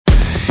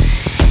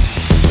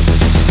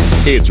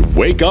It's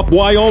Wake Up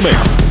Wyoming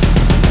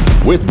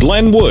with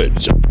Glenn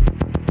Woods.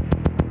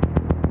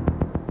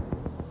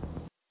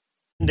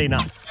 Monday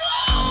night.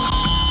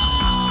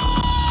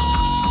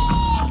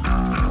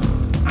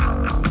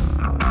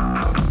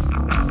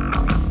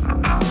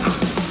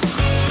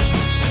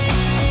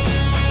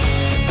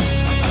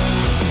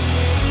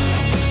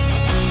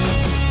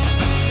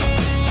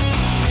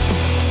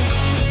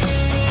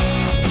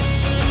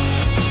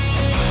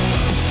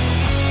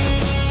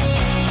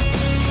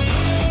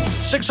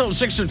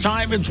 6:06 the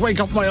time. It's Wake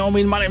Up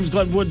Wyoming. My name is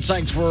Glenn Woods.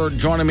 Thanks for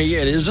joining me.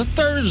 It is a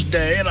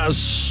Thursday, and I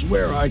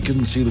swear I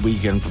can see the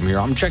weekend from here.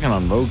 I'm checking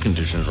on road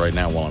conditions right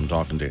now while I'm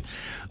talking to you.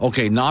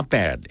 Okay, not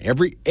bad.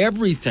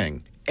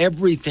 Everything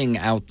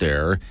out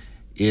there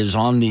is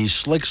on the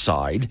slick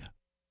side,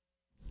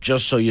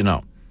 just so you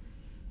know.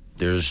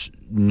 There's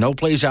no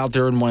place out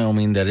there in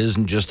Wyoming that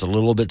isn't just a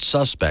little bit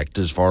suspect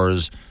as far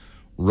as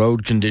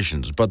road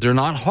conditions, but they're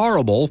not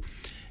horrible.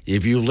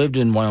 If you lived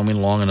in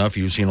Wyoming long enough,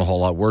 you've seen a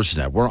whole lot worse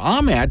than that. Where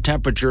I'm at,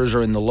 temperatures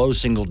are in the low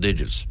single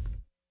digits.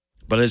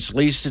 But at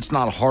least it's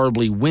not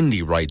horribly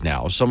windy right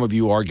now. Some of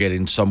you are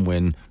getting some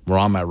wind where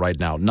I'm at right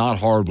now. Not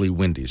horribly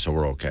windy, so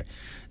we're okay.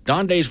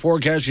 Don Day's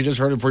forecast, you just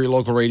heard it for your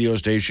local radio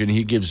station.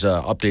 He gives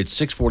updates.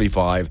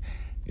 6:45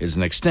 is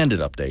an extended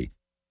update.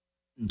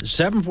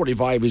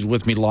 7:45 is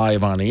with me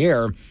live on the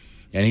air,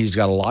 and he's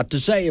got a lot to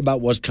say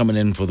about what's coming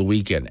in for the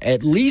weekend.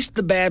 At least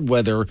the bad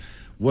weather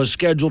was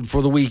scheduled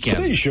for the weekend.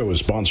 Today's show is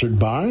sponsored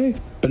by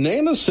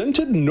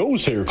banana-scented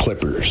nose hair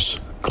clippers.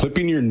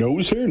 Clipping your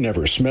nose hair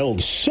never smelled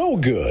so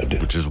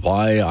good. Which is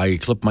why I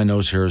clip my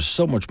nose hairs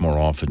so much more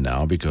often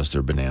now, because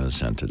they're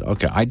banana-scented.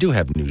 Okay, I do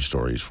have news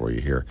stories for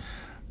you here.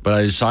 But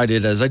I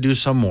decided, as I do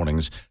some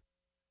mornings,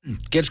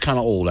 it gets kind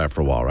of old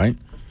after a while, right?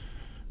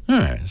 All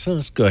right, so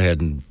let's go ahead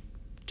and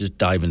just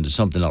dive into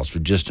something else for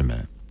just a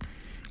minute.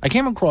 I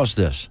came across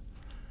this.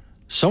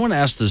 Someone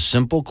asked a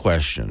simple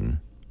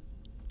question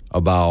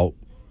about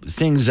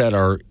things that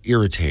are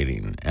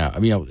irritating.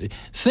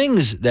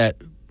 Things that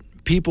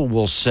people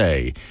will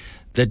say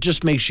that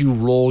just makes you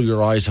roll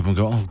your eyes up and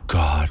go, oh,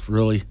 God,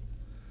 really?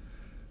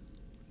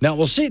 Now,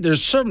 we'll see.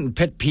 There's certain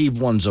pet peeve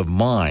ones of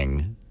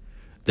mine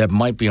that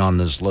might be on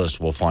this list.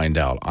 We'll find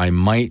out. I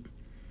might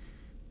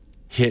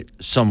hit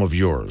some of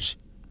yours.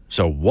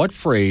 So what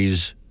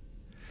phrase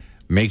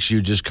makes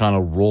you just kind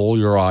of roll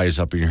your eyes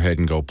up in your head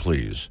and go,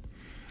 please?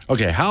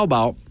 Okay, how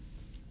about,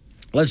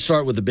 let's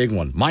start with the big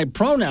one. My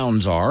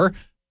pronouns are...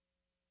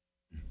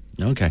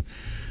 Okay.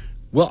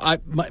 Well,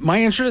 my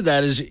answer to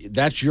that is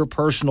that's your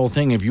personal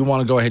thing. If you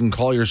want to go ahead and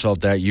call yourself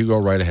that, you go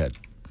right ahead.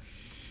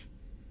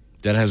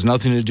 That has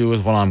nothing to do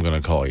with what I'm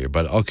going to call you.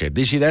 But, okay,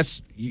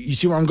 you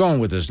see where I'm going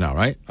with this now,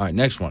 right? All right,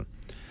 next one.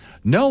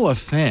 No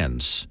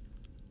offense,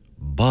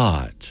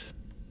 but...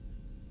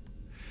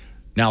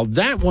 Now,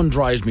 that one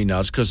drives me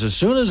nuts, because as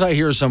soon as I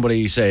hear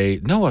somebody say,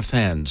 no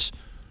offense,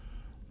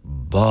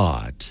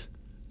 but,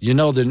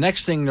 the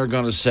next thing they're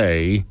going to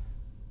say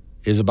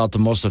is about the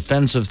most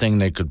offensive thing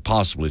they could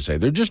possibly say.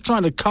 They're just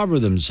trying to cover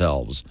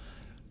themselves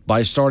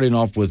by starting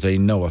off with a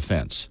no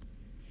offense.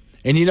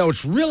 And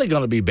it's really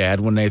going to be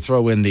bad when they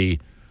throw in the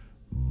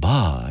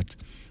but.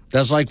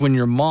 That's like when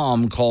your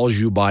mom calls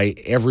you by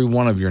every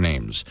one of your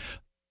names.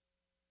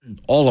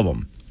 All of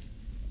them.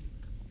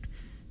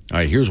 All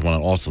right, here's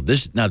one also.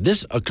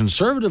 A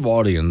conservative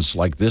audience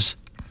like this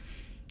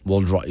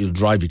will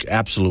drive you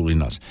absolutely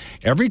nuts.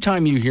 Every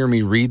time you hear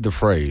me read the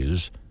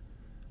phrase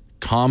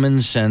common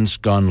sense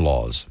gun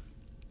laws,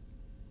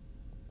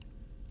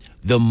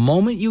 the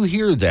moment you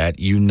hear that,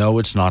 you know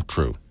it's not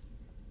true.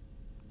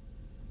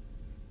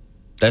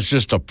 That's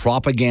just a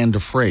propaganda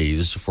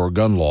phrase for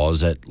gun laws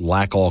that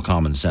lack all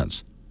common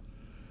sense.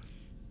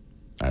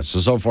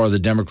 So far the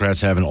Democrats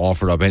haven't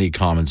offered up any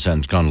common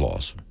sense gun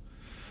laws.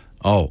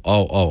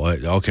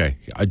 Okay.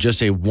 I just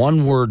say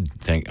one word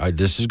thing.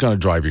 This is going to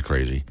drive you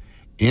crazy.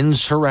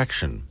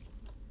 Insurrection.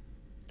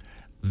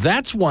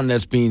 That's one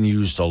that's being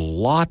used a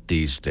lot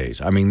these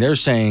days. I mean, they're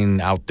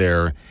saying out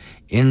there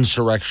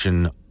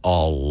insurrection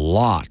a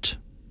lot.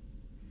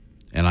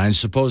 And I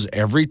suppose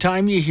every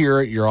time you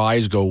hear it, your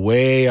eyes go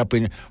way up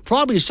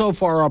probably so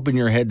far up in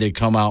your head they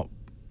come out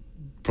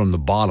from the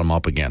bottom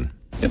up again.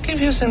 You keep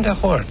using the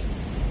word.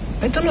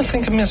 I don't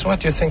think it means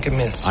what you think it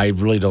means. I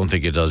really don't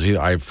think it does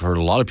either. I've heard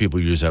a lot of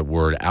people use that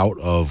word out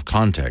of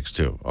context,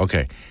 too.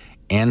 Okay.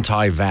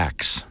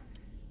 Anti-vax.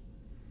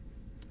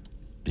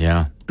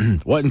 Yeah.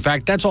 Well, in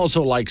fact, that's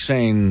also like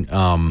saying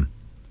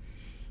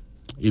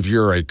if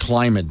you're a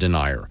climate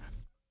denier,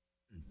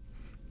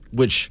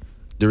 which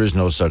there is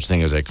no such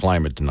thing as a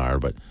climate denier,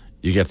 but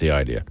you get the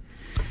idea.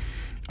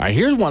 All right,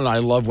 here's one I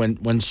love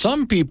when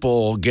some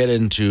people get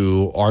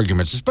into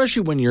arguments,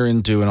 especially when you're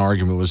into an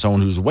argument with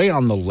someone who's way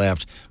on the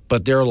left,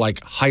 but they're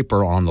like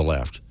hyper on the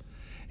left,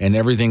 and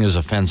everything is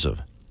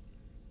offensive.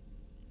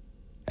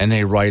 And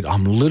they write,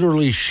 I'm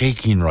literally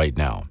shaking right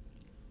now.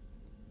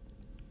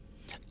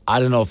 I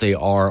don't know if they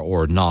are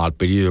or not,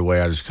 but either way,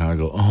 I just kind of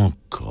go, oh,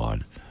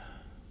 God.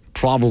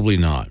 Probably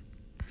not.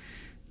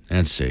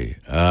 Let's see.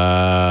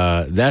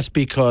 That's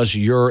because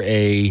you're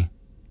a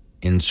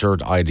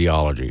insert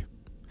ideology.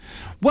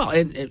 Well,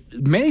 and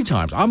many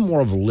times, I'm more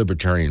of a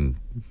libertarian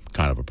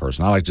kind of a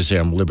person. I like to say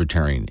I'm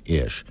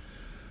libertarian-ish.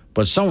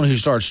 But someone who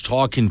starts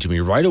talking to me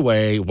right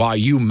away while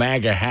you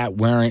MAGA hat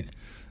wearing,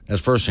 that's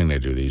the first thing they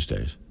do these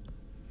days.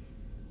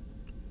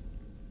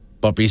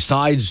 But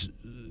besides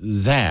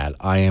that,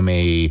 I am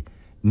a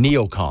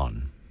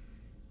neocon.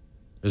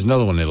 There's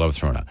another one they love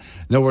throwing out.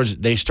 In other words,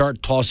 they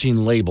start tossing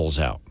labels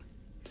out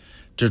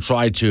to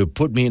try to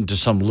put me into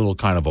some little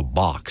kind of a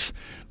box.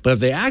 But if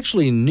they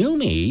actually knew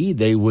me,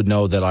 they would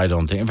know that I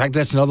don't think. In fact,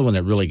 that's another one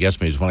that really gets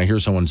me is when I hear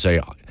someone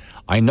say,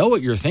 I know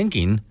what you're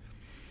thinking.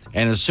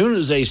 And as soon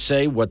as they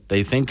say what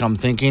they think I'm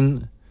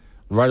thinking,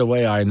 right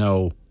away I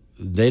know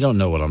they don't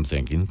know what I'm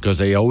thinking because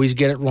they always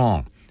get it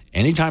wrong.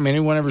 Anytime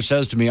anyone ever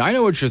says to me, I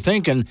know what you're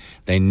thinking,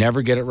 they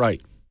never get it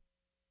right.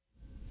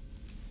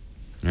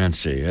 Let's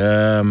see.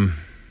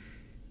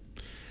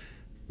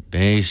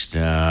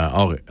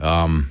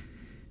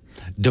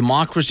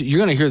 Democracy. You're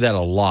going to hear that a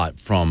lot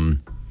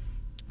from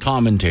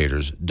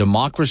commentators.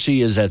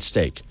 Democracy is at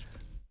stake.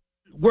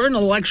 We're in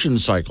an election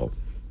cycle.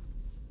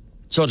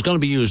 So it's going to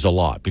be used a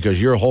lot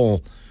because your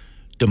whole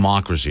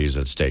democracy is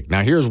at stake.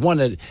 Now, here's one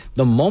that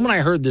the moment I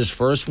heard this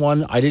first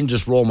one, I didn't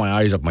just roll my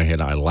eyes up my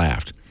head. I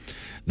laughed.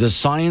 The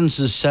science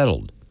is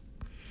settled.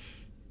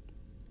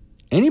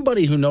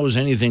 Anybody who knows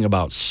anything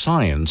about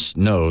science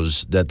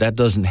knows that that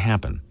doesn't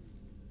happen.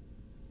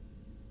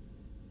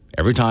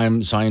 Every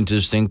time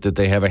scientists think that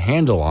they have a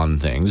handle on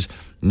things,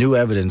 new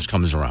evidence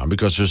comes around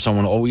because there's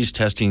someone always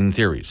testing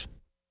theories.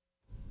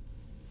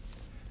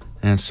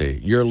 Let's see.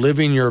 You're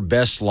living your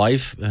best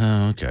life.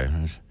 Okay.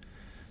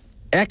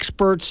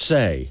 Experts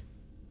say.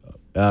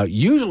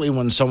 Usually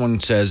when someone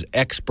says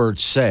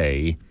experts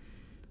say,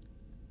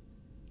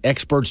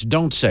 experts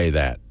don't say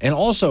that. And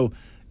also,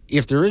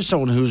 if there is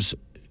someone who's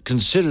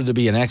considered to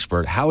be an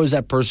expert, how is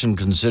that person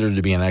considered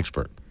to be an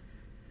expert?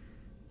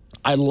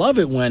 I love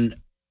it when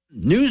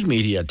news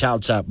media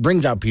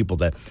brings out people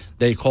that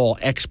they call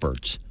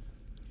experts.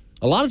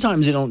 A lot of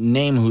times they don't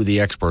name who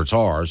the experts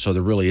are, so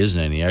there really isn't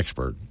any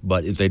expert.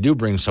 But if they do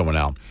bring someone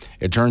out,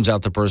 it turns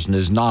out the person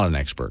is not an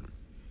expert.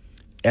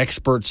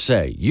 Experts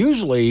say.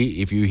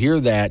 Usually, if you hear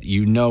that,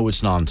 you know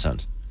it's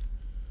nonsense.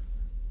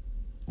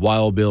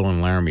 Wild Bill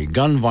and Laramie.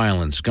 Gun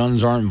violence.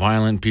 Guns aren't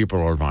violent. People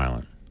are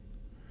violent.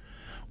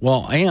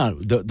 Well, hang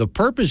on. The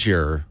purpose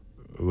here,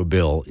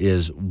 Bill,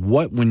 is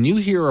when you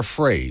hear a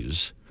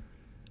phrase,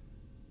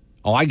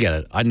 oh, I get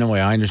it. I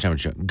understand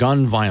what you're saying.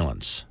 Gun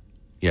violence.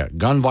 Yeah,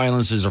 gun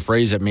violence is a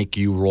phrase that make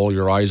you roll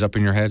your eyes up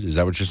in your head. Is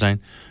that what you're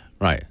saying?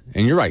 Right.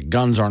 And you're right.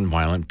 Guns aren't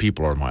violent.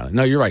 People are violent.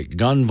 No, you're right.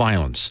 Gun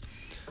violence.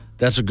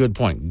 That's a good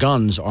point.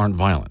 Guns aren't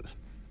violent.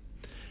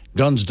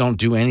 Guns don't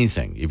do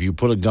anything. If you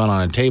put a gun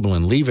on a table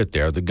and leave it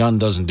there, the gun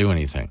doesn't do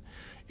anything.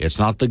 It's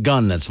not the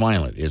gun that's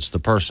violent. It's the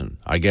person.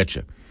 I get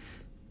you.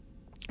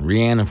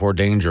 Rhiannon for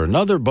danger.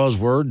 Another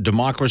buzzword,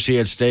 democracy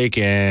at stake,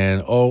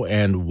 and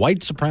white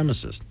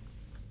supremacist.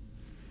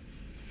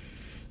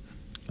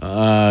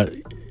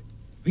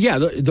 Yeah,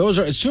 those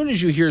are, as soon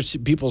as you hear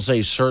people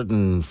say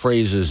certain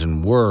phrases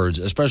and words,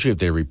 especially if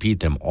they repeat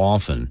them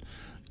often,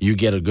 you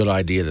get a good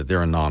idea that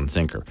they're a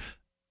non-thinker.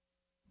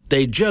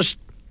 They just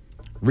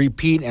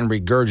repeat and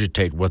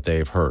regurgitate what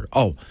they've heard.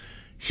 Oh,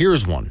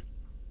 here's one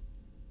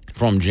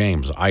from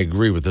James. I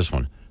agree with this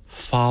one.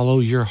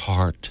 Follow your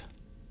heart.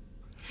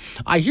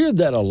 I hear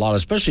that a lot,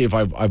 especially if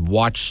I've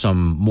watched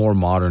some more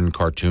modern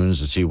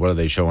cartoons to see what are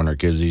they showing our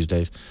kids these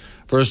days.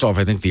 First off,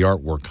 I think the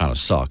artwork kind of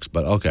sucks,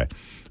 but okay.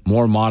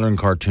 More modern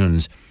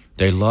cartoons,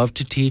 they love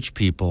to teach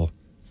people,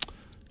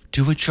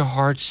 do what your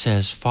heart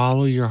says,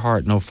 follow your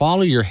heart. No,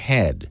 follow your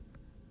head.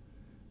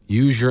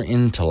 Use your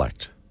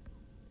intellect.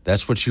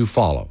 That's what you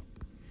follow.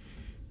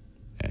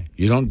 Okay?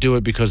 You don't do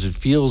it because it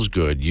feels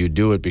good. You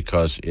do it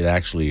because it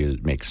actually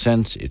makes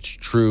sense. It's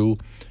true.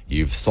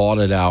 You've thought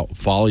it out.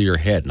 Follow your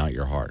head, not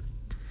your heart.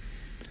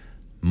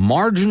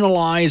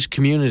 Marginalized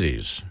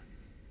communities.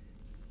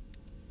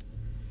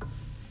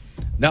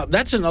 Now,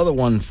 that's another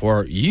one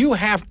for you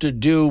have to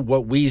do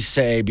what we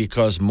say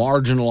because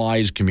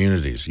marginalized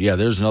communities. Yeah,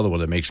 there's another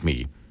one that makes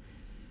me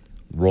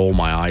roll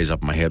my eyes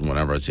up my head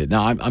whenever I see it.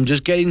 Now, I'm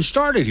just getting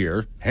started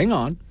here. Hang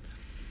on.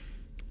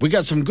 We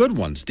got some good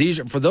ones.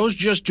 These are, for those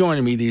just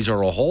joining me, these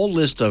are a whole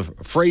list of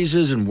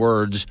phrases and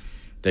words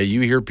that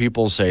you hear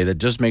people say that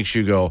just makes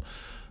you go,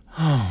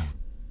 oh,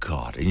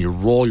 God, and you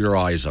roll your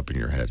eyes up in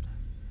your head.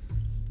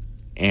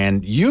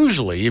 And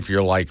usually, if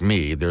you're like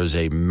me, there's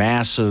a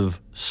massive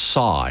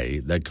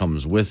sigh that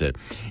comes with it.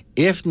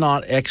 If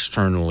not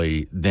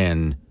externally,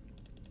 then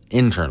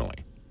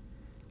internally.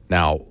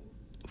 Now,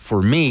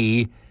 for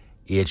me,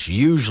 it's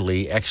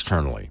usually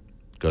externally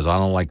because I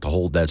don't like to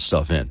hold that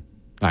stuff in.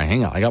 All right,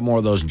 hang on. I got more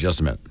of those in just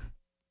a minute.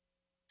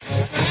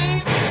 Woke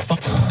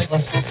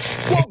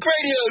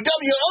Radio,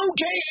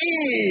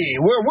 WOKE,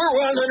 where we're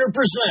 100%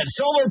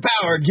 solar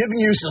powered, giving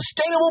you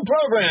sustainable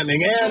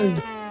programming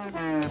and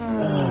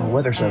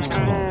weather says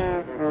calm.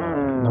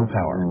 No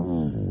power.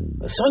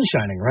 The sun's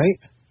shining, right?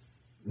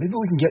 Maybe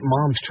we can get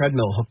Mom's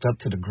treadmill hooked up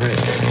to the grid.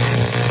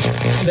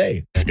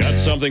 Hey. Got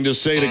something to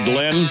say to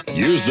Glenn?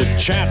 Use the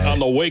chat on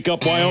the Wake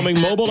Up Wyoming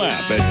mobile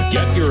app and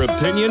get your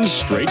opinions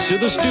straight to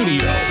the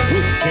studio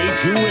with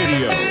K2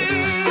 Radio.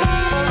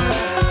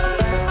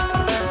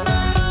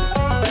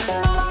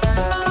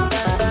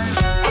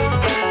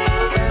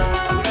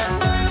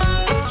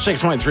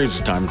 6:23 is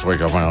the time to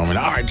wake up Wyoming.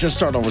 All right, just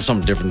start off with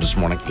something different this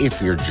morning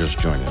if you're just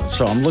joining us.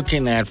 So I'm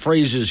looking at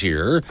phrases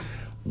here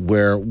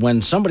where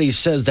when somebody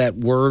says that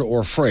word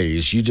or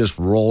phrase, you just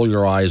roll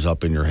your eyes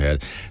up in your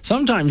head.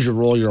 Sometimes you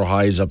roll your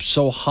eyes up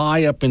so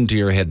high up into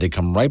your head, they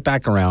come right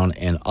back around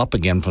and up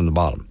again from the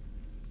bottom.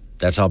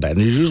 That's how bad.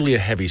 And there's usually a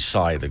heavy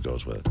sigh that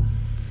goes with it.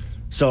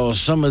 So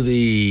some of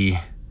the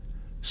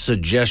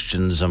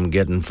suggestions I'm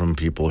getting from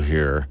people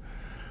here,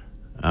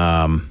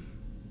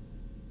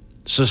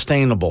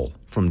 sustainable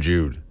from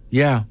Jude.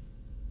 Yeah,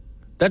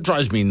 that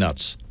drives me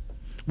nuts.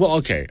 Well,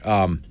 okay,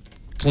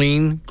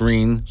 clean,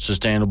 green,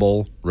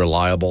 sustainable,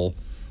 reliable,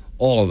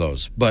 all of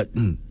those. But,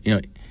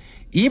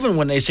 even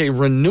when they say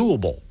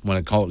renewable when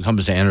it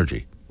comes to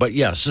energy. But,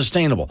 yeah,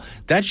 sustainable.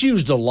 That's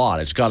used a lot.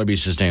 It's got to be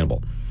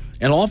sustainable.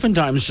 And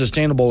oftentimes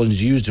sustainable is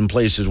used in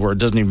places where it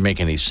doesn't even make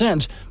any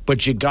sense,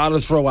 but you got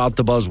to throw out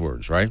the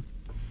buzzwords, right?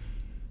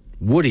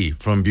 Woody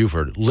from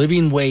Buford,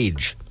 living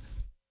wage.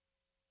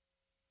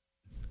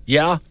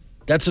 Yeah,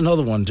 that's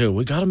another one, too.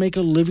 We got to make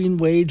a living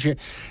wage here.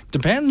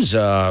 Depends,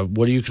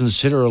 what do you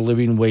consider a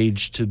living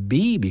wage to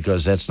be?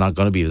 Because that's not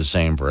going to be the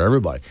same for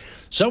everybody.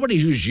 Somebody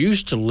who's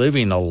used to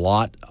living a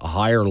lot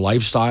higher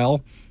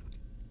lifestyle,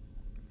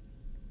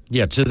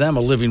 yeah, to them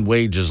a living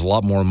wage is a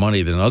lot more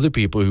money than other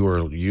people who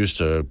are used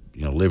to,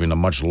 living a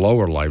much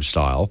lower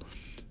lifestyle.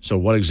 So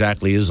what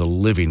exactly is a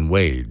living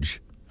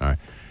wage? All right,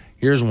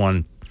 here's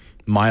one.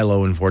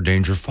 Milo in Fort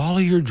Danger, follow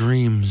your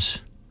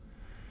dreams.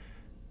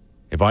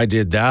 If I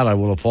did that, I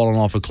would have fallen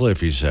off a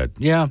cliff, he said.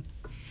 Yeah.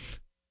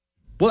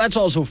 Well, that's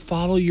also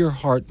follow your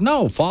heart.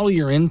 No, follow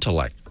your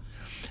intellect.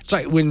 It's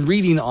like when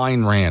reading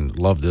Ayn Rand,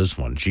 love this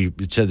one.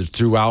 It said that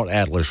throughout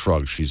Atlas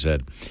Shrugged, she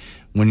said,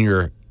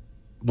 when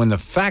the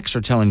facts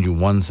are telling you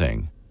one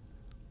thing,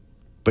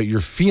 but your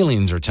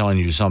feelings are telling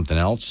you something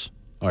else,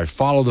 all right,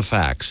 follow the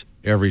facts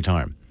every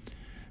time.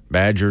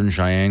 Badger and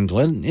Cheyenne,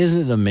 Glenn,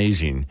 isn't it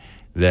amazing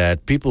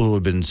that people who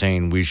have been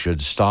saying we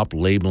should stop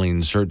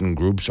labeling certain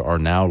groups are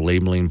now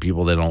labeling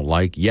people they don't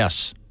like?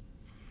 Yes.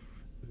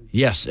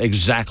 Yes,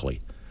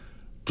 exactly.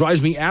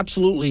 Drives me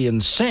absolutely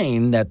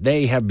insane that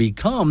they have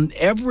become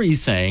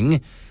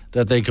everything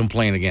that they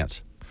complain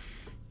against.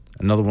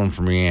 Another one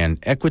from Rianne,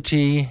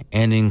 equity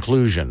and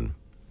inclusion.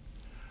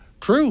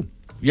 True.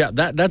 Yeah,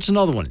 that's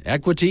another one,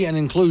 equity and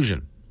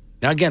inclusion.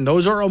 Now, again,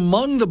 those are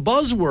among the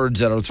buzzwords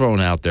that are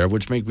thrown out there,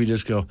 which make me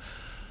just go,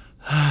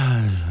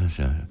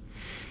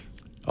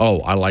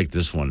 oh, I like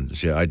this one.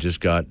 See, I just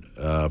got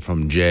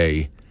from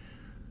Jay.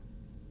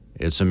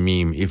 It's a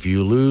meme. If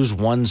you lose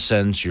one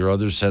sense, your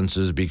other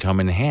senses become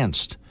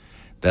enhanced.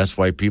 That's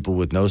why people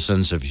with no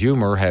sense of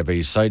humor have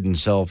a heightened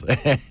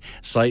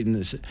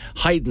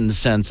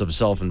sense of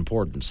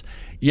self-importance.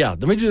 Yeah,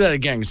 let me do that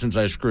again since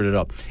I screwed it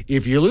up.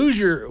 If you lose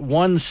your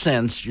one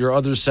sense, your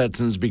other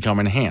senses become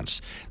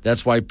enhanced.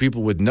 That's why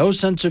people with no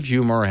sense of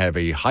humor have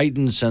a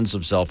heightened sense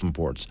of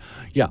self-importance.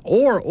 Yeah,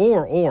 or.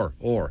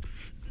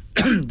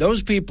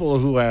 Those people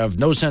who have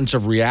no sense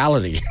of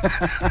reality.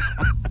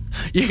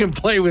 You can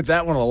play with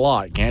that one a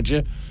lot, can't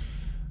you?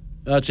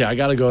 Let's see, I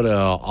got to go to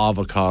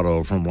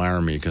Avocado from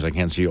Laramie because I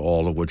can't see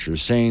all of what you're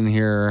saying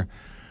here.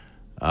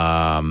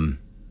 The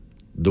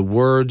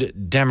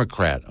word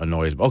Democrat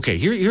annoys me. Okay,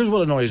 here's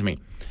what annoys me.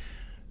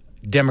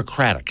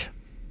 Democratic.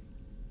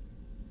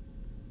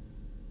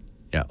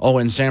 Yeah. Oh,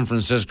 and San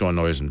Francisco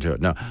annoys them too.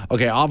 No.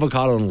 Okay,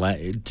 avocado.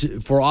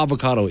 For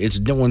avocado, it's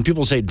when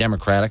people say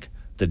Democratic,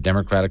 the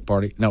Democratic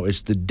Party. No,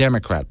 it's the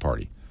Democrat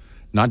Party,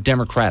 not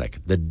Democratic.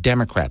 The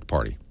Democrat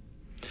Party.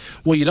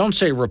 Well, you don't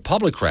say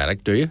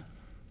Republicratic, do you?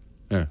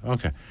 Yeah.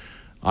 Okay.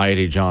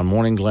 I-80 John.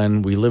 Morning,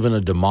 Glenn. We live in a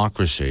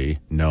democracy.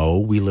 No,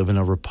 we live in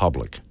a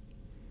republic.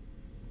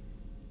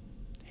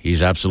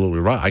 He's absolutely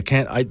right.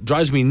 It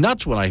drives me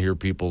nuts when I hear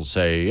people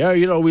say,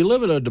 yeah, we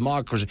live in a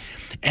democracy.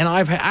 And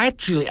I've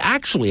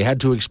actually had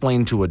to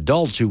explain to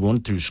adults who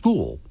went through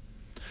school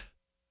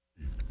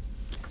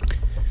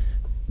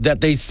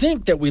that they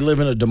think that we live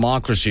in a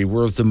democracy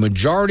where if the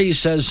majority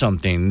says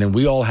something, then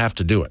we all have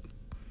to do it.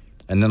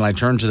 And then I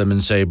turn to them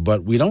and say,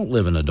 but we don't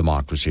live in a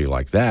democracy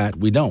like that.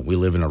 We don't. We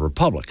live in a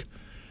republic.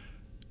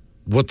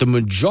 What the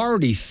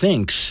majority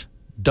thinks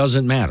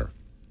doesn't matter.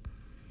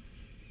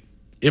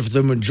 If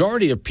the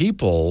majority of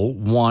people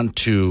want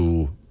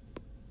to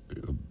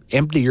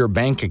empty your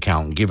bank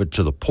account and give it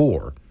to the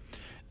poor,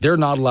 they're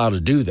not allowed to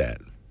do that.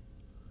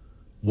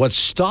 What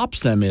stops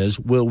them is,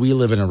 well, we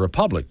live in a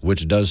republic,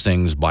 which does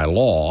things by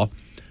law,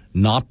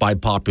 not by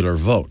popular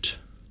vote.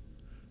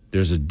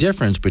 There's a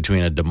difference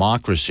between a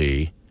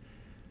democracy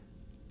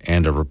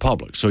and a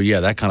republic. So, yeah,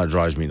 that kind of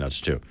drives me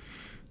nuts, too.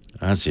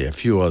 Let's see, a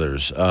few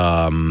others.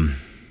 Okay,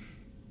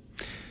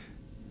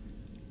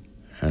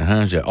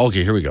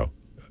 here we go.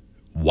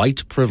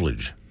 White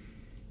privilege.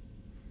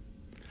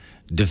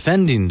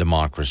 Defending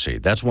democracy.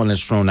 That's one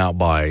that's thrown out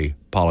by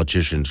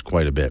politicians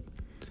quite a bit.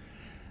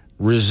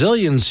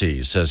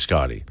 Resiliency, says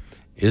Scotty.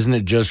 Isn't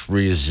it just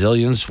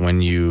resilience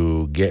when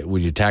you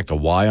tack a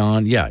Y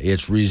on? Yeah,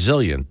 it's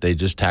resilient. They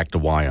just tacked a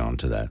Y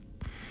onto that.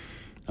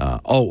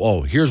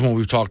 Here's one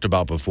we've talked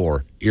about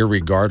before.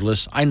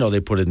 Irregardless. I know they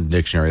put it in the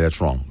dictionary.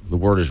 That's wrong. The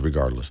word is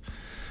regardless.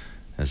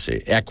 Let's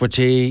see.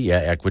 Equity. Yeah,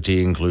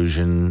 equity,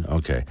 inclusion.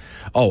 Okay.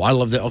 Oh, I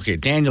love that. Okay,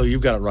 Daniel,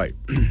 you've got it right.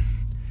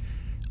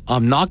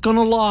 I'm not going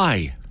to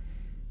lie.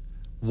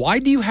 Why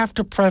do you have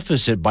to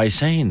preface it by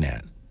saying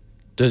that?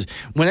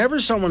 Whenever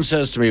someone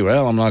says to me,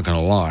 well, I'm not going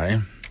to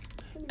lie,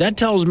 that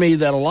tells me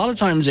that a lot of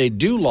times they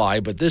do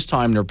lie, but this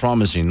time they're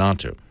promising not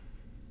to.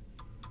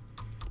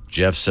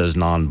 Jeff says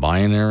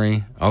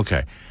non-binary.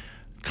 Okay.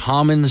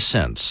 Common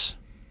sense.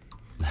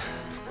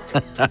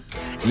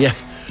 Yeah.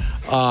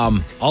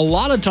 A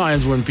lot of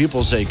times when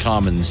people say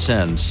common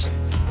sense,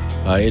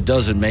 it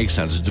doesn't make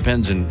sense. It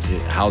depends on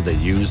how they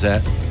use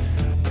that.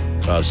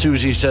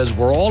 Susie says,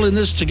 we're all in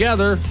this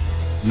together.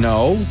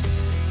 No,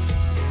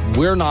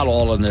 we're not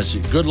all in this.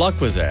 Good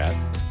luck with that.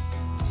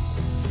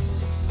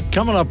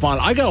 Coming up on,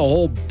 I got a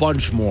whole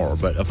bunch more,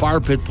 but a fire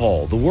pit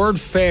poll. The word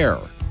fair.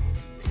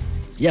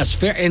 Yes,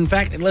 fair. In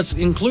fact, let's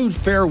include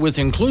fair with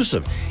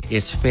inclusive.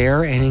 It's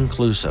fair and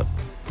inclusive.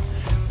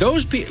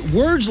 Those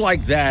words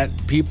like that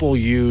people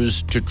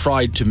use to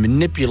try to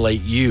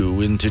manipulate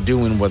you into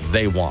doing what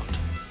they want.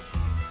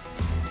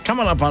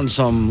 Coming up on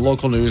some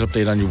local news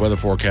update on your weather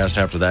forecast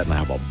after that, and I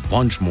have a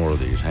bunch more of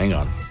these. Hang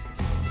on.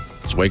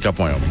 It's Wake Up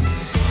Wyoming.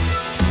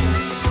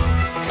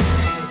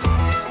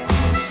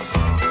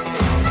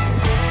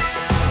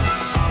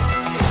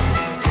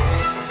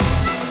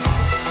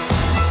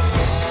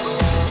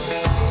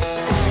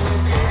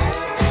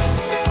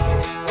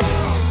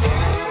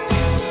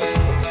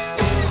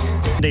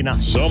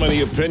 So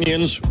many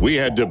opinions, we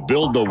had to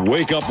build the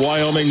Wake Up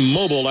Wyoming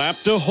mobile app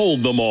to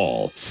hold them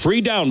all.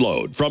 Free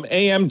download from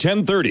AM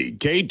 1030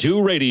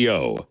 K2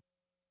 Radio.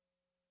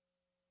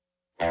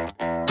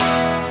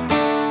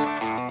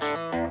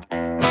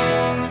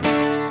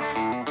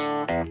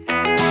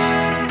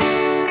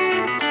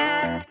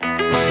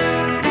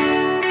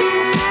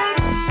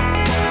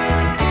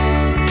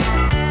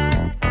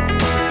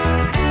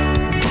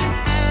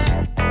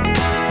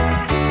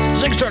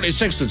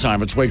 Six the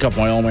time. It's Wake Up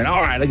Wyoming.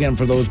 All right, again,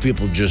 for those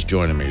people just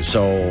joining me.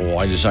 So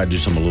I decided to do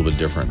something a little bit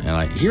different.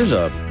 And here's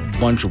a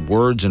bunch of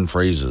words and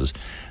phrases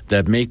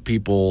that make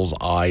people's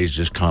eyes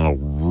just kind of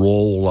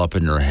roll up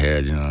in their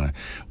head. You know,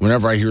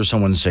 whenever I hear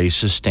someone say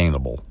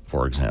sustainable,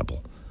 for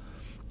example,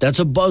 that's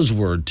a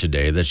buzzword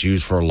today that's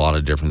used for a lot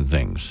of different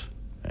things.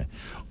 Okay?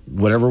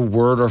 Whatever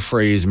word or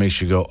phrase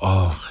makes you go,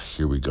 oh,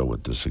 here we go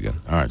with this again.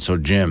 All right, so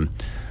Jim,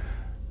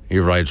 he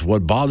writes,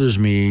 what bothers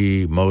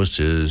me most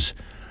is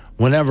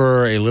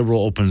whenever a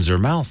liberal opens their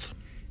mouth,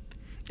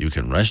 you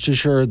can rest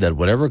assured that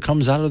whatever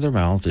comes out of their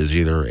mouth is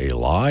either a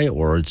lie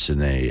or it's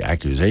an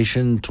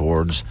accusation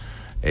towards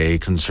a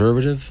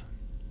conservative.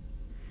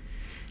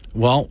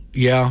 Well,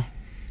 yeah.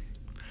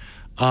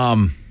 I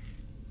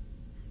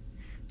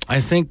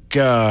think,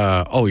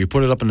 you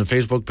put it up on the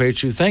Facebook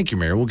page too? Thank you,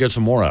 Mary. We'll get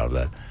some more out of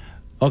that.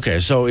 Okay,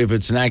 so if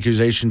it's an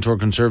accusation toward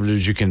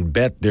conservatives, you can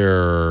bet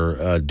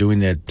they're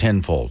doing it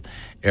tenfold.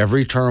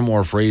 Every term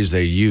or phrase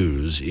they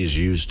use is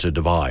used to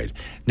divide.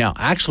 Now,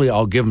 actually,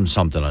 I'll give them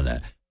something on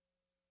that.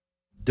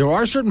 There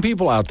are certain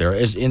people out there,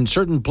 as in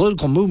certain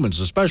political movements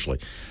especially,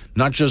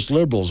 not just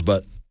liberals,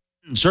 but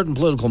certain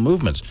political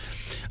movements.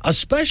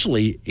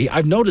 Especially,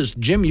 I've noticed,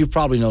 Jim, you've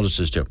probably noticed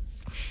this too.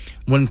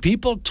 When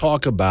people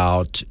talk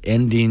about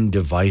ending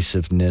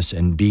divisiveness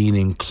and being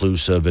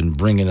inclusive and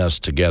bringing us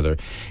together,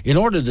 in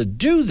order to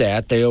do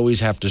that, they always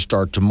have to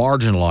start to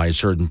marginalize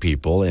certain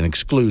people and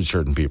exclude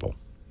certain people.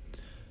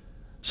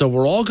 So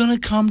we're all going to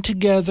come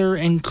together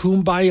and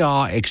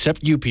kumbaya,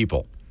 except you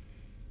people.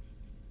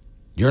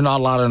 You're not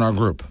allowed in our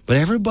group. But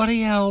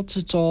everybody else,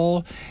 it's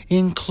all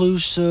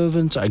inclusive,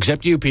 and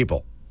except you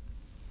people.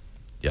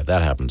 Yeah,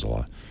 that happens a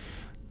lot.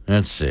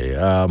 Let's see.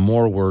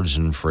 More words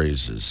and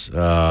phrases.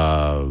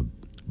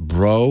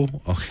 Bro.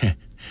 Okay.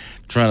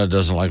 Trina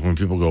doesn't like when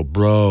people go,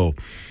 bro.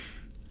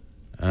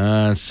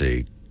 Let's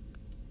see.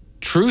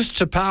 Truth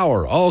to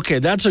power. Oh, okay,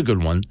 that's a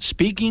good one.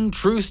 Speaking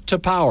truth to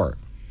power.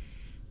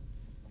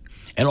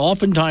 And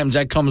oftentimes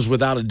that comes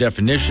without a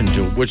definition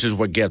to it, which is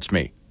what gets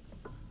me.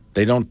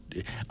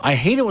 I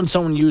hate it when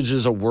someone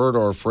uses a word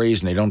or a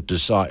phrase and they don't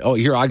decide. Oh,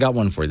 here, I got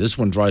one for you. This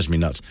one drives me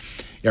nuts.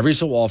 Every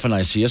so often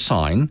I see a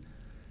sign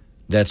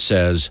that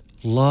says,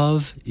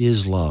 love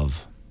is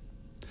love.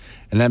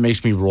 And that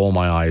makes me roll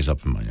my eyes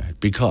up in my head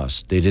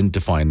because they didn't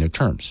define their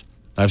terms.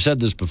 I've said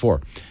this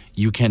before.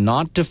 You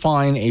cannot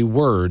define a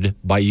word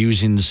by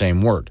using the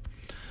same word.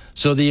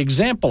 So the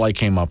example I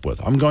came up with,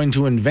 I'm going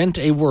to invent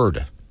a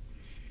word.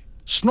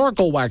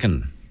 Snorkel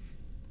whacking.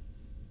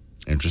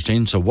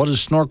 Interesting. So what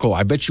is snorkel?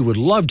 I bet you would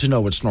love to know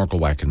what snorkel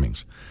whacking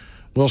means.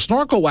 Well,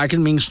 snorkel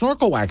whacking means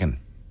snorkel whacking.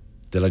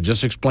 Did I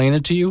just explain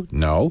it to you?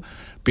 No,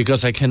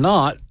 because I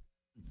cannot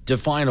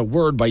define a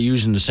word by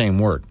using the same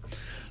word.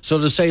 So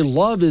to say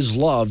love is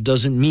love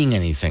doesn't mean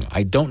anything.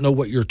 I don't know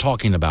what you're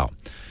talking about.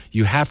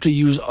 You have to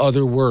use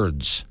other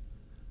words.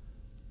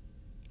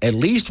 At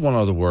least one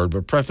other word,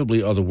 but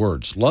preferably other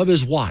words. Love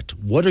is what?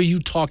 What are you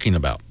talking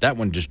about? That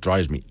one just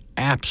drives me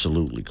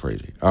absolutely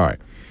crazy. All right.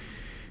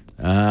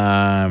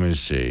 Let me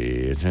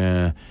see.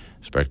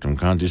 Spectrum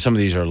content. Some of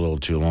these are a little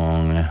too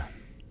long.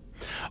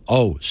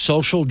 Oh,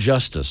 social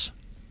justice.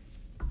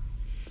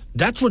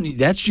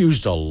 That's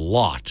used a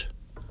lot.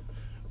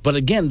 But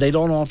again, they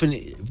don't often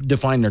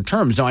define their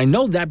terms. Now, I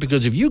know that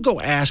because if you go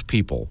ask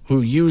people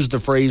who use the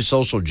phrase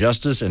social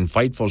justice and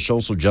fight for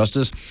social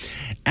justice,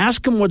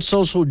 ask them what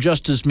social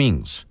justice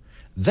means.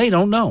 They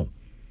don't know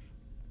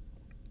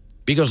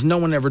because no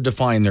one ever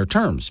defined their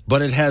terms.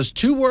 But it has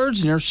two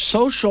words in there,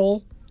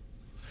 social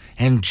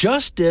and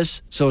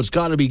justice, so it's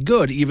got to be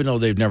good, even though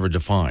they've never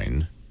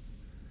defined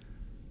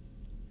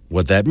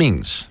what that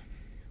means.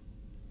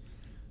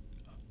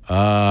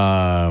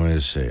 Let me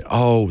see.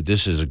 Oh,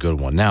 this is a good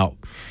one. Now,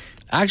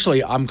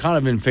 actually, I'm kind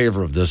of in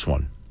favor of this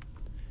one.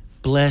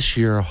 Bless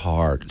your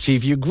heart. See,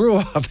 if you grew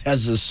up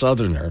as a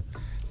Southerner,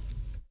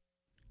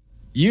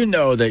 you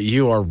know that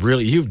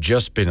you've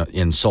just been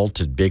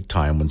insulted big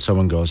time when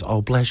someone goes,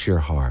 oh, bless your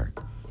heart.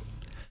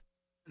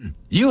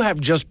 You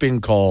have just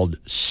been called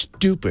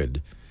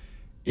stupid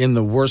in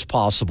the worst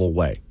possible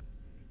way.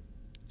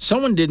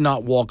 Someone did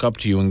not walk up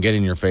to you and get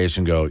in your face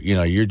and go,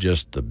 you're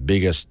just the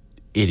biggest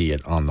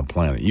idiot on the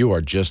planet. You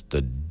are just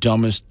the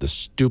dumbest, the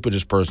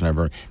stupidest person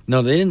ever.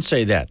 No, they didn't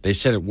say that. They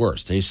said it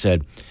worse. They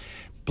said,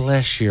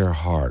 bless your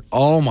heart.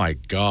 Oh, my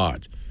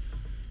God.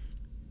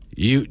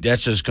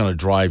 That's just going to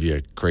drive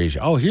you crazy.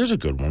 Oh, here's a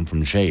good one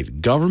from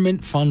Shade.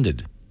 Government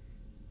funded.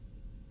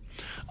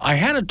 I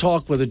had a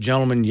talk with a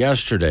gentleman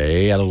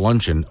yesterday at a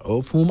luncheon,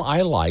 of whom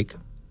I like.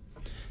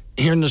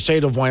 Here in the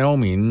state of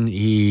Wyoming,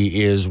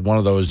 he is one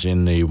of those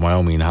in the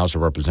Wyoming House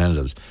of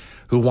Representatives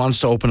who wants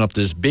to open up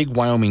this big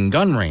Wyoming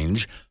gun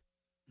range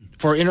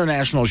for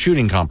international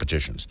shooting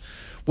competitions,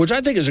 which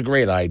I think is a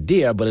great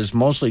idea, but it's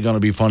mostly going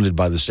to be funded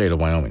by the state of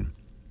Wyoming,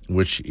 in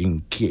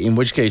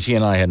which case he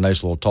and I had a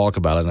nice little talk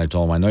about it, and I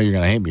told him, I know you're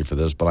going to hate me for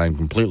this, but I'm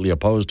completely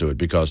opposed to it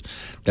because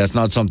that's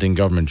not something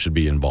government should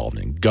be involved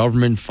in.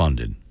 Government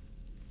funded.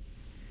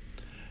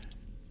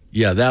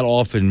 Yeah, that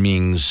often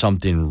means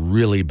something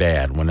really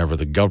bad whenever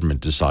the government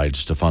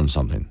decides to fund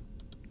something.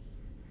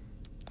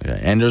 Yeah,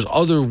 and there's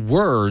other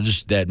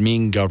words that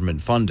mean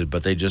government funded,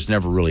 but they just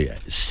never really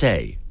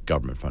say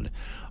government funded.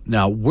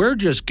 Now, we're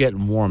just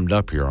getting warmed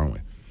up here, aren't we?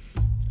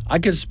 I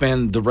could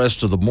spend the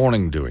rest of the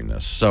morning doing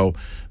this. So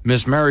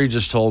Miss Mary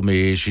just told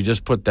me she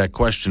just put that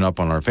question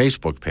up on our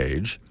Facebook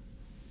page,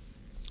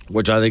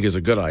 which I think is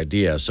a good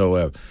idea.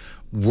 So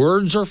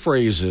words or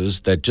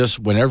phrases that just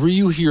whenever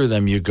you hear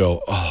them, you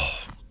go, oh,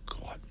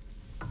 God.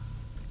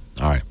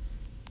 All right.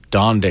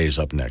 Don Day's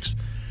up next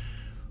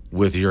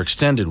with your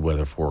extended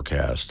weather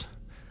forecast.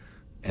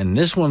 And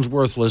this one's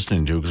worth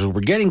listening to because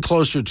we're getting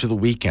closer to the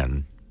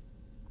weekend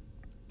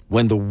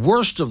when the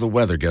worst of the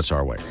weather gets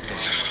our way.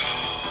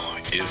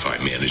 If I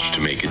manage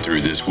to make it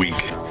through this week,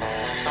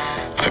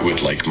 I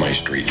would like my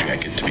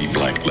straitjacket to be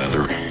black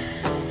leather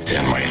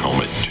and my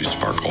helmet to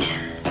sparkle.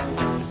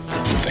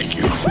 Thank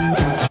you.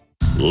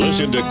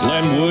 Listen to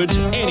Glenn Woods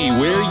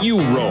anywhere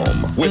you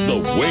roam with the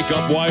Wake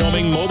Up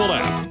Wyoming mobile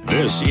app.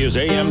 This is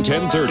AM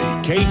 1030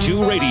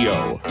 K2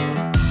 Radio.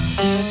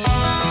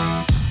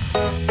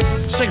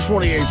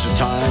 6:48 is the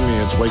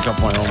time. It's Wake Up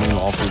Wyoming.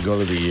 Off we go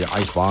to the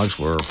icebox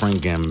where Frank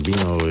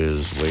Gambino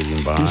is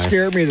waiting by. You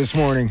scared me this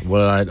morning.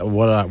 Why?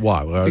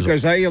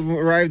 Because I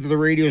arrived at the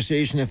radio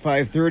station at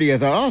 5:30. I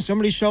thought,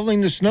 somebody's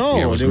shoveling the snow.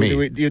 Yeah, it was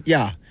me.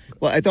 Yeah.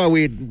 Well, I thought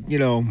we'd,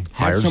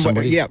 hired had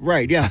somebody. Yeah,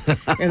 right, yeah.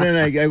 And then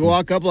I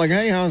walk up like,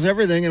 hey, how's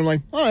everything? And I'm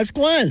like, oh, that's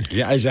Glenn.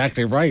 Yeah,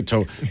 exactly right.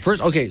 So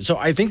first, so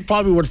I think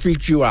probably what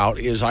freaked you out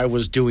is I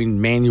was doing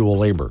manual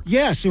labor.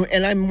 Yes,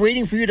 and I'm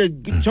waiting for you to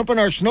jump in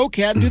our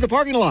snowcat and do the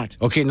parking lot.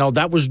 Okay, no,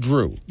 that was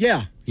Drew.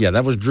 Yeah. Yeah,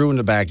 that was Drew in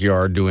the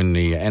backyard doing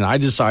and I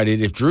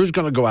decided if Drew's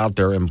going to go out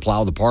there and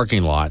plow the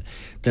parking lot,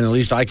 then at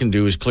least I can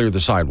do is clear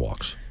the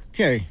sidewalks.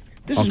 Okay.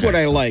 This is what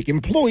I like.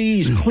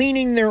 Employees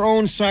cleaning their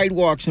own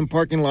sidewalks and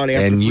parking lot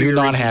after and 3 you years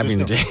not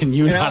having to. And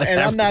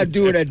I'm not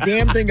doing a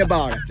damn thing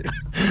about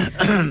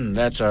it.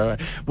 That's all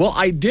right. Well,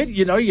 I did.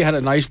 You had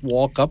a nice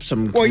walk up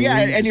some. Well, yeah,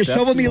 and you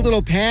shoveled me a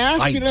little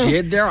path. I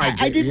did there.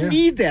 I didn't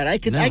need that. I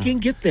can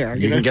get there.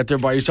 You can get there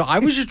by yourself. I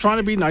was just trying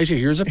to be nice.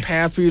 Here's a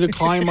path for you to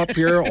climb up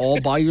here all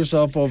by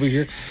yourself over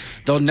here.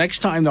 Though next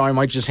time, I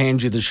might just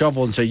hand you the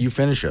shovel and say, you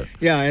finish it.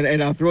 Yeah,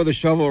 and I'll throw the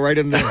shovel right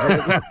in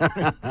there.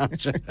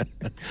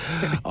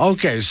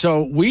 Okay,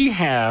 so we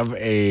have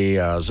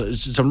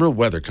some real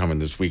weather coming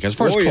this week as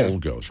far as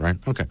cold goes, right?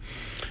 Okay.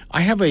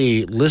 I have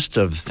a list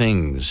of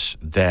things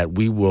that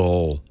we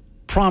will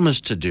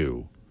promise to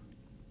do,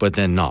 but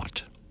then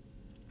not.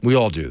 We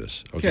all do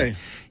this. Okay.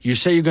 You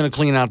say you're going to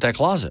clean out that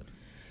closet.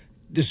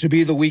 This would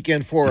be the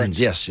weekend for it.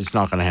 Yes, it's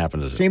not going to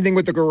happen, is it? Same thing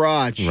with the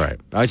garage. Right.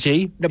 I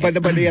see. No, but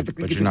you have to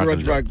get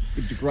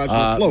the garage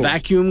closed.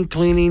 Vacuum,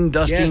 cleaning,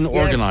 dusting,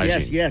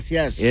 organizing. Yes.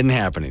 Isn't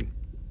happening.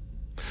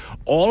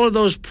 all of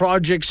those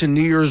projects and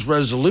New Year's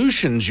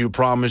resolutions you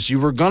promised you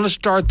were going to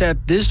start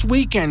that this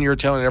weekend, you're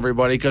telling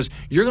everybody, because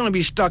you're going to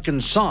be stuck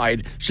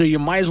inside, so you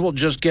might as well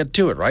just get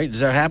to it, right? Is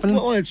that happening?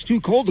 Well, it's too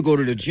cold to go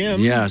to the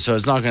gym. Yeah, so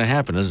it's not going to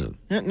happen, is it?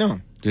 No.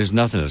 There's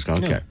nothing that's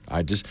going to... No. Okay.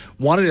 I just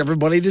wanted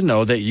everybody to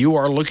know that you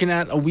are looking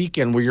at a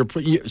weekend where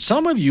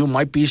some of you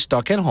might be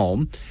stuck at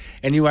home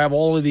and you have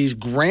all of these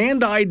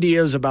grand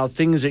ideas about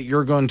things that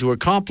you're going to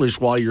accomplish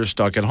while you're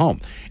stuck at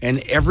home. And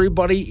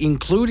everybody,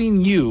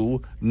 including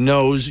you,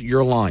 knows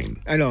you're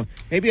lying. I know.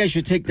 Maybe I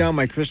should take down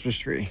my Christmas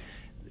tree.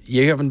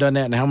 You haven't done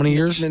that in how many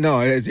years? No,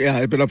 it's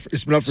been up for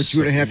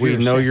 2.5 years.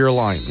 We know you're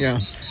lying. Yeah.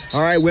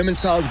 All right, women's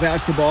college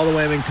basketball. The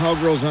Wyoming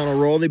Cowgirls on a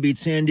roll. They beat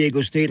San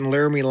Diego State and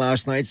Laramie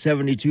last night,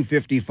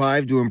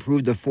 72-55, to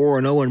improve to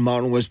 4-0 in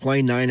Mountain West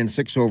play,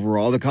 9-6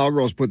 overall. The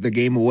Cowgirls put the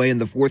game away in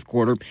the fourth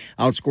quarter,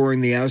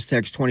 outscoring the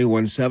Aztecs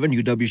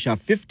 21-7. UW shot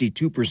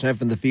 52%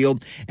 from the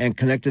field and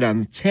connected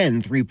on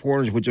 10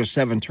 3-pointers with just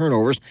 7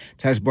 turnovers.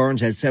 Tess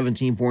Barnes had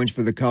 17 points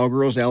for the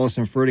Cowgirls.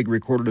 Allison Fertig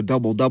recorded a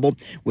double-double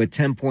with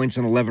 10 points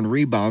and 11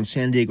 rebounds.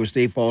 San Diego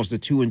State falls to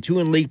 2-2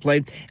 in league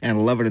play and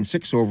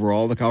 11-6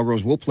 overall. The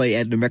Cowgirls will play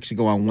at New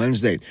Mexico on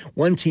Wednesday.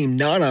 One team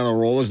not on a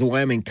roll is the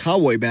Wyoming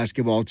Cowboy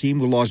basketball team,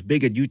 who lost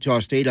big at Utah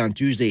State on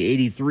Tuesday,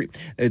 83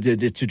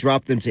 to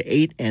drop them to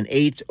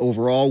 8-8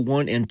 overall,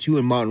 1-2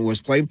 in Mountain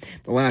West play.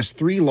 The last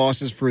 3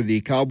 losses for the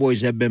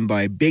Cowboys have been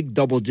by big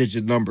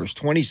double-digit numbers: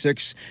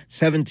 26,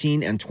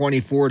 17, and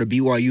 24 to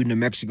BYU, New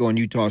Mexico, and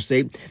Utah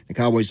State. The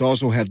Cowboys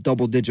also have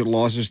double-digit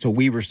losses to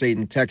Weber State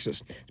and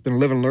Texas. It's been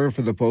live and learn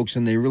for the Pokes,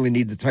 and they really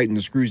need to tighten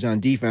the screws on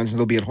defense, and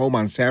they'll be at home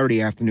on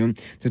Saturday afternoon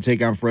to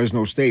take on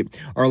Fresno State.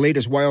 Our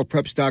latest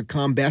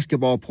WildPreps.com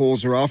basketball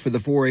polls are off for the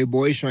 4A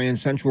boys. Cheyenne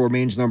Central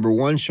remains number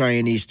 1,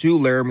 Cheyenne East 2,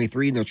 Laramie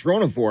 3,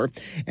 Natrona 4,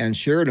 and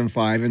Sheridan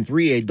 5. In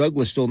 3A,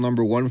 Douglas still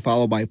number 1,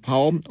 followed by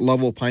Powell,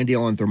 Lovell,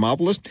 Pinedale, and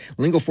Thermopolis.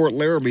 Lingo Fort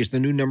Laramie is the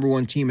new number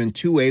 1 team in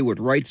 2A, with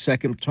Wright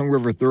 2nd, Tongue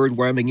River 3rd,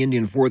 Wyoming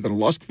Indian 4th, and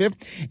Lusk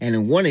 5th. And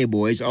in 1A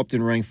boys,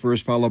 Upton ranked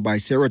 1st, followed by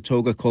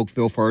Saratoga,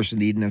 Cokeville,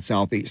 Farson, Eden, and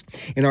Southeast.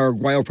 In our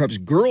Wild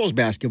Preps girls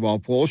basketball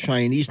poll,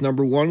 Cheyenne East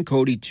number 1,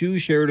 Cody 2,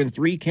 Sheridan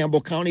 3,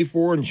 Campbell County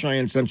 4, and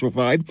Cheyenne Central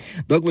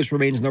 5. Douglas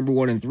remains number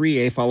 1 in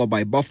 3A, followed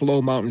by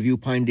Buffalo, Mountain View,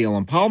 Pinedale,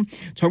 and Powell.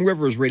 Tongue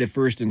River is rated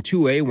 1st in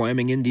 2A,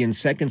 Wyoming Indians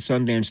 2nd,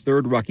 Sundance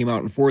 3rd, Rocky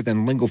Mountain 4th,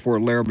 and Lingo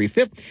Fort Laramie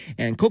 5th.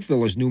 And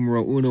Cokeville is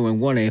numero uno in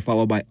 1A,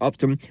 followed by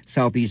Upton,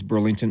 Southeast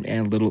Burlington,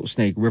 and Little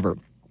Snake River.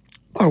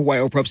 Our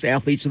Wild Preps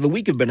athletes of the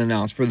week have been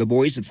announced. For the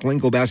boys, it's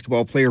Lingo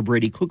basketball player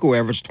Brady Cook, who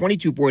averaged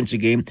 22 points a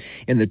game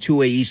in the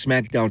 2A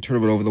SmackDown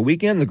tournament over the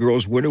weekend. The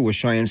girls' winner was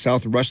Cheyenne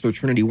South wrestler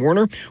Trinity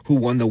Warner, who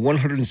won the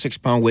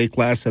 106-pound weight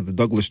class at the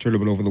Douglas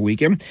tournament over the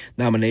weekend.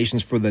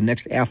 Nominations for the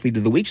next athlete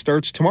of the week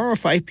starts tomorrow at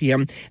 5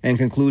 p.m. and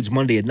concludes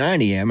Monday at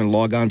 9 a.m. And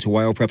log on to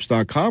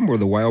WildPreps.com or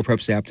the Wild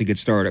Preps app to get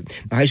started.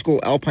 The high school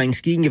alpine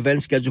skiing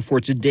event scheduled for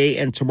today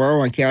and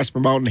tomorrow on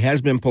Casper Mountain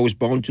has been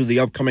postponed to the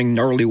upcoming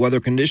gnarly weather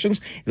conditions.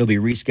 It'll be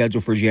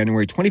rescheduled for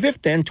January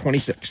 25th and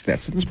 26th.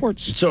 That's it in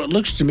sports. So it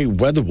looks to me,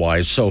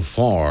 weather-wise, so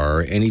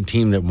far, any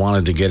team that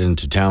wanted to get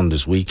into town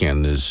this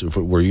weekend is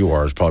where you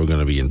are is probably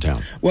going to be in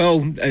town.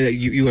 Well,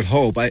 you would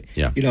hope. I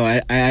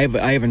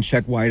haven't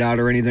checked whiteout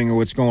or anything or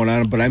what's going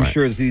on, but I'm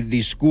sure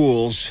these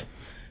schools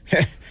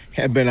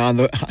have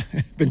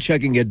been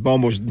checking it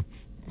almost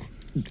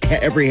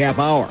every half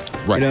hour.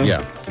 Right, you know?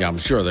 Yeah, I'm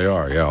sure they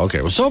are. Yeah,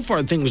 okay. Well, so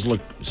far things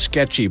look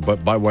sketchy,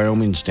 but by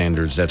Wyoming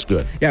standards, that's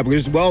good. Yeah,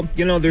 because,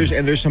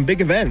 there's some big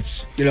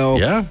events.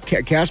 Yeah.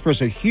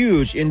 Casper's a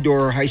huge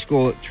indoor high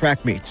school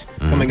track meet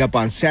coming up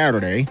on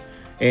Saturday.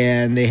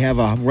 And they have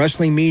a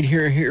wrestling meet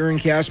here in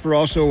Casper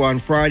also on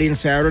Friday and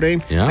Saturday.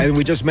 Yeah. And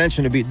we just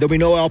mentioned there'll be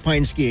no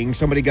alpine skiing.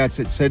 Somebody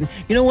said,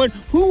 you know what?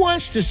 Who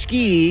wants to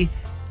ski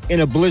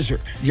in a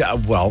blizzard? Yeah,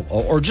 well,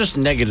 or just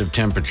negative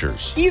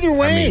temperatures. Either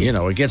way. I mean,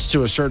 it gets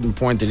to a certain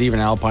point that even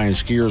alpine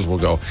skiers will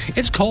go,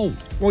 it's cold.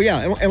 Well,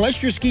 yeah,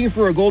 unless you're skiing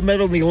for a gold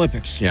medal in the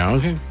Olympics. Yeah,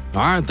 okay.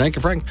 All right, thank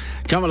you, Frank.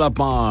 Coming up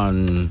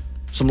on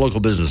some local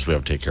business we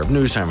have to take care of.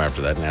 News time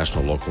after that,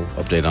 national local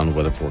update on the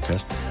weather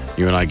forecast.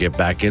 You and I get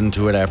back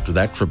into it after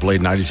that.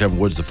 888-97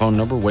 Woods, the phone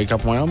number. Wake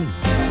up, Wyoming.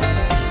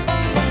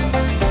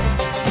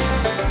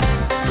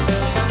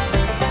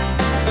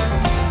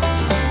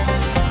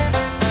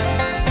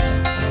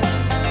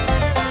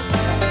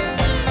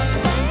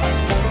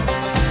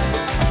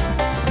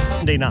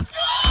 Now.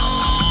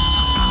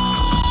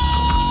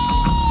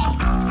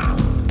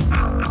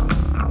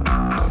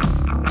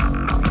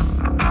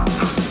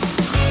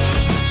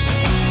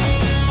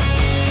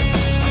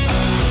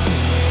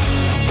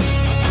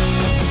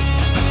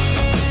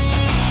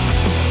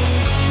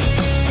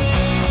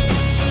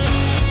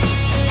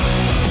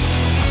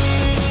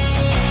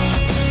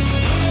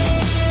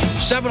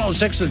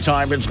 .06 the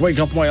time. It's Wake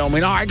Up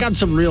Wyoming. I got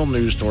some real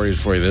news stories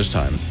for you this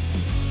time.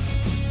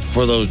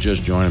 For those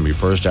just joining me,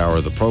 first hour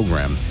of the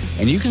program.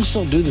 And you can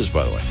still do this,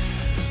 by the way.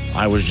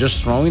 I was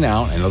just throwing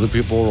out, and other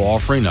people were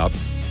offering up,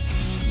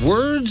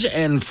 words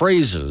and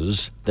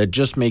phrases that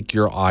just make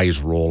your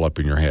eyes roll up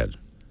in your head.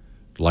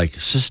 Like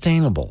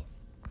sustainable.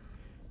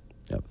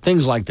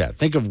 Things like that.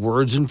 Think of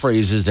words and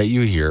phrases that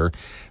you hear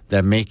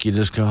that make you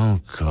just go, oh,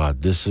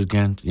 God, this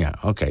again? Yeah,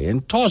 okay.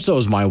 And toss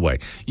those my way.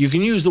 You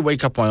can use the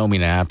Wake Up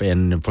Wyoming app,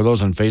 and for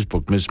those on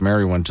Facebook, Miss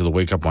Mary went to the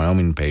Wake Up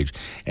Wyoming page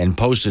and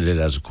posted it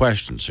as a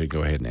question, so you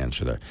go ahead and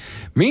answer that.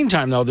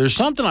 Meantime, though, there's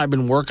something I've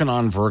been working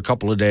on for a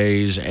couple of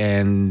days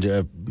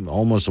and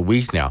almost a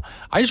week now.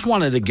 I just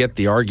wanted to get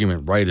the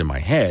argument right in my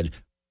head,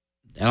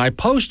 and I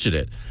posted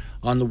it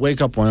on the Wake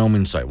Up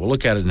Wyoming site. We'll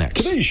look at it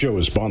next. Today's show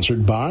is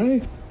sponsored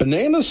by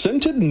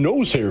banana-scented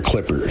nose hair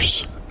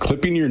clippers.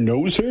 Clipping your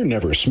nose hair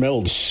never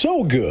smelled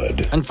so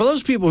good. And for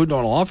those people who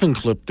don't often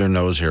clip their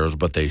nose hairs,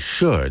 but they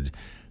should,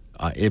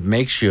 it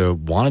makes you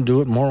want to do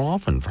it more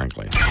often,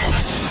 frankly.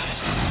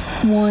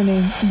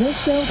 Warning,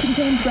 this show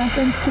contains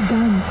reference to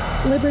guns,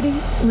 liberty,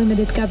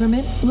 limited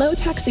government, low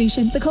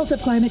taxation, the cult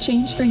of climate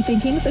change, free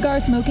thinking,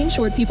 cigar smoking,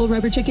 short people,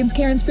 rubber chickens,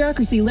 Karen's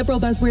bureaucracy, liberal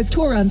buzzwords,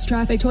 tour runs,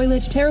 traffic,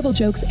 toilets, terrible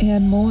jokes,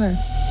 and more.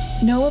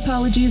 No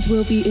apologies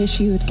will be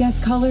issued.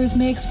 Guest callers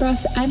may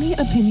express any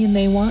opinion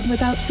they want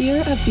without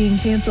fear of being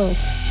canceled.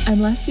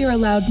 Unless you're a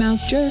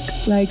loudmouth jerk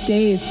like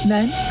Dave,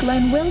 then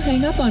Glenn will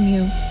hang up on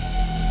you.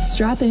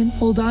 Strap in,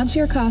 hold on to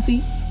your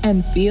coffee,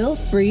 and feel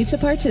free to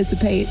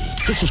participate.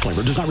 This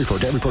disclaimer does not refer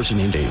to every person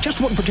named Dave, just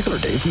one particular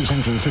Dave from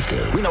San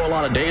Francisco. We know a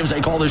lot of Daves.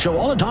 They call this show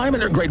all the time,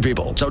 and they're great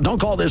people. So don't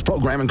call this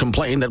program and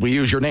complain that we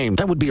use your name.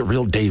 That would be a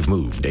real Dave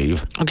move,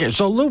 Dave. Okay,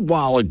 so a little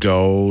while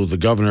ago, the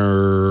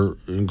Governor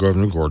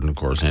Gordon, of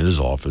course, and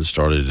his office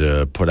started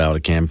to put out a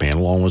campaign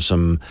along with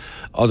some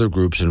other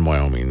groups in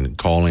Wyoming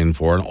calling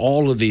for an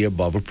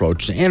all-of-the-above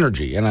approach to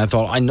energy. And I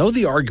thought, I know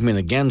the argument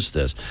against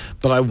this,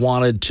 but I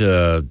wanted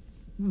to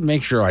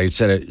make sure I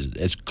said it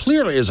as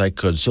clearly as I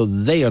could so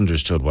they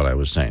understood what I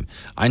was saying.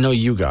 I know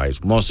you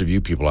guys, most of you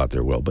people out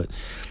there will, but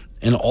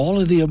an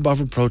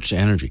all-of-the-above approach to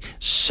energy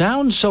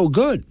sounds so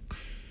good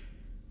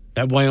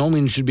that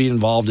Wyoming should be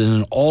involved in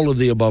an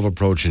all-of-the-above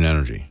approach in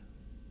energy.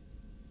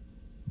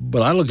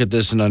 But I look at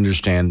this and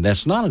understand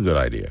that's not a good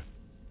idea.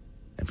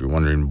 If you're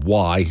wondering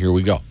why, here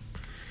we go.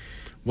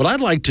 What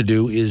I'd like to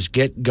do is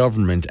get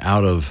government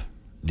out of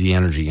the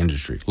energy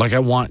industry. Like I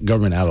want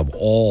government out of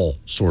all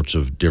sorts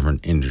of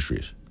different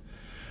industries.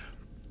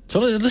 So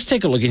let's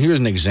take a look. And here's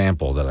an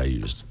example that I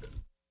used.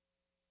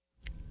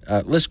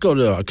 Let's go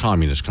to a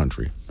communist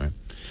country. Right?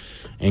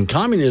 In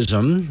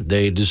communism,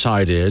 they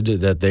decided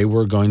that they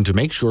were going to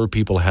make sure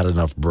people had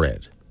enough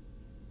bread.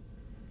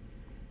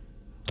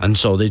 And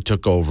so they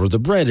took over the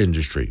bread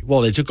industry.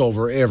 Well, they took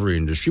over every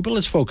industry, but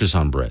let's focus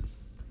on bread.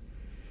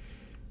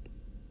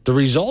 The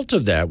result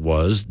of that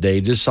was they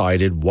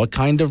decided what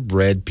kind of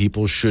bread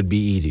people should be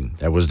eating.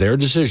 That was their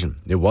decision.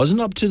 It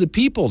wasn't up to the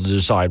people to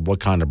decide what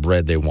kind of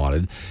bread they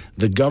wanted.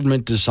 The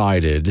government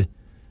decided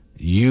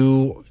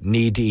you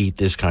need to eat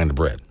this kind of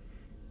bread.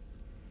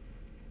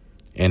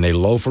 And a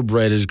loaf of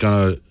bread is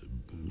going to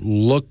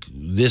look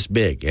this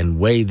big and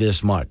weigh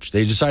this much.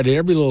 They decided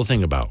every little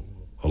thing about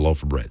a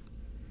loaf of bread.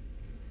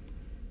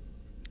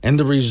 And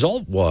the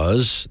result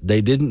was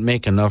they didn't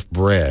make enough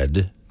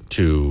bread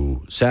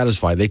to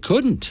satisfy. They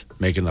couldn't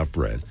make enough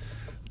bread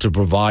to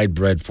provide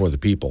bread for the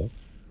people.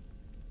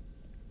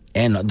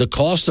 And the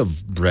cost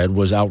of bread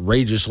was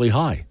outrageously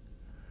high.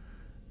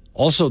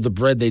 Also, the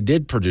bread they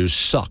did produce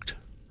sucked.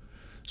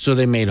 So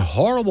they made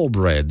horrible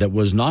bread that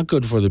was not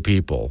good for the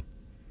people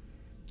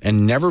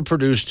and never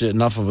produced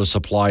enough of a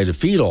supply to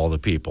feed all the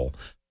people.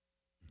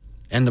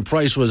 And the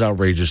price was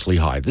outrageously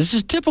high. This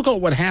is typical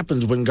of what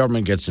happens when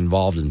government gets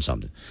involved in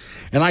something.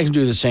 And I can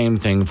do the same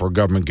thing for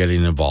government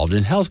getting involved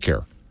in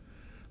healthcare.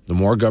 The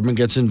more government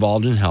gets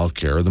involved in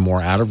healthcare, the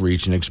more out of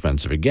reach and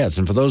expensive it gets.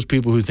 And for those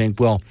people who think,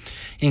 well,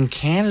 in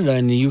Canada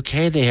and the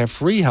UK, they have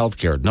free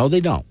healthcare. No, they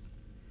don't.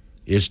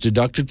 It's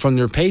deducted from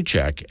their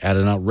paycheck at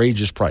an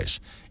outrageous price.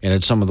 And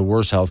it's some of the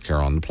worst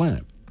healthcare on the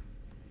planet.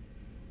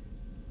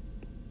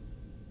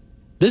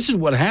 This is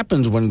what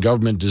happens when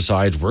government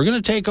decides we're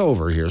going to take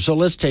over here. So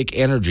let's take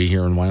energy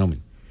here in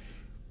Wyoming.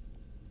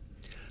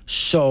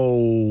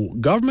 So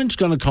government's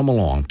going to come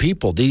along.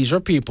 People, these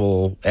are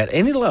people at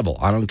any level.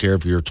 I don't care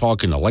if you're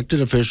talking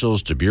elected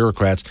officials to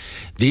bureaucrats.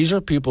 These are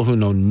people who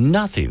know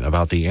nothing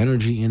about the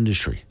energy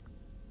industry.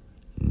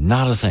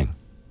 Not a thing.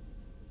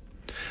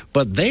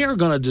 But they are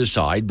going to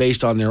decide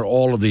based on their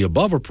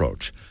all-of-the-above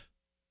approach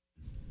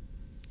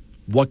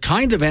what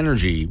kind of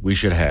energy we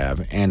should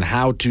have and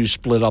how to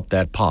split up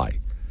that pie.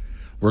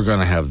 We're going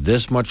to have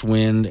this much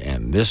wind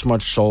and this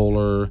much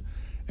solar.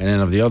 And then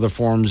of the other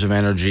forms of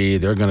energy,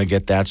 they're going to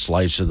get that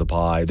slice of the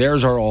pie.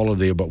 There's our all of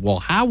the above. Well,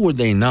 how would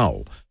they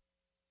know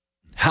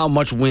how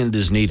much wind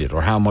is needed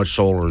or how much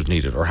solar is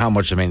needed or how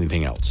much of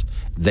anything else?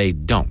 They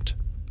don't.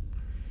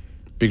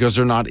 Because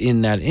they're not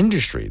in that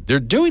industry.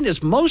 They're doing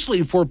this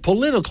mostly for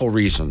political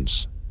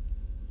reasons.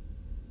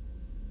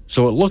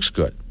 So it looks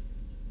good.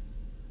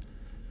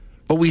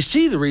 But we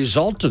see the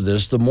result of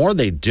this, the more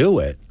they do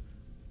it,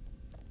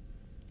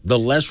 the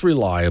less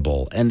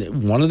reliable,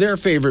 and one of their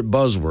favorite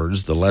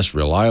buzzwords, the less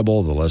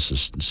reliable, the less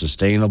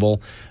sustainable,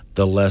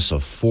 the less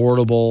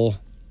affordable,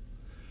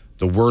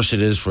 the worse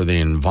it is for the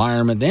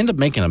environment. They end up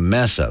making a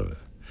mess out of it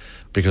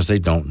because they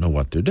don't know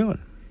what they're doing.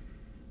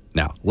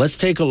 Now, let's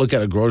take a look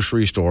at a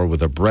grocery store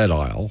with a bread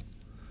aisle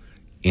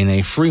in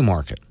a free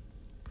market.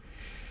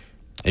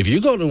 If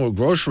you go to a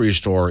grocery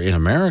store in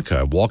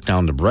America, walk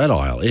down the bread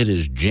aisle, it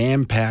is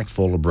jam-packed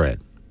full of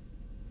bread.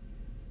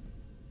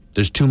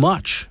 There's too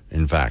much,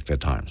 in fact,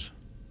 at times.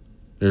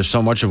 There's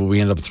so much of it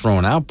we end up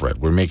throwing out bread.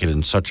 We're making it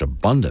in such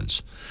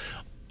abundance.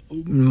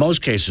 In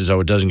most cases, though,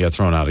 it doesn't get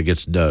thrown out. It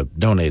gets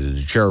donated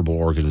to charitable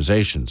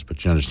organizations.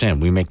 But you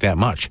understand, we make that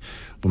much.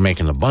 We're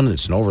making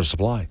abundance and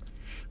oversupply.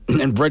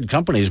 And bread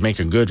companies make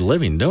a good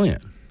living doing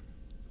it.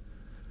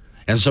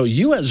 And so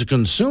you as a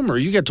consumer,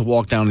 you get to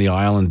walk down the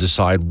aisle and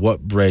decide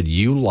what bread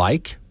you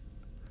like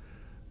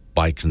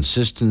by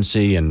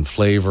consistency and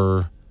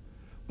flavor,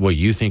 what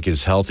you think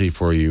is healthy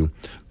for you.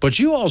 But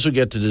you also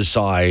get to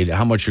decide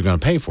how much you're going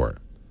to pay for it.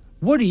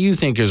 What do you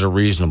think is a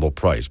reasonable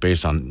price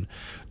based on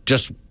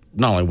just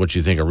not only what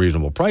you think a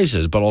reasonable price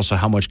is, but also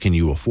how much can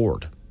you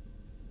afford?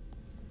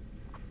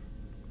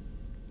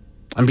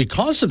 And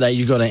because of that,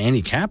 you go to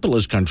any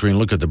capitalist country and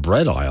look at the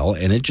bread aisle,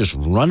 and it just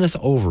runneth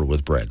over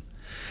with bread.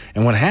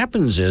 And what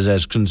happens is,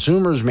 as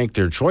consumers make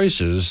their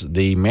choices,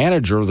 the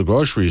manager of the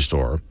grocery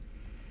store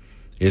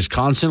is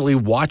constantly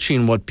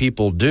watching what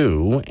people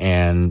do,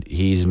 and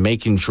he's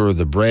making sure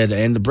the bread,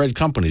 and the bread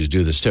companies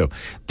do this too,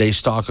 they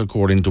stock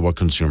according to what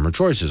consumer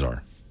choices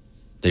are.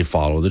 They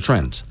follow the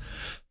trends.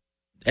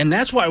 And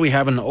that's why we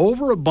have an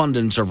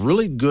overabundance of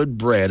really good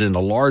bread and a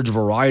large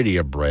variety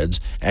of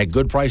breads at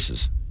good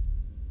prices.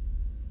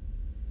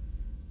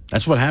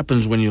 That's what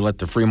happens when you let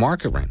the free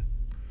market reign.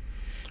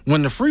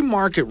 When the free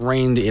market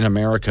reigned in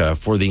America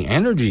for the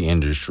energy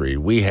industry,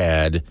 we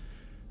had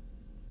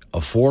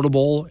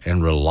affordable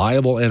and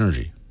reliable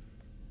energy.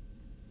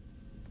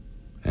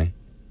 Okay?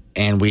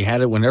 And we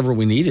had it whenever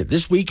we needed.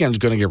 This weekend's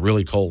going to get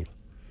really cold.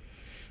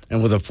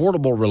 And with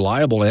affordable,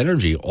 reliable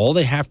energy, all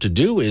they have to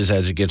do is,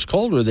 as it gets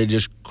colder, they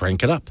just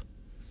crank it up.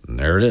 And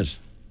there it is.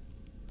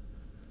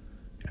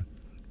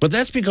 But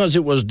that's because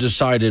it was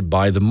decided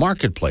by the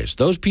marketplace,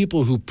 those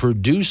people who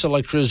produce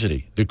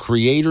electricity, the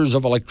creators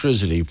of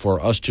electricity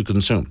for us to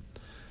consume.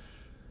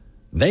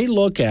 They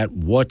look at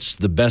what's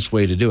the best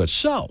way to do it.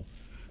 So,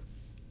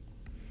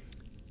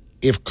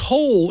 if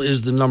coal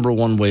is the number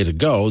one way to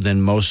go,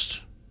 then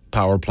most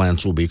power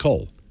plants will be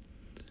coal.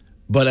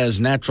 But as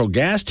natural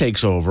gas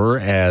takes over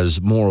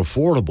as more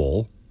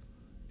affordable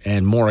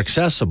and more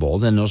accessible,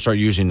 then they'll start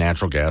using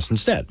natural gas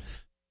instead.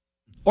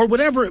 Or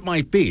whatever it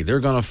might be,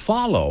 they're going to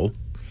follow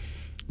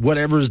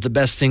whatever is the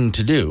best thing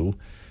to do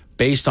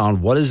based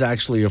on what is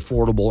actually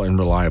affordable and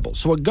reliable.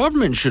 So what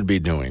government should be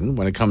doing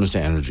when it comes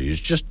to energy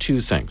is just two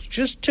things.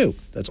 Just two.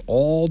 That's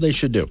all they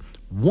should do.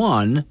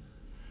 One,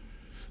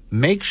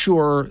 make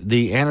sure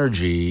the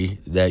energy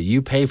that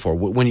you pay for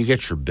when you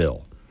get your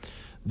bill,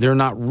 they're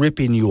not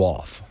ripping you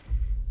off.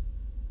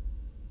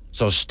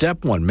 So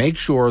step one, make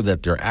sure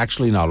that they're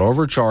actually not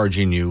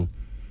overcharging you.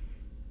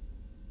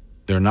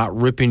 They're not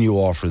ripping you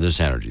off for this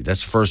energy.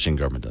 That's the first thing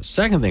government does.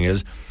 Second thing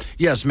is,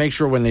 yes, make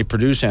sure when they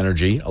produce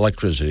energy,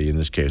 electricity in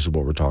this case is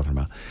what we're talking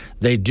about,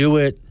 they do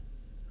it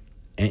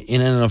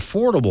in an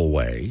affordable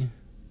way,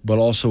 but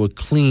also a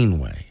clean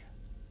way.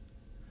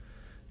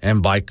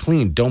 And by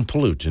clean, don't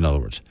pollute, in other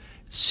words.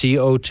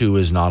 CO2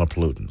 is not a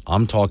pollutant.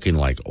 I'm talking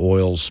like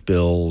oil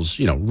spills,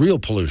 real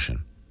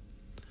pollution.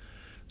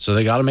 So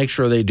they got to make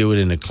sure they do it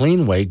in a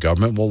clean way.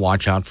 Government will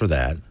watch out for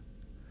that.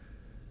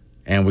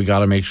 And we got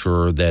to make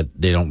sure that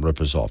they don't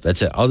rip us off.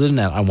 That's it. Other than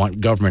that, I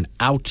want government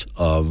out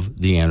of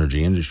the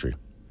energy industry.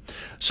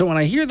 So when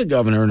I hear the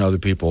governor and other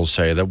people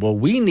say that, well,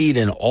 we need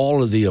an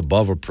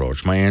all-of-the-above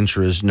approach, my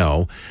answer is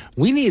no.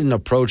 We need an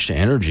approach to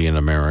energy in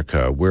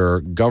America where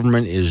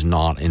government is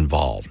not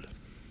involved.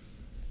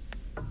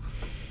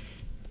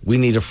 We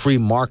need a free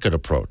market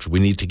approach. We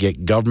need to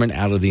get government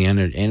out of the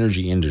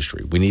energy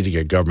industry. We need to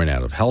get government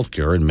out of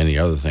healthcare and many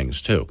other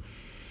things, too.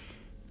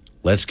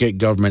 Let's get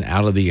government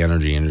out of the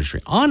energy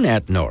industry. On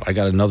that note, I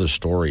got another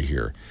story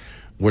here,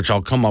 which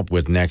I'll come up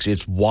with next.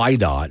 It's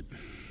WYDOT.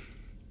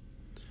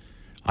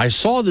 I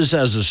saw this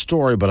as a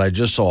story, but I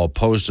just saw a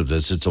post of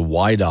this. It's a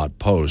WYDOT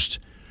post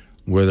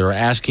where they're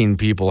asking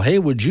people, hey,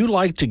 would you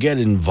like to get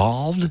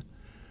involved?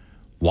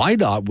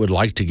 WYDOT would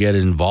like to get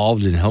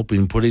involved in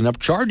helping putting up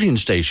charging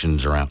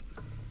stations around.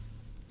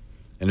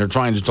 And they're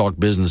trying to talk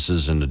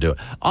businesses into do it.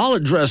 I'll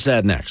address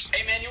that next.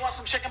 Hey, man, you want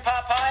some chicken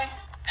pot pie?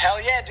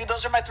 Hell yeah, dude,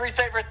 those are my 3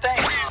 favorite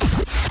things.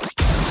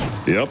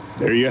 Yep,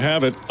 there you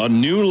have it. A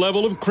new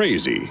level of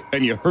crazy.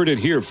 And you heard it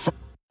here first.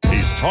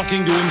 He's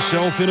talking to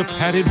himself in a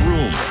padded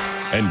room.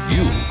 And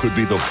you could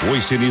be the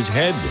voice in his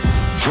head.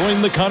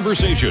 Join the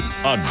conversation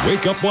on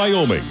Wake Up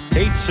Wyoming,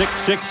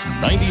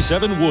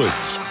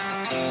 866-97-WOODS.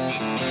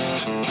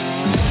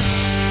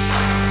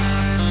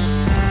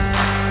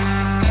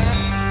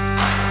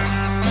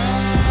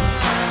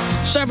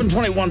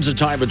 7:21's the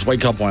time. It's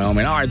Wake Up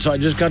Wyoming. All right, so I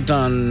just got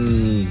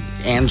done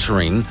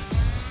answering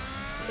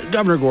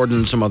Governor Gordon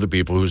and some other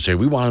people who say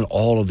we want an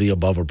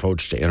all-of-the-above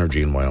approach to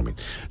energy in Wyoming.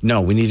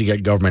 No, we need to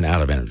get government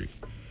out of energy.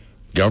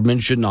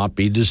 Government should not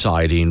be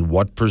deciding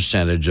what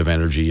percentage of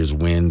energy is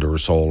wind or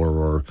solar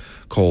or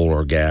coal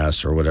or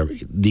gas or whatever.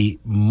 The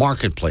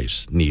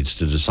marketplace needs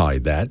to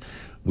decide that.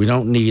 We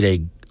don't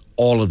need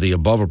all of the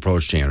above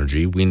approach to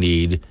energy. We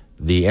need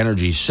the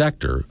energy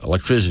sector,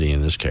 electricity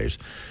in this case,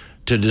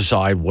 to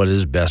decide what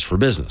is best for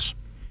business.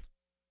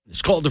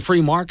 It's called the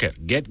free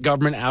market. Get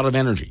government out of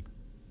energy.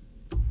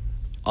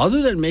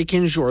 Other than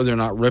making sure they're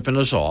not ripping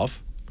us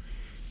off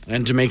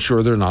and to make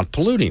sure they're not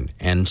polluting.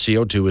 And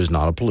CO2 is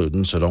not a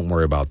pollutant, so don't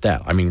worry about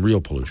that. I mean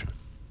real pollution.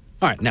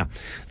 All right, now,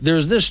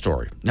 there's this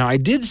story. Now, I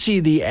did see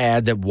the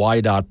ad that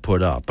YDOT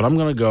put up, but I'm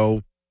going to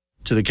go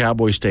to the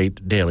Cowboy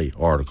State Daily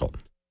article.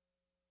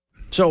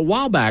 So a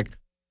while back,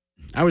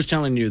 I was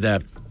telling you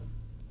that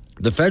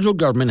the federal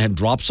government had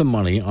dropped some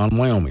money on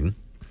Wyoming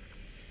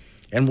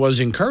and was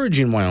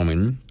encouraging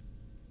Wyoming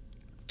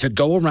to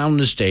go around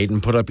the state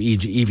and put up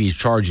EV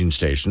charging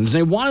stations.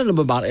 They wanted them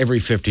about every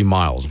 50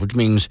 miles, which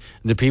means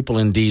the people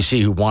in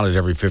D.C. who wanted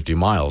every 50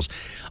 miles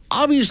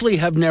obviously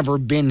have never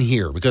been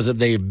here, because if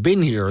they've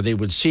been here, they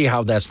would see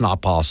how that's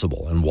not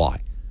possible and why.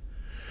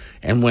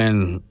 And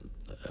when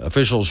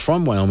officials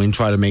from Wyoming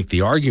try to make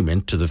the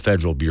argument to the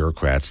federal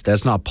bureaucrats,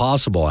 that's not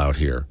possible out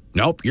here.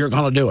 Nope, you're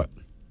going to do it.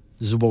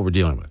 This is what we're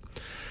dealing with.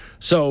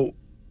 So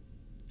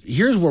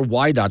here's where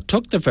YDOT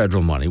took the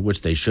federal money,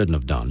 which they shouldn't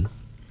have done,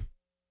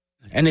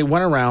 and they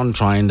went around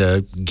trying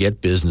to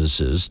get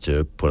businesses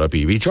to put up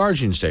EV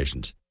charging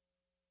stations.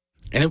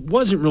 And it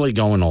wasn't really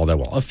going all that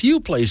well. A few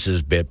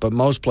places bit, but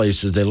most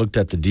places they looked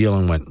at the deal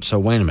and went, so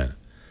wait a minute.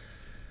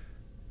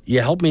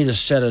 You helped me to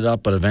set it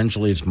up, but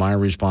eventually it's my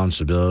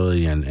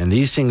responsibility, and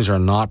these things are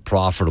not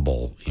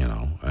profitable,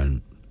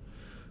 and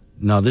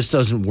no, this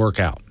doesn't work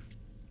out.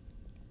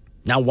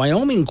 Now,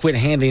 Wyoming quit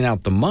handing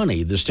out the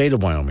money, the state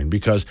of Wyoming,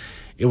 because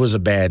it was a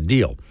bad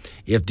deal.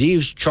 If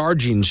these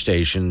charging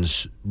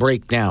stations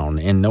break down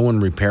and no one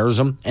repairs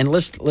them, and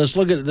let's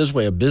look at it this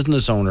way, a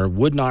business owner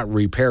would not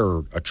repair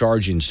a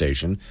charging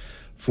station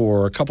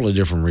for a couple of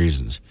different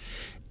reasons.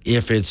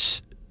 If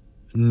it's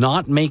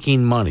not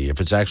making money, if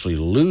it's actually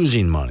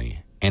losing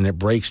money and it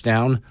breaks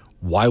down,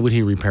 why would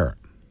he repair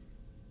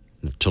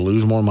it? To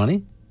lose more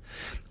money?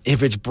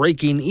 If it's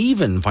breaking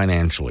even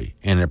financially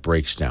and it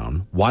breaks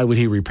down, why would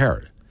he repair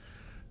it?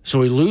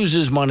 So he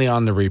loses money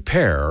on the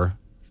repair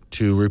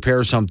to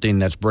repair something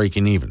that's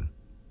breaking even.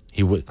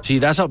 He would see,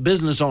 that's how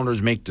business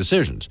owners make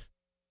decisions.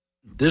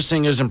 This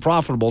thing isn't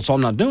profitable, so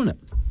I'm not doing it.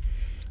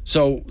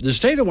 So the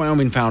state of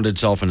Wyoming found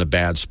itself in a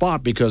bad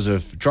spot, because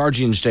if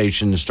charging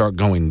stations start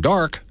going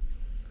dark,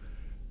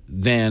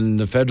 then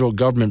the federal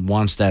government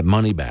wants that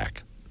money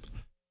back.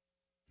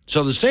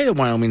 So the state of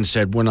Wyoming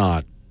said, we're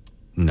not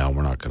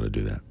going to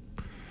do that.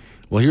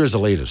 Well, here's the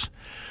latest.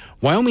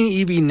 Wyoming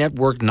EV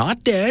network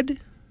not dead,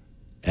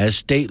 as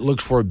state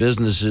looks for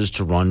businesses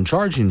to run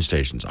charging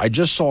stations. I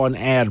just saw an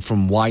ad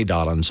from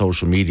YDOT on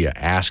social media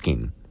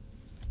asking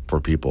for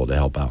people to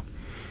help out.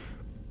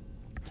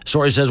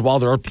 Story says, while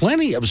there are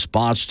plenty of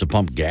spots to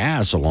pump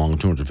gas along a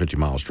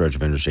 250-mile stretch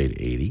of Interstate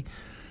 80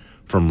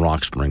 from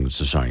Rock Springs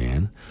to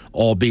Cheyenne,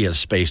 albeit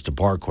spaced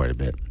apart quite a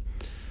bit,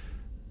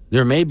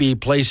 there may be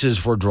places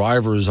for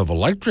drivers of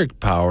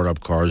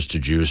electric-powered-up cars to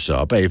juice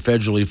up. A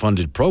federally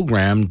funded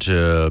program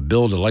to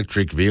build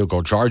electric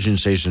vehicle charging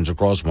stations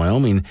across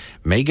Wyoming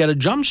may get a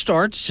jump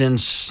start,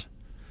 since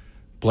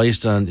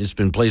it's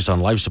been placed on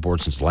life support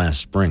since last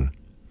spring.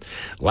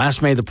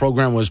 Last May, the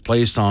program was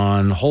placed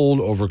on hold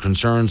over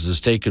concerns the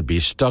state could be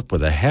stuck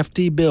with a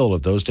hefty bill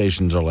if those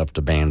stations are left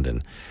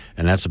abandoned,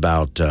 and that's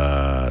about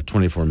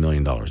 $24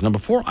 million. Now,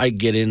 before I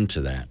get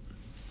into that,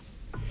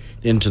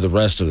 into the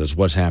rest of this,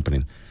 what's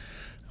happening,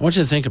 I want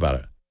you to think about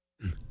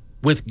it.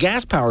 With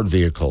gas-powered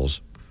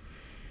vehicles,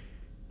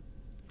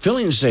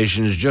 filling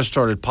stations just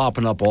started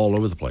popping up all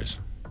over the place.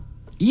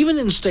 Even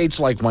in states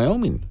like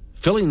Wyoming,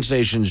 filling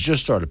stations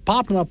just started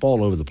popping up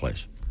all over the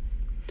place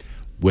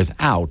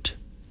without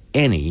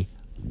any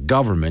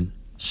government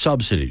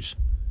subsidies,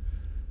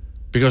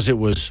 because it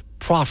was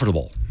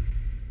profitable.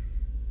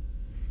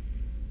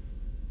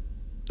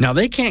 Now,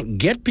 they can't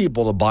get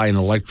people to buy an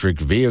electric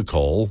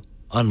vehicle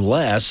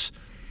unless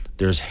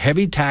there's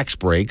heavy tax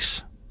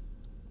breaks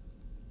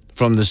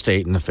from the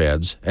state and the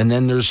feds, and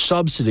then there's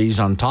subsidies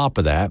on top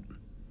of that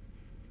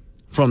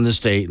from the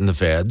state and the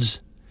feds.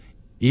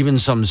 Even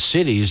some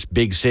cities,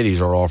 big cities,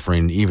 are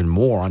offering even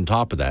more on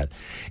top of that.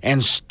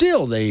 And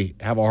still they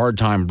have a hard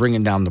time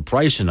bringing down the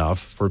price enough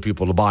for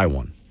people to buy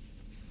one.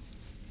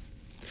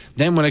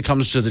 Then when it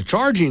comes to the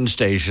charging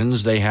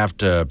stations, they have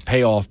to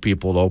pay off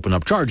people to open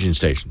up charging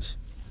stations.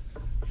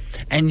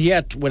 And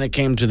yet, when it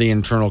came to the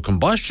internal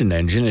combustion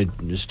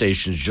engine,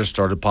 stations just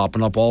started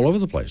popping up all over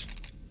the place.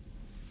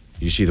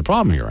 You see the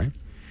problem here, right?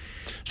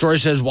 Story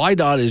says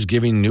YDOT is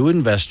giving new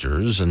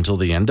investors until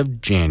the end of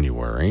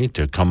January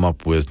to come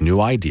up with new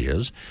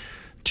ideas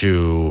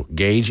to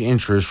gauge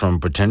interest from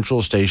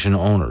potential station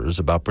owners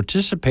about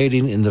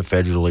participating in the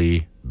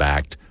federally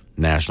backed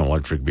National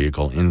Electric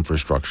Vehicle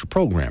Infrastructure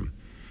Program.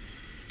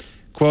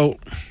 Quote,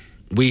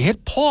 we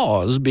hit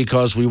pause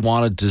because we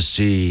wanted to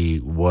see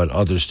what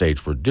other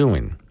states were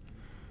doing.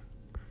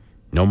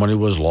 No money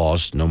was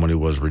lost. No money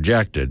was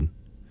rejected.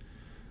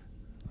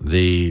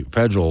 The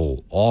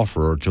federal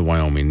offer to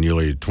Wyoming,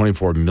 nearly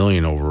 $24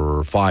 million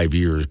over 5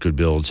 years, could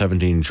build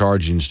 17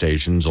 charging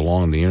stations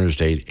along the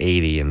Interstate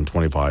 80 and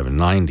 25 and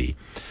 90.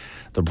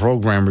 The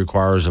program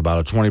requires about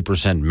a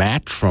 20%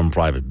 match from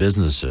private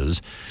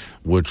businesses,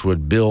 which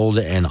would build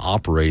and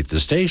operate the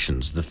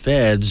stations. The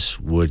feds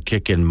would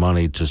kick in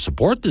money to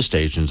support the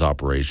station's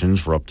operations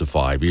for up to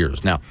 5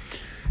 years. Now,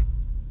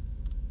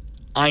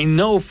 I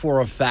know for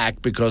a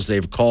fact, because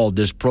they've called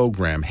this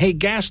program, hey,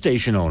 gas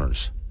station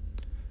owners,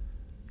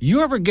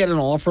 you ever get an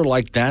offer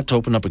like that to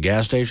open up a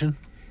gas station?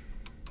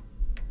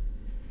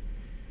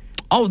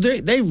 Oh,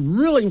 they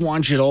really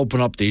want you to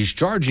open up these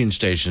charging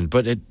stations,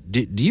 but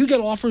do you get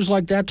offers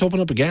like that to open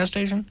up a gas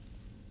station?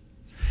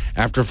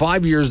 After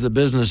 5 years, the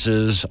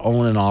businesses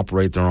own and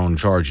operate their own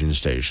charging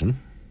station.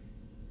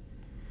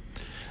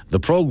 The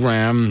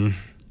program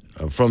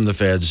from the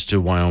feds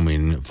to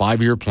Wyoming,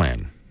 5-year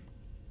plan.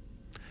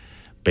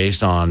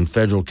 Based on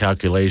federal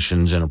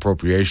calculations and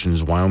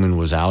appropriations, Wyoming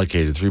was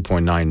allocated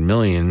 $3.9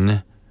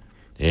 million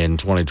in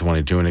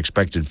 2022 and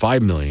expected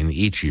 $5 million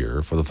each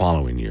year for the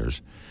following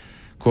years.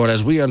 Quote,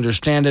 as we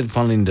understand it,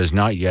 funding does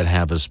not yet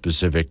have a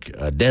specific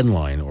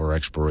deadline or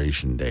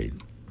expiration date.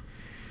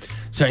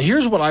 So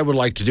here's what I would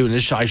like to do, and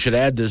I should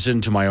add this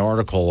into my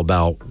article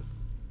about,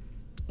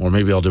 or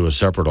maybe I'll do a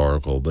separate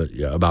article, but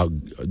yeah, about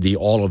the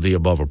all of the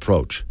above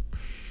approach.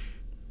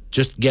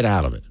 Just get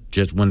out of it.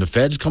 Just when the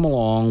feds come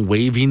along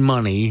waving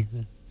money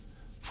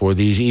for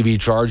these EV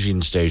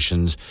charging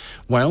stations,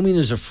 Wyoming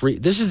is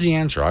this is the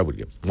answer I would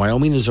give.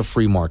 Wyoming is a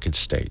free market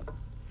state.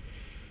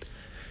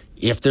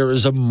 If there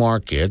is a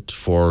market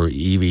for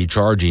EV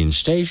charging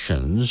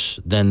stations,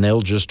 then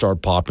they'll just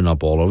start popping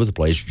up all over the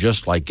place,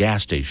 just like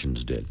gas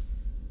stations did.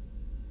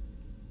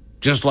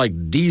 Just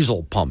like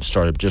diesel pumps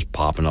started just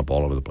popping up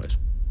all over the place.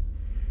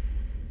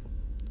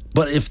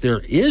 But if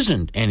there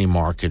isn't any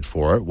market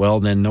for it, well,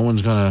 then no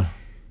one's going to,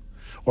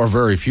 or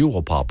very few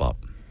will pop up.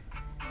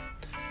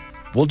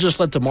 We'll just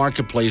let the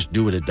marketplace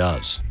do what it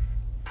does.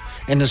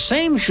 And the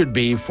same should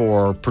be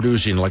for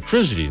producing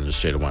electricity in the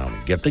state of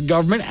Wyoming. Get the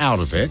government out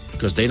of it,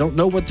 because they don't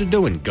know what they're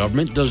doing.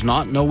 Government does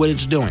not know what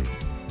it's doing.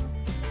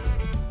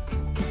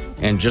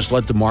 And just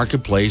let the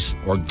marketplace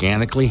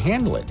organically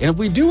handle it. And if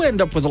we do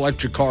end up with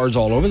electric cars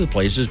all over the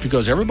place, it's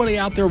because everybody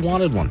out there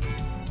wanted one.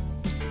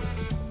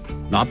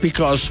 Not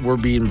because we're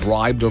being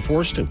bribed or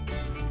forced to.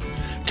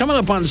 Coming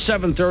up on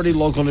 7:30,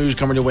 local news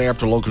coming your way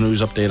after local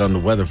news update on the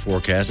weather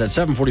forecast. At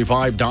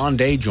 7:45, Don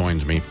Day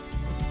joins me.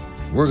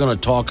 We're going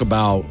to talk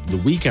about the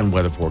weekend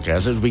weather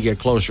forecast as we get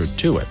closer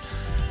to it.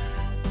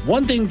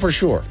 One thing for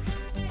sure,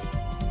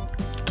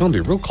 it's going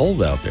to be real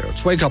cold out there.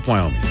 It's Wake Up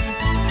Wyoming.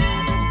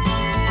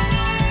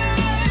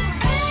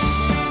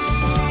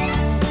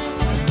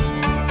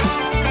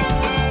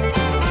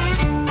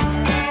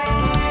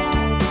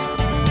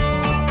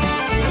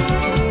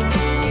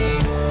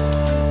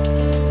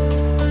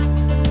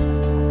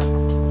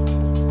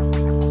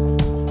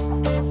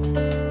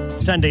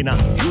 Sunday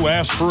night. You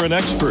asked for an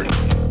expert.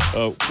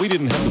 We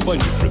didn't have the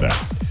budget for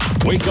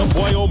that. Wake Up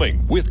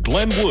Wyoming with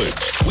Glenn Woods.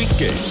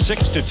 Weekdays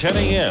 6 to 10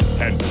 a.m.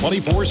 and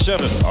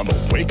 24/7 on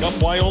the Wake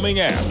Up Wyoming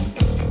app.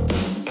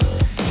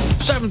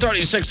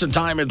 7:36 the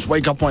time. It's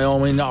Wake Up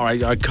Wyoming. All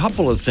right, a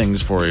couple of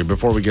things for you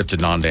before we get to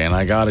Don Day. And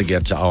I got to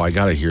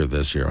hear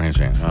this here.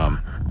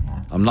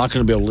 I'm not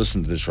going to be able to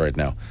listen to this right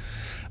now.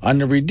 On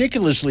the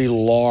ridiculously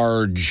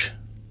large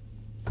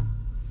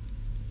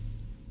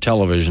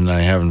television that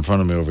I have in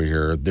front of me over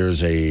here,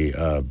 there's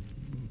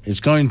it's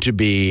going to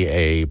be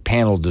a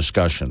panel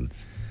discussion.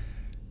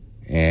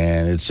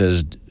 And it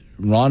says,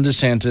 Ron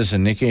DeSantis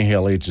and Nikki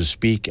Haley to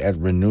speak at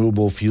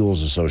Renewable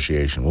Fuels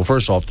Association. Well,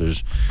 first off,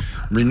 there's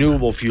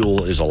renewable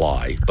fuel is a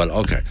lie, but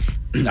okay.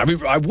 I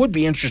mean, I would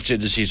be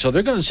interested to see. So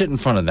they're going to sit in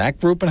front of that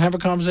group and have a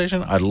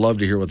conversation? I'd love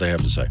to hear what they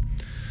have to say.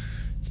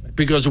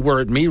 Because were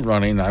it me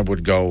running, I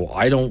would go,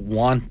 I don't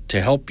want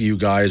to help you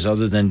guys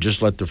other than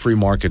just let the free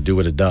market do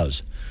what it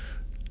does.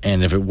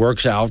 And if it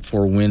works out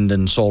for wind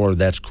and solar,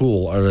 that's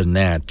cool. Other than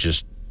that,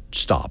 just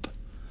stop.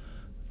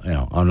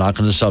 I'm not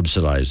going to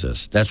subsidize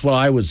this. That's what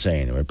I would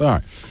say anyway.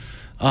 But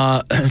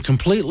all right.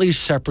 Completely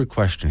separate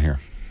question here.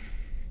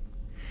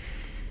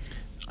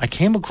 I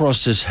came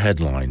across this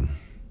headline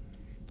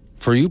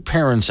for you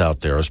parents out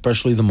there,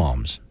 especially the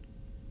moms.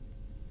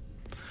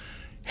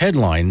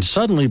 Headline,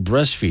 suddenly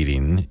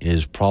breastfeeding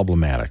is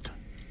problematic.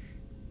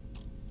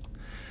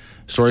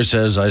 Story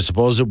says, I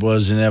suppose it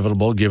was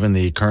inevitable given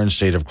the current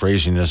state of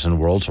craziness in the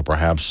world, so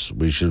perhaps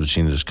we should have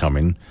seen this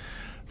coming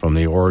from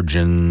the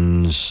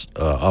origins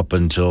up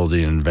until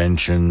the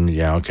invention.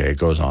 Yeah, okay, it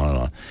goes on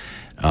and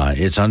on.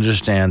 It's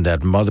understand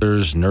that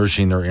mothers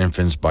nursing their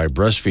infants by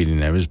breastfeeding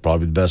them is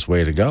probably the best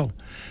way to go.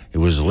 It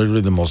was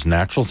literally the most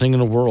natural thing in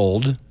the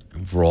world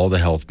for all the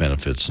health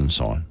benefits and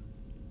so on.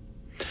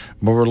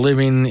 But we're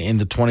living in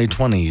the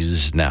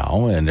 2020s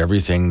now, and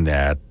everything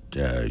that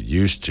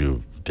used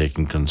to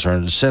taking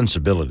concern,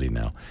 sensibility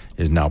now,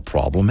 is now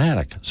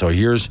problematic. So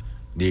here's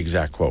the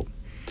exact quote.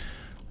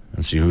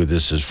 Let's see who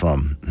this is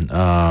from.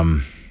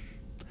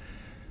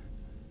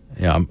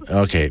 Yeah.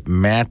 Okay.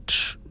 Matt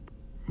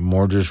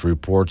Morges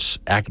reports.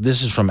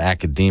 This is from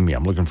Academia.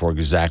 I'm looking for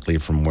exactly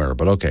from where,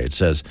 but okay. It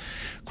says,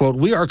 quote,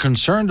 "We are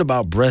concerned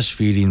about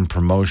breastfeeding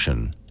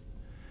promotion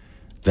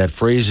that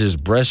phrases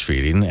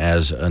breastfeeding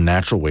as a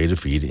natural way to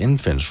feed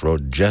infants,"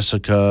 wrote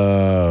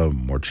Jessica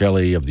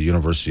Morcelli of the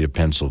University of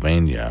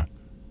Pennsylvania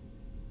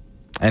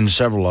and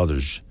several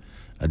others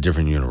at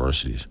different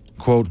universities.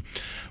 Quote,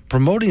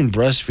 "Promoting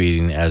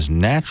breastfeeding as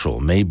natural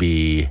may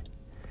be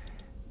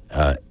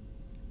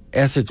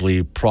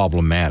ethically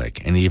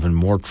problematic and even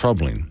more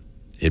troubling.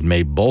 It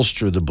may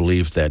bolster the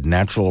belief that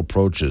natural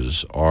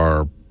approaches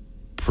are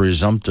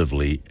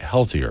presumptively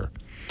healthier."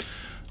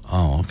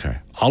 Oh, okay.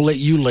 I'll let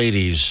you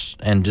ladies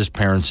and just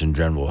parents in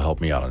general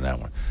help me out on that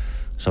one.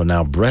 So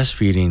now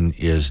breastfeeding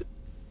is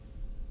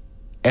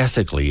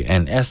ethically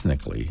and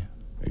ethnically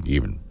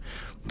even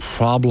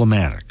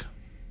problematic.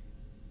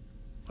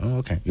 Oh,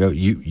 okay.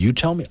 You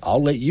tell me.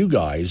 I'll let you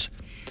guys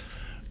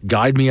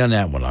guide me on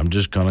that one. I'm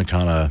just going to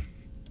kind of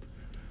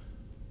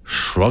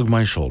shrug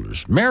my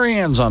shoulders.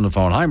 Marianne's on the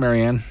phone. Hi,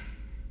 Marianne.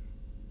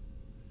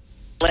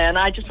 And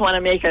I just want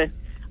to make a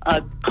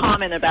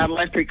comment about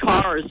electric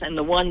cars and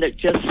the one that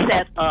just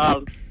set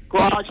a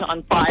garage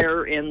on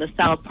fire in the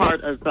south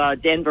part of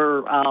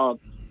Denver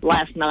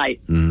last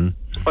night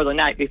or the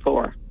night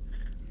before.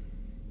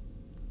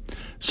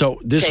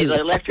 So this is the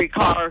electric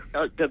car,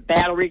 the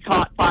battery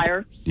caught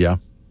fire. Yeah.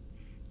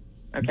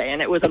 Okay,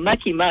 and it was a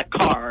mucky muck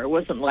car. It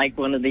wasn't like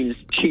one of these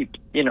cheap,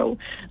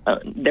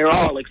 they're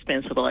all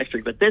expensive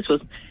electric, but this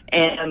was,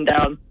 and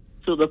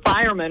so the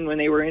firemen, when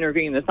they were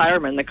interviewing the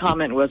firemen, the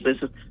comment was this,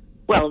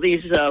 well,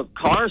 these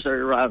cars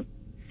are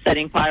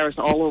setting fires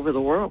all over the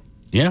world.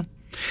 Yeah.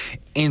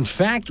 In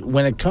fact,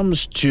 when it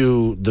comes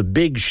to the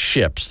big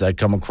ships that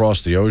come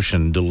across the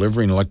ocean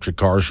delivering electric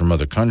cars from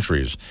other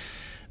countries,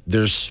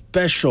 there's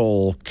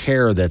special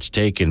care that's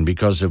taken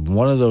because if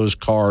one of those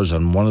cars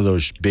on one of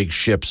those big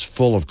ships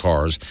full of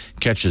cars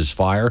catches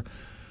fire,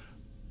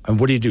 and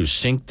what do?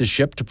 Sink the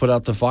ship to put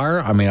out the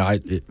fire? I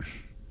mean,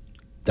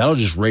 that'll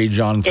just rage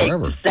on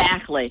forever.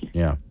 Exactly.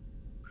 Yeah.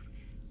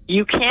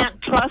 You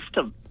can't trust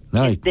them.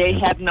 No, they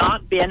have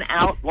not been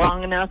out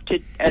long enough to.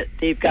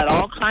 They've got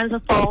all kinds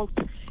of faults,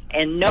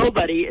 and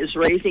nobody is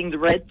raising the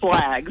red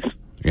flags.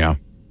 Yeah.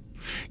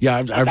 Yeah,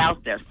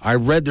 about this. I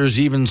read there's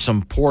even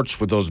some ports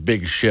with those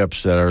big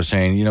ships that are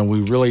saying,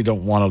 we really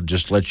don't want to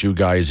just let you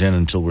guys in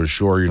until we're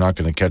sure you're not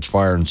going to catch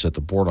fire and set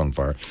the port on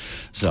fire.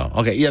 So,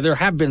 okay, yeah, there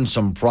have been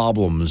some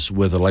problems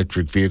with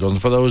electric vehicles.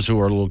 And for those who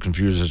are a little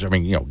confused,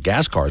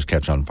 gas cars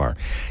catch on fire.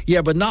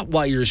 Yeah, but not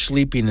while you're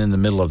sleeping in the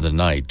middle of the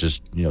night.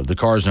 Just, the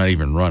car's not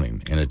even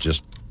running, and it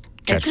just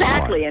catches fire.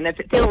 Exactly, and if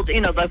it fills,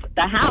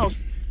 the house,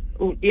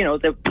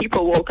 the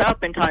people woke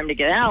up in time to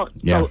get out,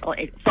 yeah.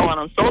 so on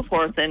and so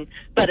forth,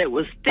 but it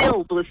was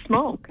filled with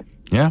smoke.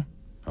 Yeah,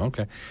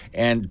 okay.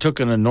 And took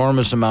an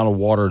enormous amount of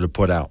water to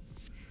put out.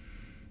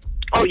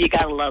 Oh, you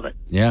got to love it.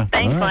 Yeah.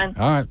 Thanks, Glenn.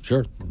 All right,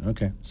 sure.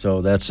 Okay.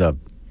 So that's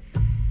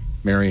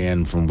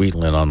Marianne from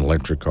Wheatland on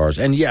electric cars.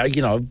 And, yeah,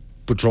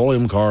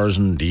 petroleum cars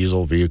and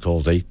diesel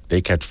vehicles,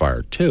 they catch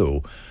fire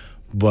too,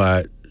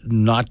 but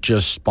not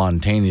just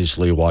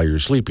spontaneously while you're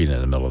sleeping in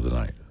the middle of the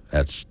night.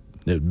 That's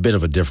a bit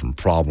of a different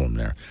problem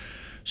there.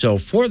 So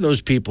for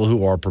those people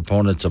who are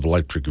proponents of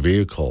electric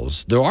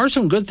vehicles, there are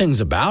some good things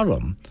about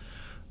them.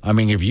 I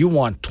mean, if you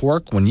want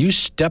torque, when you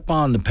step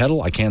on the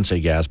pedal, I can't say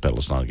gas pedal,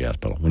 it's not a gas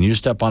pedal. When you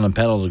step on the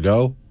pedal to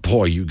go,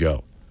 boy, you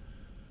go.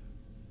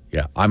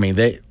 Yeah, I mean,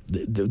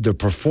 the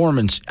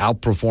performance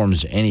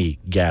outperforms any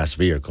gas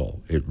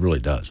vehicle. It really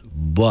does.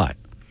 But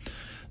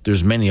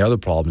there's many other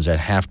problems that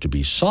have to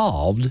be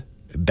solved.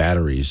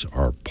 Batteries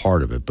are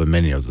part of it, but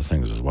many other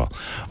things as well.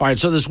 All right,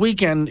 so this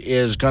weekend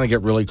is going to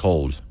get really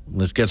cold.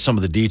 Let's get some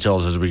of the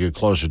details as we get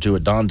closer to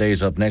it. Don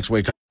Day's up next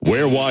week.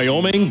 Where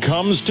Wyoming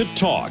comes to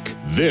talk.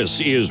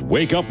 This is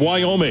Wake Up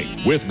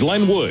Wyoming with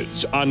Glenn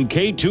Woods on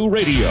K2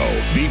 Radio.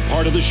 Be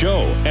part of the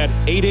show at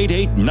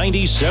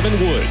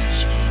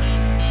 888-97-WOODS.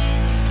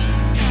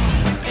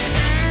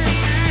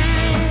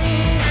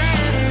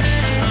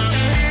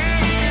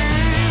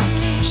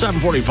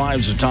 7:45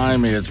 is the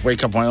time. It's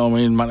Wake Up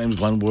Wyoming. My name's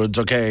Glenn Woods.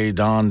 Okay,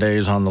 Don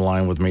Day's on the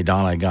line with me.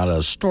 Don, I got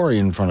a story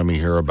in front of me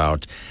here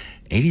about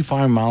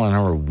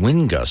 85-mile-an-hour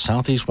wind gusts,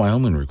 southeast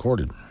Wyoming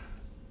recorded.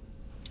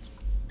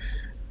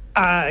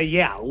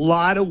 Yeah, a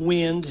lot of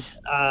wind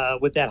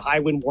with that high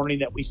wind warning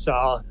that we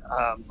saw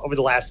over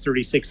the last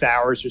 36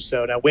 hours or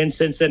so. Now, winds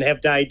since then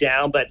have died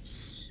down, but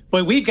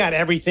we've got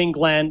everything,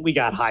 Glenn. We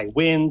got high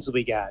winds,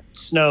 we got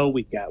snow,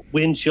 we've got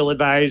wind chill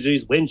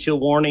advisories, wind chill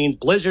warnings,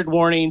 blizzard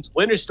warnings,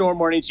 winter storm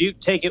warnings. You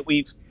take it,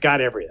 we've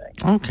got everything.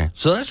 Okay,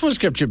 so that's what's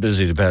kept you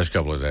busy the past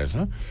couple of days,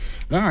 huh?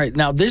 All right,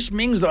 now this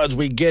means as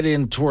we get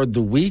in toward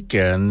the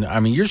weekend, I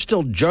mean, you're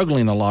still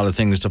juggling a lot of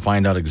things to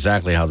find out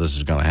exactly how this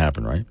is going to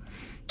happen, right?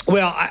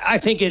 Well, I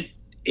think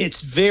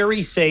it's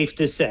very safe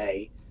to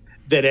say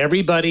that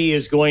everybody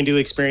is going to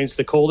experience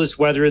the coldest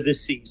weather of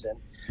this season.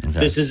 Okay.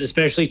 This is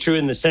especially true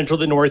in the central,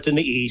 the north, and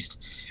the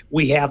east.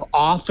 We have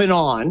off and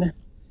on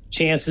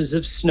chances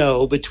of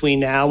snow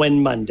between now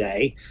and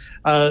Monday.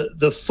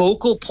 The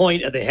focal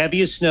point of the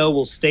heaviest snow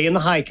will stay in the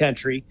high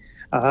country.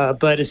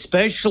 But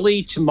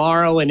especially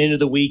tomorrow and into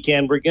the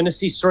weekend, we're going to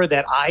see sort of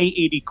that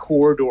I-80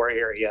 corridor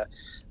area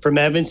from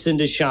Evanston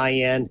to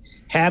Cheyenne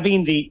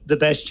having the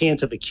best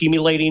chance of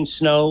accumulating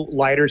snow,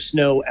 lighter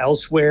snow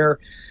elsewhere.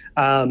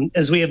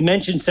 As we have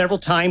mentioned several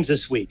times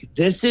this week,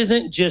 this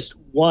isn't just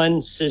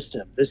one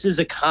system. This is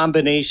a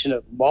combination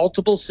of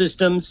multiple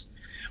systems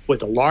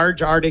with a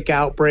large Arctic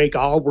outbreak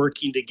all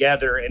working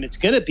together. And it's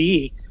going to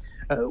be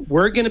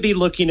we're going to be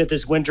looking at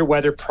this winter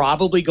weather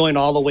probably going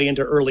all the way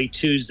into early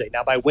Tuesday.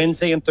 Now, by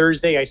Wednesday and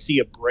Thursday, I see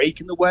a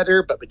break in the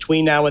weather, but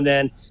between now and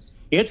then,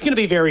 it's going to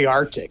be very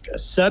Arctic.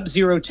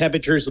 Sub-zero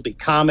temperatures will be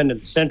common in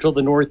the central,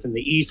 the north, and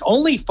the east.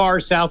 Only far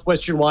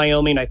southwestern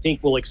Wyoming, I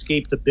think, will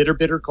escape the bitter,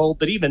 bitter cold.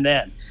 But even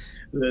then,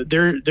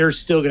 they're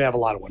still going to have a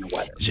lot of winter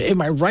weather.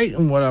 Am I right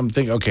in what I'm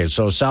thinking? Okay,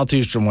 so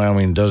southeastern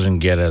Wyoming doesn't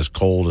get as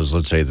cold as,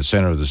 let's say, the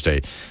center of the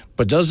state.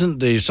 But doesn't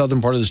the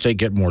southern part of the state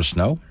get more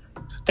snow?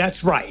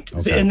 That's right.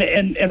 Okay.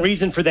 And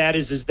reason for that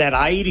is that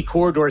I-80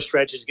 corridor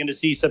stretch is going to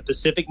see some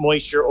Pacific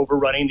moisture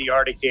overrunning the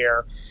Arctic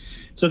air.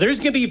 So there's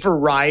going to be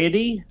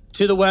variety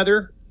to the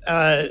weather.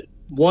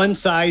 One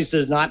size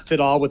does not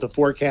fit all with the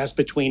forecast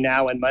between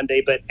now and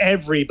Monday, but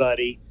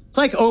everybody, it's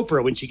like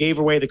Oprah when she gave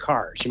away the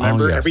cars. You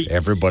remember? Oh, yes.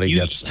 Everybody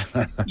gets.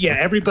 Yeah,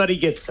 everybody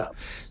gets some.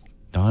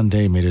 Don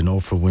Day made an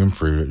Oprah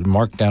Winfrey.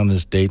 Mark down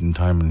this date and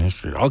time in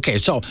history. Okay,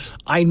 so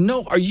I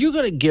know. Are you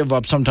going to give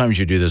up? Sometimes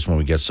you do this when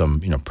we get some,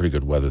 pretty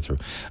good weather through.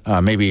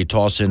 Maybe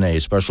toss in a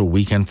special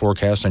weekend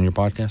forecast on your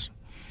podcast.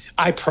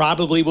 I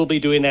probably will be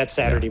doing that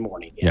Saturday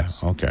morning.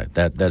 Yes. Yeah. Okay.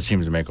 That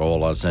seems to make a whole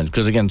lot of sense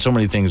because again, so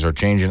many things are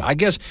changing. I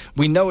guess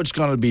we know it's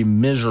going to be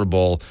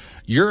miserable.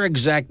 Your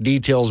exact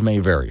details may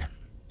vary.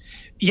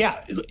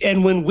 Yeah,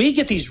 and when we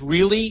get these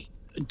really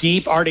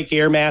deep Arctic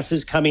air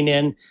masses coming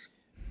in,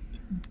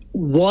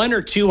 100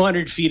 or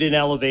 200 feet in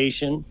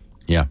elevation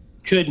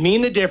could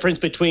mean the difference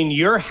between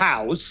your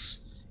house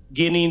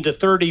getting to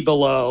 30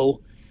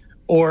 below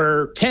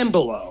or 10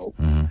 below.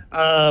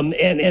 Mm-hmm.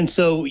 And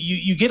so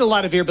you get a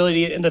lot of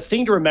variability. And the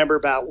thing to remember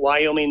about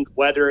Wyoming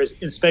weather is,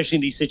 especially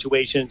in these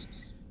situations,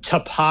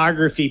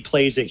 topography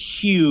plays a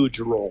huge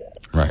role.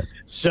 Right.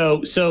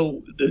 So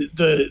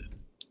the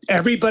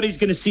everybody's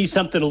going to see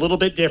something a little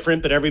bit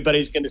different, but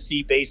everybody's going to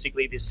see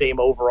basically the same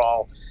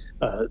overall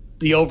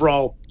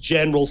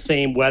general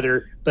same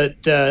weather.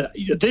 But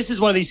this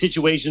is one of these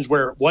situations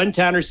where one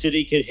town or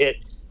city could hit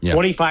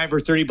 25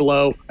 or 30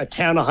 below, a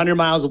town 100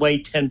 miles away,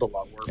 10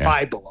 below, or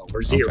 5 below,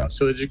 or 0. Okay.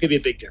 So there's going to be a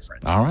big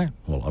difference. All right.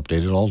 We'll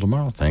update it all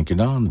tomorrow. Thank you,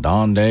 Don.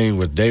 Don Day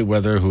with Day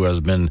Weather, who has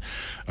been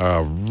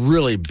a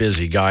really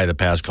busy guy the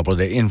past couple of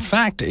days. In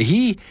fact,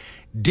 he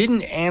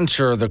didn't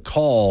answer the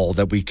call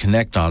that we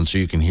connect on, so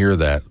you can hear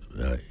that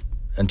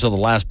until the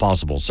last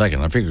possible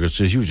second. I figured it's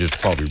just, he was just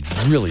probably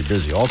really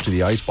busy. Off to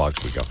the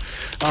icebox we go.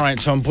 All right,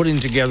 so I'm putting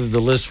together the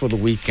list for the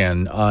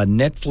weekend.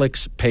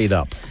 Netflix paid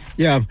up.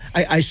 Yeah,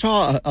 I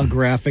saw a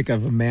graphic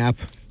of a map.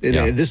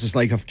 This is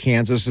like of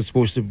Kansas. It's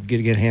supposed to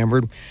get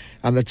hammered.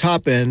 On the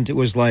top end, it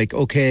was like,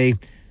 okay,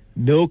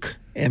 milk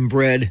and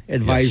bread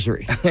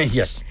advisory.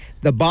 Yes.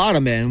 The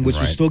bottom end, which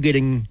was still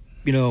getting,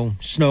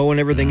 snow and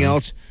everything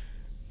else,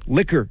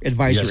 liquor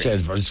advisory.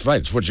 Yes, it's right.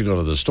 It's what you go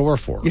to the store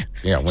for.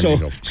 Yeah.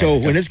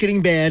 When it's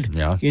getting bad,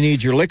 you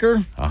need your liquor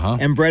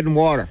and bread and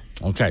water.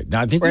 Okay. Now,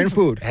 I think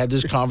we've had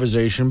this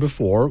conversation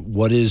before.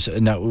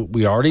 Now,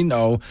 we already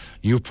know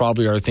you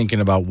probably are thinking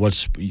about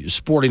what's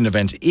sporting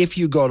events if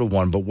you go to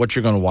one, but what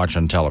you're going to watch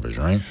on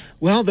television, right?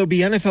 Well, there'll be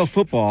NFL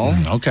football.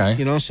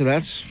 Okay. So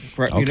that's, if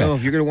you're going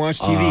to watch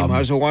TV,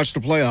 might as well watch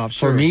the playoffs.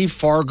 For me,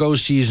 Fargo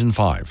Season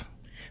 5.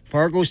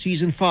 Fargo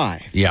Season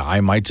 5. Yeah,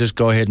 I might just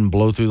go ahead and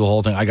blow through the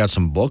whole thing. I got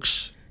some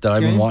books that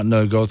I've been wanting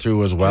to go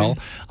through as well.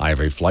 I have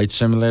a flight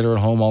simulator at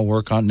home I'll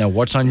work on. Now,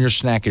 what's on your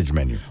snackage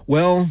menu?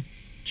 Well,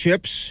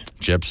 chips.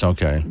 Chips,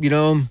 okay.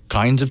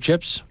 Kinds of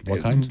chips?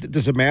 What kinds?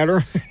 Does it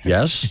matter?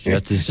 Yes,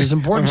 this is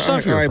important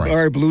stuff here, Frank. All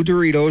right, Blue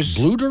Doritos.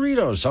 Blue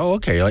Doritos. Oh,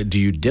 okay. Do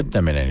you dip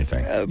them in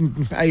anything?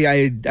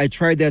 I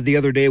tried that the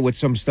other day with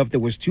some stuff that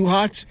was too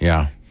hot.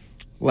 Yeah.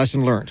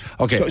 Lesson learned.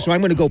 Okay. So I'm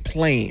going to go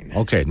plain.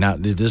 Okay. Now,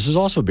 this is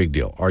also a big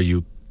deal. Are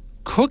you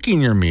cooking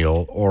your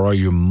meal or are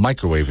you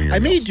microwaving your meal? I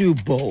may do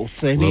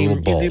both.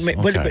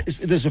 But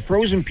does a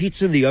frozen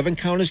pizza in the oven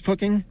count as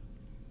cooking?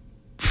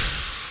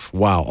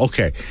 Wow.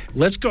 Okay.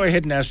 Let's go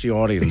ahead and ask the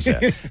audience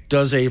that.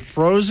 Does a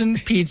frozen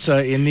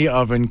pizza in the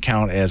oven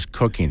count as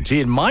cooking?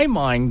 See, in my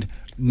mind,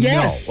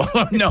 yes.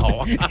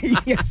 No.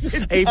 Yes,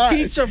 it a does.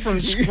 Pizza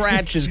from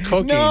scratch is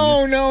cooking.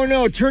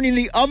 No. Turning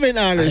the oven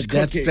on is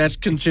cooking. That's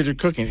considered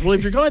cooking. Well,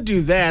 if you're going to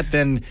do that,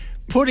 then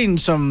putting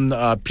some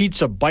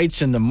pizza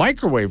bites in the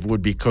microwave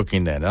would be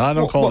cooking then, and I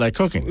don't call that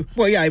cooking.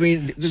 Well, yeah, I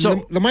mean,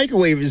 the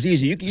microwave is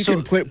easy. You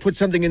can put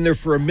something in there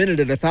for a minute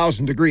at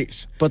 1,000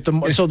 degrees. But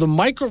so the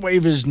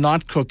microwave is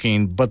not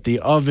cooking, but the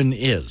oven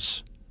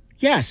is.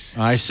 Yes.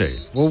 I see.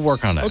 We'll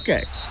work on that.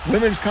 Okay.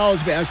 Women's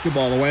college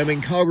basketball. The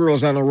Wyoming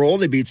Cowgirls on a roll.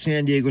 They beat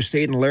San Diego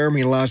State and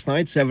Laramie last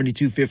night,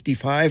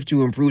 72-55,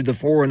 to improve the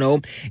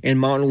 4-0 in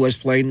Mountain West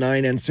play,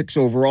 9-6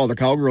 overall. The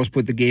Cowgirls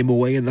put the game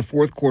away in the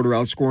fourth quarter,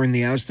 outscoring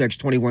the Aztecs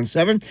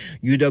 21-7.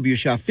 UW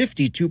shot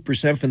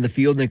 52% from the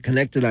field and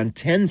connected on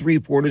 10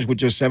 three-pointers with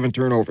just 7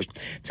 turnovers.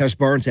 Tess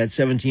Barnes had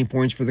 17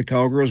 points for the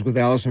Cowgirls, with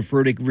Allison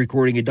Furtick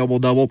recording a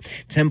double-double,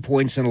 10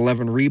 points and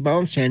 11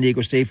 rebounds. San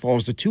Diego State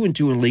falls to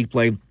 2-2 in league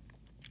play,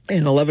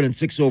 and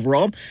 11-6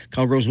 overall.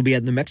 Cowgirls will be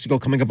at New Mexico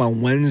coming up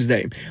on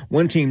Wednesday.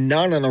 One team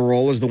not on a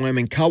roll is the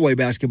Wyoming Cowboy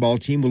basketball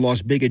team, who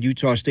lost big at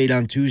Utah State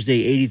on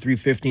Tuesday,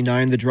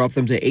 83-59. That dropped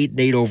them to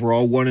 8-8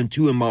 overall,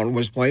 1-2 in Mountain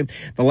West play.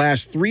 The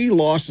last 3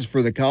 losses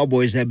for the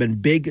Cowboys have been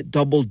big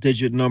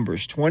double-digit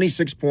numbers,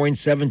 26 points,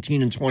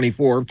 17 and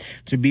 24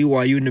 to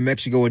BYU, New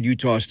Mexico, and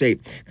Utah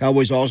State.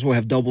 Cowboys also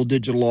have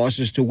double-digit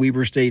losses to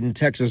Weber State and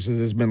Texas. It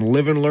has been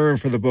live and learn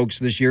for the Pokes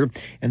this year,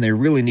 and they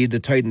really need to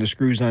tighten the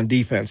screws on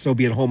defense. They'll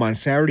be at home on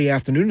Saturday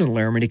afternoon in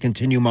Laramie to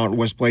continue Mountain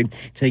West play,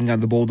 taking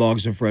on the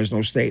Bulldogs of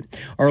Fresno State.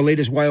 Our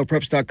latest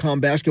WildPreps.com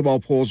basketball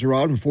polls are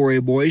out. In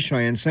 4A boys,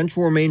 Cheyenne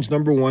Central remains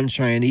number 1,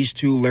 Cheyenne East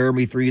 2,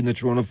 Laramie 3, and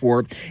Natrona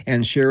 4,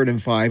 and Sheridan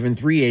 5. In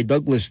 3A,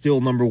 Douglas still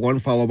number 1,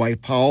 followed by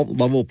Powell,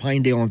 Lovell,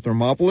 Pinedale, and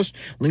Thermopolis.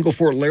 Lingo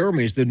Fort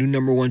Laramie is the new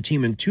number 1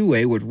 team in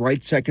 2A, with Wright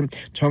 2nd,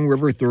 Tongue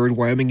River 3rd,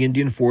 Wyoming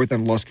Indian 4th,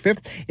 and Lusk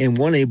 5th. In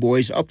 1A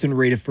boys, Upton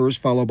rated 1st,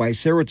 followed by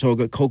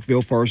Saratoga,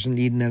 Cokeville, Farson,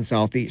 Eden, and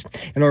Southeast.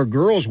 In our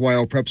girls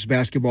WildPreps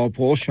basketball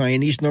poll,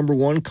 Cheyenne East number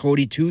 1,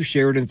 Cody 2,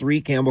 Sheridan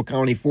 3, Campbell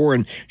County 4,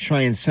 and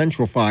Cheyenne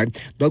Central 5.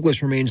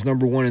 Douglas remains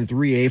number 1 in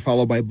 3A,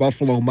 followed by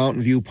Buffalo,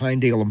 Mountain View,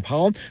 Pinedale, and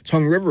Powell.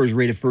 Tongue River is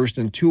rated 1st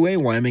in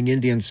 2A, Wyoming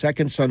Indians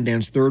 2nd,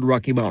 Sundance 3rd,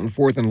 Rocky Mountain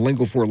 4th, and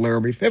Lingo Fort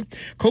Laramie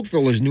 5th.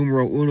 Cokeville is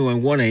numero uno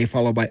in 1A,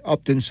 followed by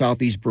Upton,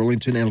 Southeast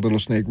Burlington, and Little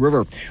Snake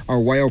River. Our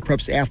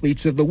WildPreps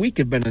athletes of the week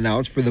have been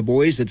announced. For the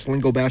boys, it's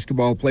Lingo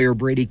basketball player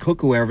Brady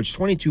Cook, who averaged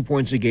 22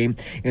 points a game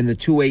in the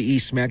 2A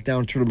East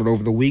SmackDown tournament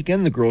over the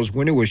weekend. The girls'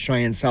 winner was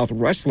Cheyenne South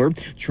wrestler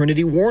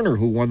Trinity Warner,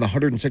 who won the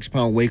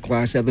 106-pound weight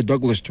class at the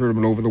Douglas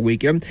tournament over the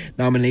weekend.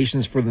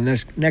 Nominations for the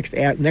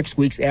next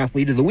week's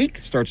Athlete of the Week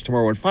starts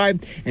tomorrow at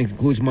 5 and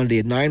concludes Monday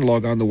at 9.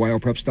 Log on to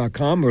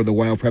WildPreps.com or the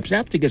WildPreps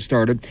app to get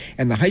started.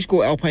 And the high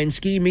school alpine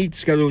ski meet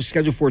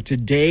scheduled for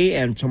today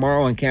and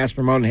tomorrow on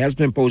Casper Mountain has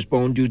been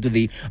postponed due to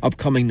the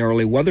upcoming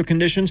gnarly weather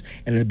conditions,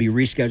 and it'll be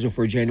rescheduled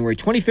for January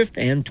 25th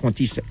and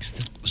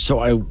 26th. So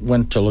I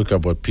went to look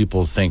up what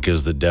people think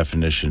is the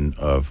definition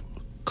of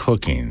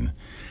cooking.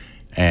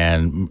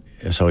 And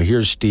so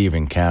here's Steve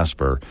in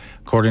Casper.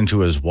 According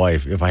to his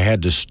wife, if I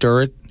had to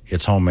stir it,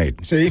 it's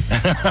homemade. See?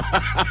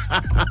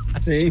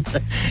 See?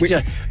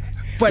 Yeah.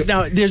 But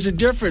now there's a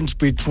difference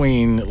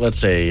between, let's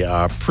say,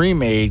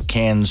 pre-made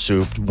canned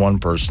soup, one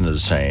person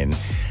is saying,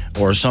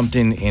 or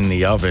something in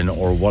the oven,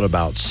 or what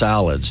about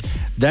salads?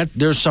 That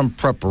there's some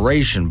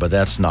preparation, but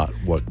that's not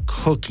what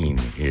cooking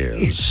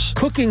is.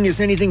 Cooking is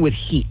anything with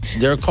heat.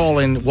 They're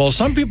calling, well,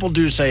 some people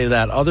do say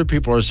that. Other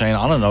people are saying,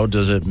 I don't know,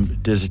 does it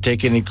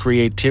take any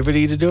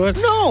creativity to do it?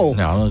 No.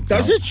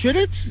 Does no. it? Should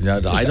it?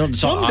 No, I don't.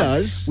 Some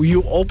does. Will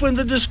you open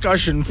the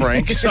discussion,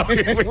 Frank? So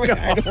here we go.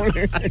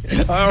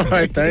 All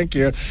right, thank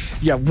you.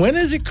 Yeah, when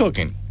is it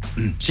cooking?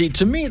 See,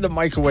 to me, the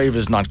microwave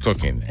is not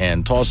cooking,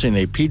 and tossing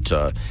a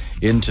pizza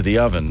into the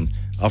oven,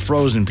 a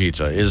frozen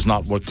pizza, is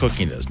not what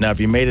cooking is. Now, if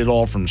you made it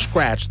all from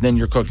scratch, then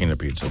you're cooking a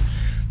pizza.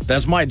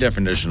 That's my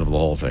definition of the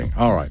whole thing.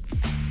 All right.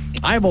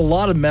 I have a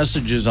lot of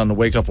messages on the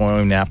Wake Up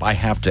Wyoming app I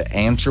have to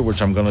answer,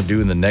 which I'm going to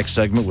do in the next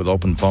segment with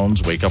open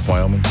phones. Wake Up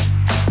Wyoming.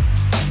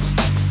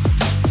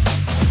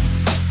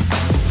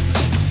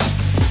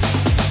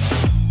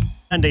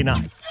 Sunday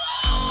night.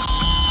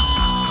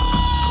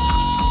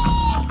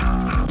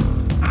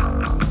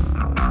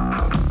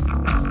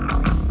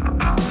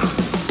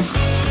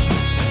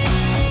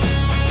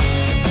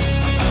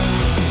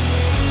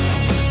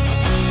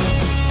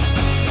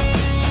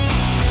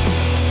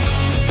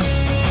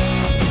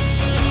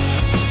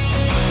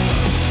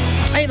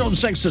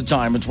 Six the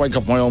time. It's Wake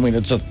Up Wyoming.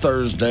 It's a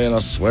Thursday, and I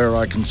swear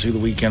I can see the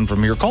weekend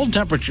from here. Cold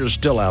temperatures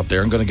still out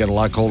there. I'm going to get a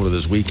lot colder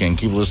this weekend.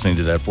 Keep listening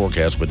to that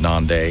forecast with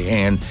Don Day.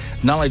 And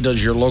not only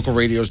does your local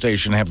radio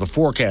station have the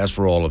forecast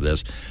for all of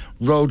this,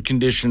 road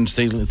conditions,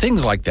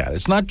 things like that.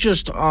 It's not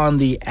just on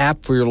the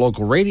app for your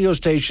local radio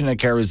station that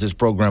carries this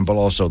program, but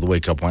also the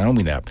Wake Up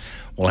Wyoming app.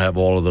 We'll have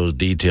all of those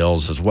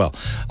details as well.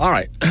 All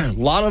right, a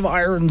lot of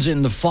irons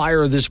in the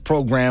fire this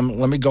program.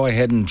 Let me go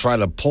ahead and try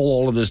to pull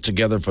all of this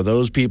together for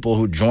those people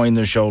who join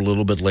the show a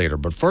little bit later.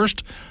 But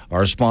first,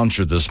 our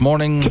sponsor this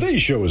morning.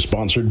 Today's show is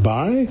sponsored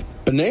by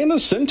Banana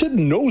Scented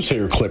Nose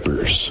Hair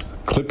Clippers.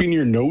 Clipping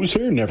your nose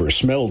hair never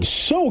smelled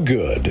so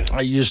good.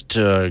 I used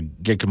to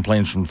get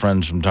complaints from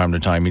friends from time to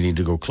time, you need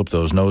to go clip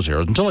those nose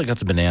hairs, until I got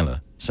the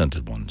banana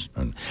scented ones.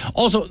 And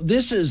also,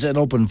 this is an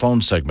open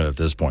phone segment at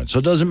this point, so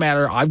it doesn't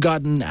matter. I've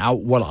gotten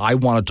out what I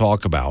want to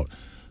talk about,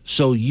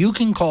 so you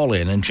can call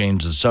in and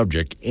change the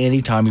subject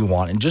anytime you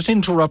want and just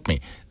interrupt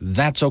me.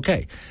 That's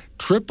okay.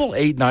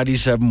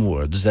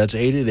 888-97-WOODS. That's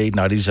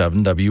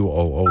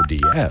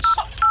 888-97-WOODS.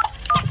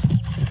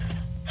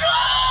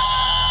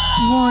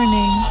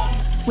 Warning.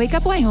 Wake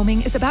Up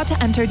Wyoming is about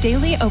to enter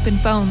daily open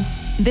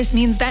phones. This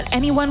means that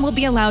anyone will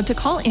be allowed to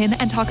call in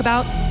and talk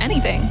about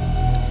anything.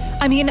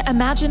 I mean,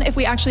 imagine if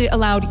we actually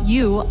allowed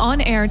you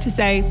on air to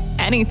say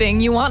anything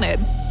you wanted.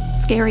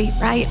 Scary,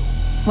 right?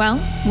 Well,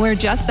 we're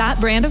just that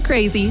brand of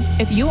crazy.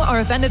 If you are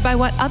offended by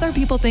what other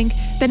people think,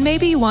 then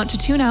maybe you want to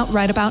tune out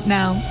right about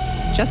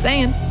now. Just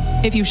saying.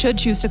 If you should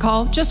choose to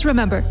call, just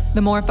remember,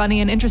 the more funny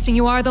and interesting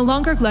you are, the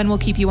longer Glenn will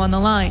keep you on the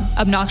line.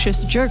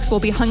 Obnoxious jerks will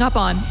be hung up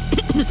on.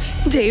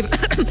 Dave,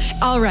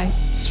 all right,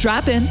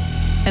 strap in,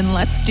 and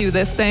let's do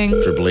this thing.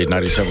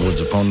 888-97 Woods,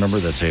 a phone number.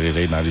 That's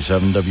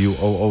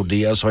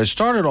 888-97-WOOD. So I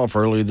started off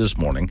early this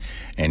morning,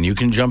 and you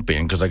can jump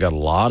in because I got a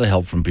lot of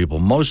help from people,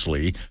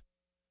 mostly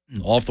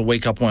off the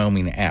Wake Up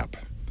Wyoming app,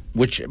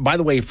 which, by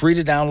the way, free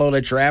to download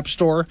at your app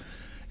store.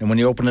 And when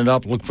you open it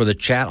up, look for the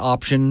chat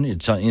option.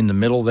 It's in the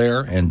middle there,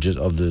 and just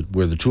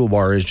where the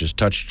toolbar is, just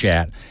touch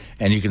chat,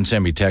 and you can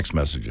send me text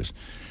messages.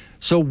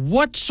 So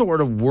what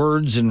sort of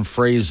words and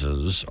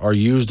phrases are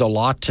used a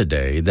lot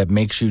today that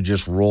makes you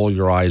just roll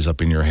your eyes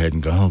up in your head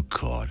and go, oh,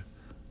 God?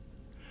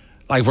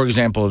 Like, for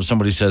example, if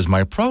somebody says,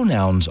 my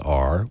pronouns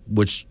are,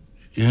 which,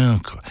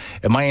 and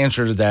my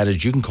answer to that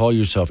is you can call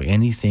yourself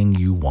anything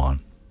you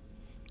want.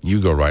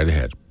 You go right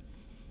ahead.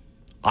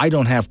 I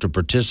don't have to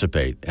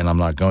participate, and I'm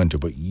not going to,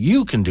 but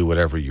you can do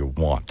whatever you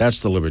want.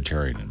 That's the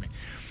libertarian in me.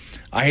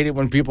 I hate it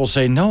when people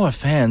say, no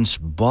offense,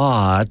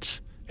 but,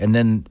 and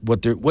then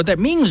what that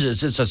means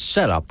is it's a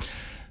setup.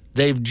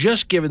 They've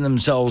just given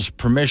themselves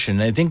permission.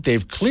 They think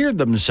they've cleared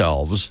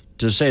themselves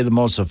to say the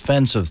most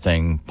offensive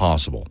thing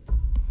possible.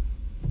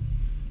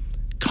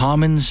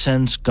 Common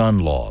sense gun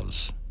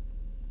laws.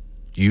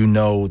 You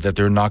know that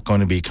they're not going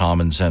to be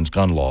common sense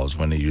gun laws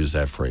when they use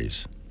that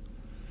phrase.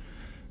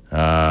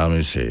 Let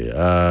me see.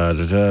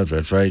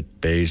 That's right.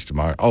 Based.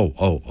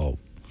 Oh.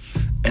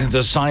 And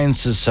the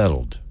science is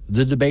settled.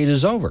 The debate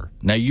is over.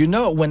 Now, you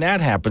know when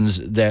that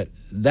happens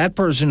that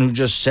person who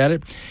just said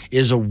it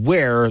is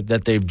aware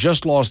that they've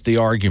just lost the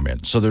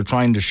argument. So they're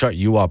trying to shut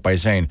you up by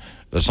saying,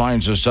 the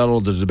science is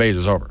settled, the debate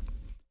is over.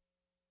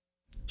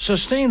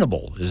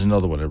 Sustainable is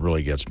another one that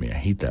really gets me. I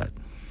hate that.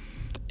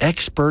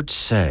 Experts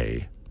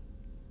say...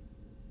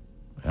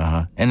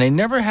 And they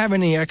never have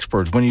any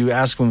experts. When you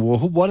ask them, well,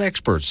 what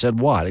experts said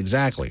what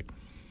exactly?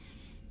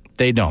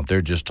 They don't.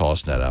 They're just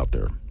tossing that out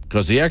there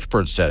because the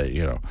experts said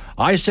it,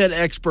 I said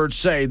experts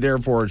say,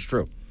 therefore it's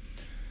true.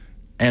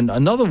 And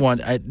another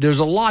one, there's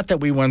a lot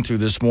that we went through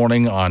this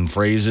morning on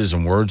phrases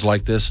and words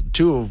like this.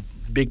 Two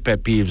big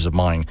pet peeves of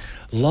mine.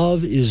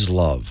 Love is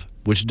love,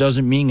 which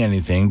doesn't mean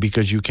anything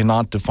because you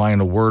cannot define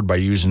a word by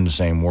using the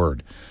same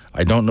word.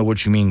 I don't know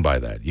what you mean by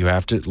that. You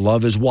have to,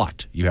 love is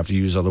what? You have to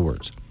use other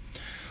words.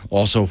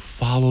 Also,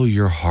 follow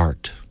your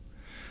heart.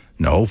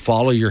 No,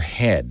 follow your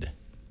head.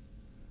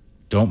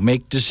 Don't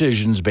make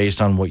decisions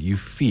based on what you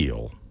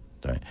feel.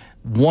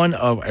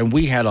 And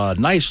we had a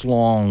nice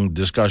long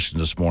discussion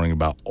this morning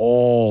about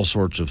all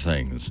sorts of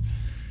things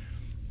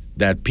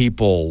that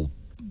people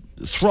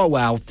throw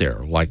out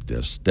there like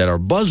this that are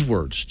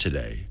buzzwords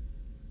today,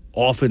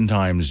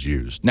 oftentimes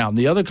used. Now,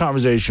 the other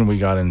conversation we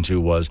got into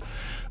was,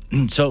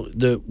 so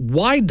the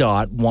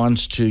YDOT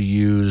wants to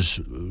use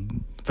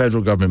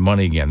federal government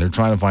money again. They're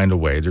trying to find a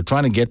way. They're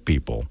trying to get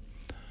people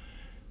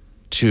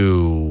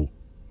to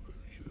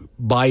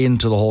buy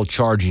into the whole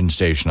charging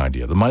station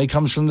idea. The money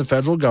comes from the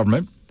federal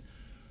government,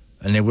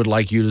 and they would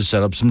like you to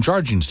set up some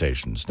charging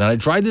stations. Now, I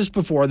tried this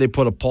before. They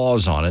put a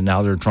pause on it.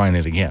 Now they're trying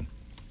it again.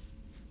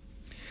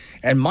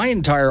 And my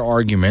entire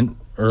argument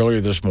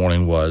earlier this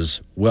morning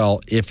was, well,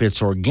 if it's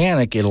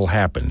organic, it'll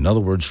happen. In other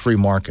words, free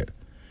market.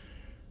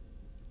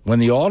 When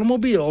the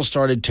automobiles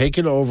started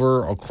taking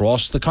over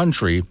across the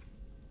country,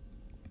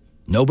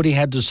 nobody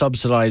had to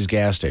subsidize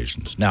gas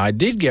stations. Now, I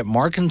did get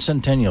Mark and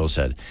Centennial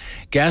said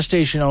gas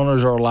station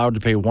owners are allowed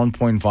to pay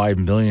 $1.5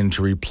 million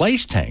to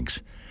replace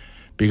tanks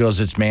because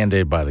it's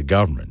mandated by the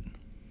government.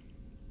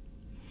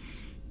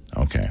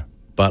 Okay.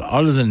 But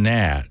other than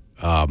that,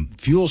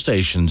 fuel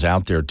stations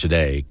out there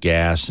today,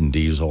 gas and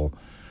diesel,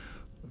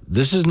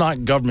 this is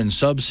not government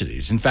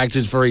subsidies. In fact,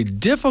 it's very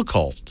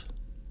difficult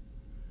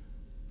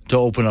to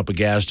open up a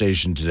gas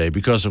station today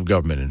because of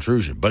government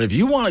intrusion. But if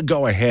you want to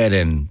go ahead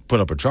and put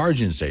up a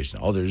charging station,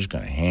 they're just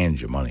going to hand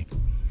you money.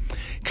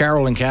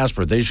 Carol and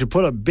Casper, they should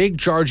put a big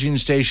charging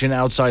station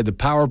outside the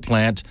power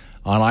plant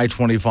on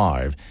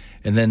I-25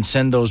 and then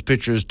send those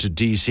pictures to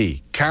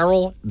D.C.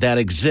 Carol, that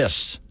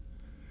exists.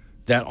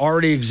 That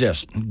already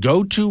exists.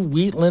 Go to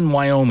Wheatland,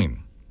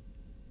 Wyoming.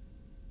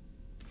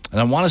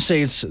 And I want to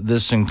say it's the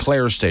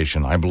Sinclair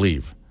station, I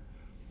believe.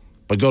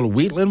 But go to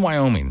Wheatland,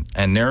 Wyoming,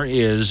 and there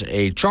is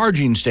a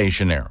charging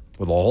station there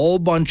with a whole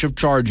bunch of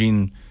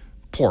charging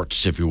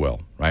ports, if you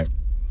will, right?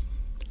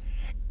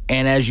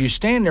 And as you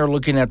stand there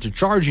looking at the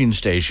charging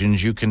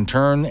stations, you can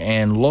turn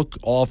and look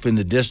off in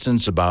the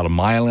distance about 1.5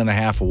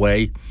 miles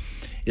away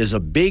is a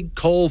big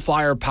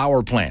coal-fired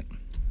power plant.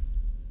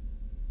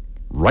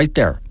 Right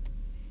there.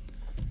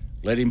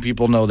 Letting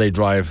people know they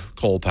drive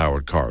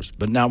coal-powered cars.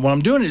 But now what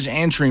I'm doing is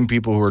answering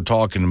people who are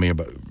talking to me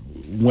about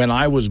when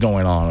I was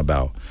going on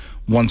about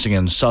once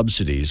again,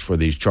 subsidies for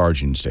these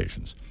charging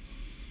stations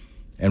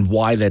and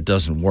why that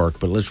doesn't work.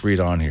 But let's read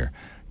on here.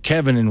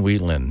 Kevin in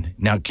Wheatland.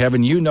 Now,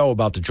 Kevin, you know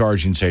about the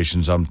charging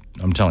stations I'm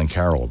telling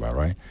Carol about,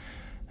 right?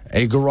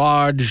 A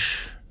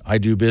garage I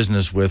do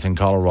business with in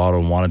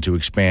Colorado wanted to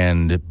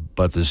expand,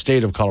 but the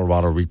state of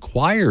Colorado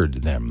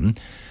required them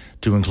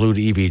to include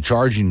EV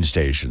charging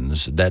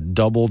stations that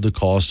doubled the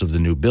cost of the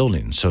new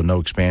building, so no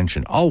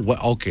expansion. Oh,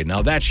 well, okay,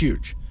 now that's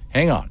huge.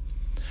 Hang on.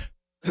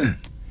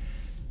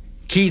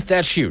 Keith,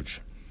 that's huge.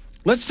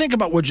 Let's think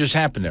about what just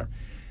happened there.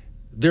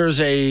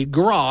 There's a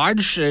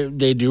garage,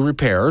 they do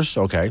repairs,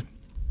 okay,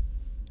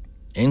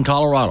 in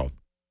Colorado.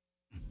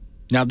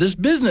 Now, this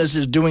business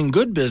is doing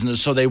good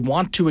business, so they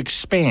want to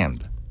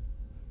expand.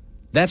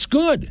 That's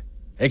good.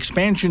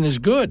 Expansion is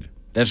good.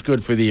 That's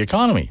good for the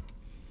economy.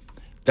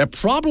 That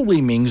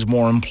probably means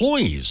more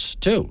employees,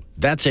 too.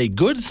 That's a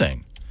good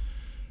thing.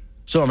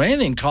 So, if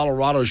anything,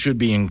 Colorado should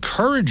be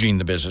encouraging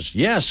the business.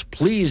 Yes,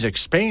 please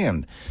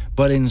expand.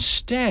 But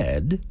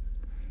instead,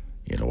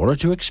 in order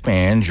to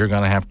expand, you're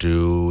going to have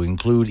to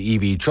include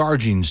EV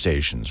charging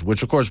stations,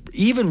 which, of course,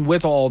 even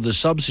with all the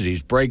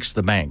subsidies, breaks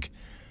the bank.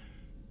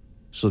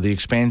 So the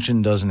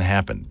expansion doesn't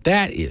happen.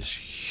 That is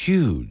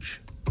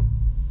huge.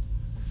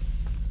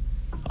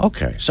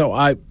 Okay,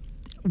 so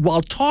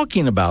while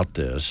talking about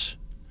this,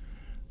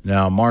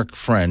 now Mark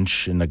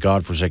French in the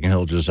Godforsaken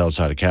Hill just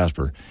outside of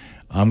Casper,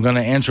 I'm going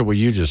to answer what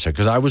you just said,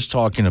 because I was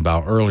talking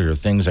about earlier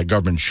things that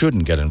government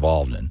shouldn't get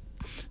involved in.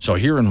 So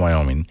here in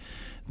Wyoming,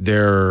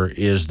 there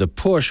is the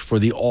push for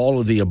the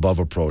all-of-the-above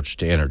approach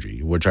to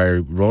energy, which I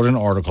wrote an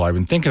article. I've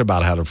been thinking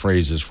about how to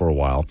phrase this for a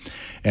while,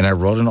 and I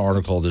wrote an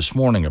article this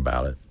morning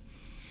about it,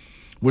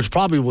 which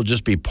probably will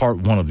just be part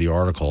one of the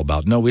article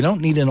about, no, we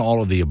don't need an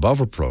all-of-the-above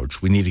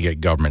approach. We need to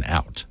get government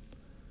out.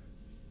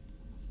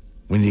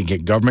 We need to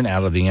get government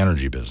out of the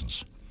energy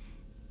business.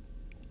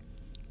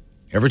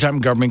 Every time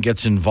government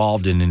gets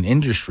involved in an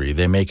industry,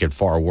 they make it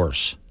far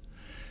worse.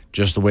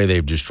 Just the way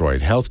they've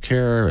destroyed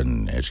healthcare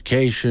and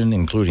education,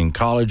 including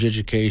college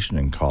education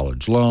and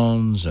college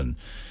loans, and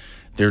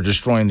they're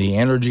destroying the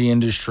energy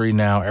industry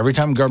now. Every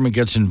time government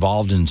gets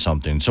involved in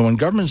something. So when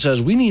government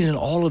says, we need an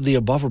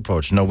all-of-the-above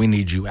approach, no, we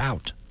need you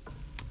out.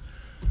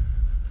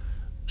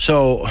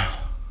 So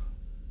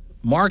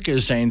Mark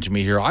is saying to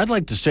me here, I'd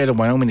like the state of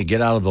Wyoming to get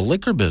out of the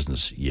liquor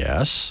business.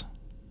 Yes.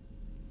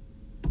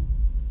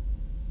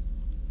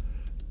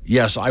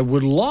 Yes, I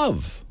would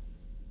love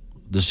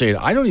the state.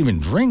 I don't even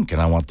drink,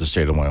 and I want the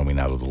state of Wyoming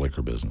out of the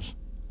liquor business.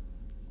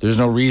 There's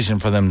no reason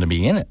for them to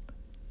be in it.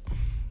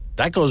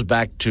 That goes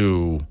back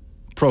to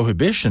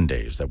Prohibition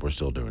days that we're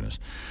still doing this.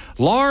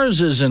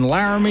 Lars is in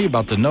Laramie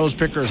about the nose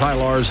pickers. Hi,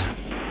 Lars.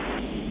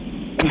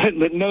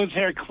 The nose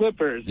hair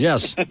clippers.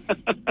 Yes.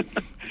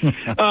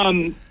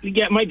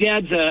 Yeah, my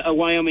dad's a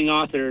Wyoming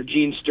author,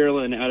 Gene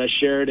Sterling, out of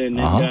Sheridan,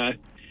 and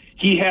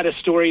he had a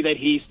story that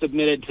he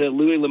submitted to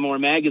Louis L'Amour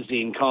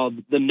magazine called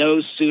 "The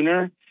Nose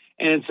Sooner,"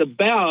 and it's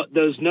about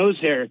those nose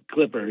hair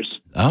clippers.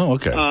 Oh,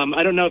 okay.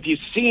 I don't know if you've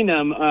seen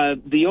them.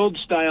 The old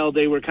style,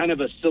 they were kind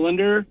of a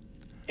cylinder,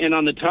 and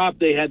on the top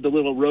they had the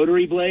little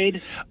rotary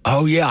blade.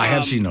 Oh, yeah, I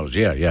have seen those.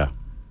 Yeah.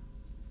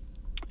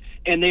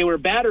 And they were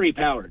battery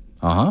powered.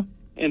 Uh-huh.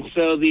 And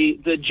so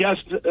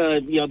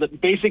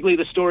basically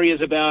the story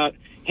is about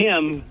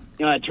him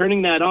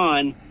turning that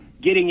on,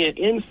 getting it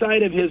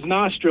inside of his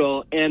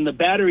nostril, and the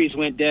batteries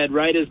went dead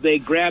right as they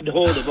grabbed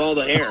hold of all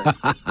the hair.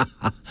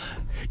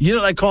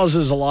 That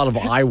causes a lot of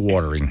eye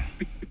watering.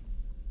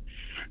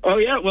 Oh,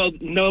 yeah. Well,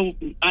 no.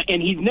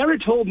 And he's never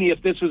told me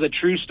if this was a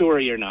true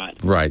story or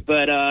not. Right.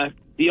 But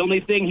the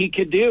only thing he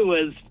could do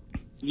was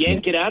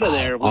yank it out of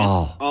there with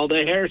all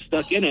the hair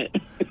stuck in it.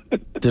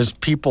 There's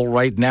people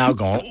right now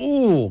going,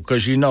 ooh,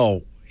 because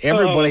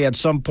everybody at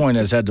some point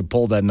has had to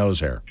pull that nose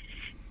hair.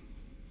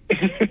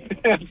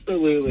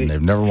 Absolutely. And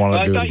they've never wanted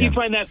to do it I thought again. you'd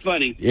find that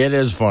funny. It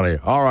is funny.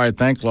 All right,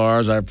 thanks,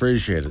 Lars. I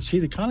appreciate it. See,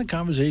 the kind of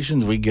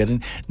conversations we get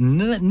in,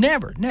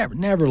 never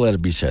let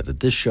it be said that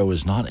this show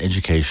is not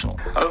educational.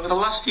 Over the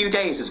last few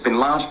days, there's been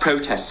large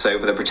protests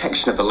over the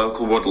protection of the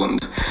local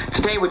woodland.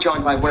 Today, we're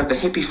joined by one of the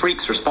hippie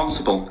freaks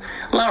responsible.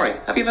 Larry,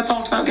 have you ever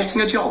thought about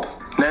getting a job?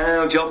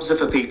 No, jobs are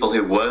for people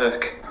who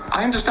work.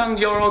 I understand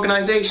your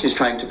organisation is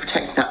trying to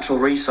protect natural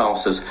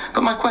resources,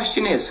 but my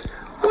question is,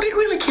 would it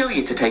really kill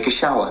you to take a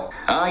shower?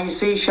 You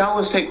see,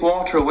 showers take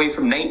water away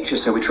from nature,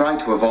 so we try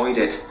to avoid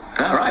it.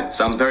 All right,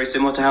 sounds very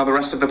similar to how the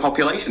rest of the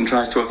population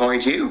tries to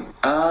avoid you.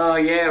 Oh,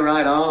 yeah,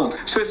 right on.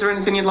 So is there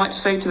anything you'd like to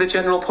say to the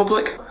general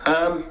public?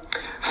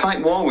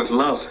 Fight war with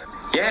love.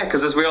 Yeah,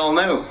 because as we all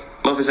know,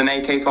 love is an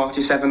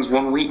AK-47's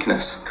one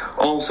weakness.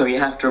 Also, you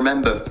have to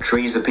remember,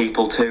 trees are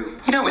people too.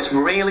 It's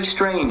really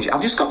strange.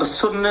 I've just got the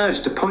sudden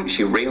urge to punch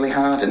you really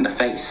hard in the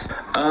face.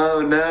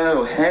 Oh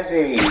no,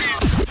 heavy.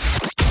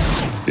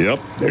 Yep,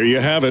 there you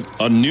have it.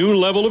 A new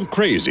level of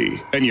crazy.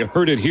 And you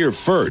heard it here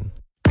first.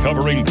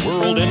 Covering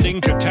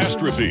world-ending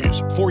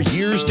catastrophes for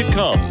years to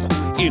come.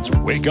 It's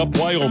Wake Up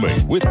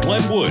Wyoming with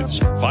Glenn Woods.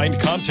 Find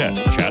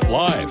content, chat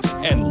live,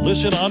 and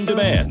listen on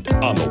demand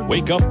on the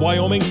Wake Up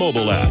Wyoming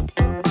mobile app.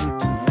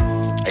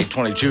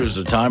 8:22 is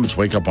the time. It's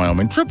Wake Up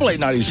Wyoming.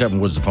 888-97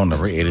 was the phone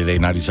number.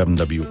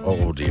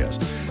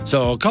 888-97-WOODS.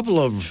 So a couple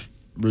of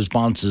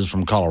responses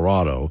from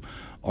Colorado.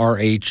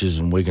 RH is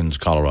in Wiggins,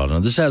 Colorado. Now,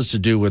 this has to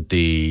do with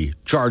the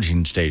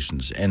charging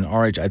stations. And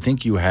RH, I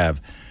think you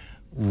have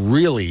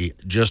really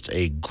just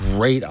a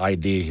great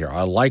idea here.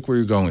 I like where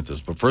you're going with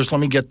this. But first,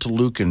 let me get to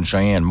Luke and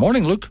Cheyenne.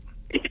 Morning, Luke.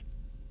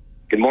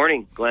 Good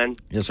morning, Glenn.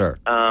 Yes, sir.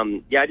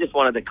 I just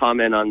wanted to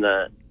comment on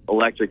the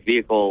electric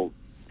vehicle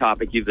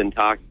topic you've been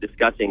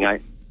discussing. I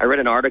read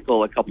an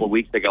article a couple of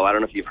weeks ago. I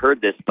don't know if you've heard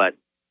this, but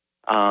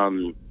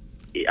I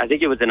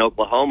think it was in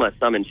Oklahoma.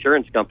 Some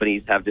insurance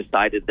companies have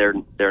decided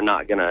they're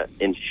not going to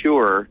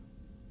insure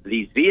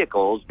these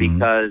vehicles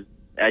because,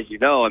 as you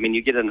know, I mean,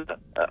 you get in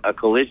a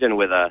collision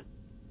with a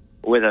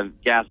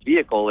gas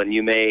vehicle, and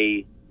you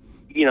may,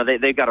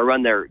 they've got to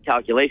run their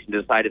calculation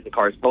to decide if the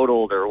car's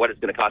totaled or what it's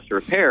going to cost to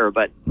repair.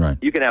 But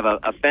you can have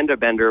a fender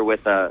bender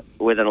with an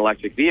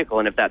electric vehicle,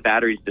 and if that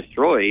battery's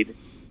destroyed,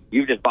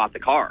 you've just bought the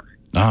car.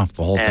 The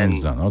whole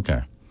thing's done.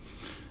 Okay.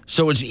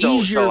 So it's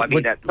easier. So, I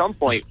mean, at some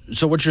point.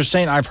 So what you're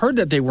saying, I've heard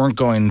that they weren't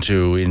going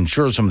to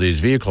insure some of these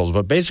vehicles,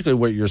 but basically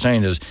what you're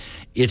saying is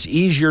it's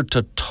easier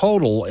to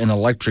total an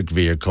electric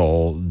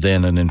vehicle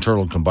than an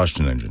internal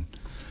combustion engine.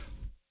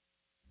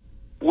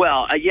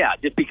 Well,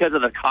 just because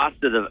of the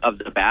cost of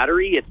the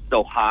battery, it's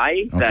so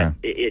high that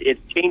it's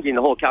changing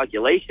the whole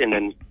calculation.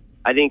 And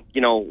I think,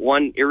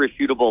 one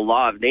irrefutable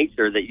law of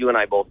nature that you and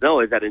I both know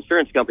is that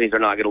insurance companies are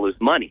not going to lose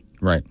money.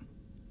 Right.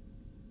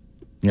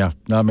 Yeah,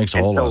 that makes a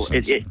whole lot of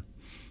sense.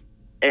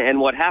 And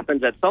what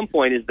happens at some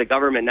point is the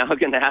government now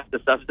going to have to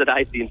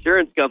subsidize the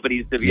insurance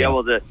companies to be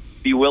able to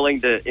be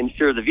willing to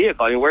insure the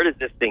vehicle. I mean, where does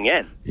this thing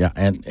end? Yeah,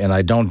 and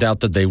I don't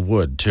doubt that they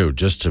would, too,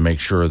 just to make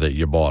sure that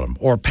you bought them.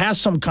 Or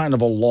pass some kind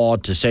of a law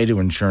to say to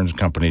insurance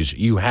companies,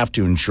 you have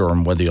to insure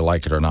them whether you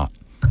like it or not.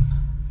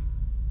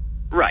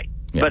 Right.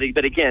 Yeah.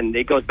 But again,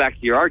 it goes back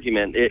to your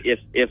argument.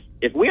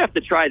 If we have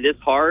to try this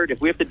hard, if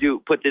we have to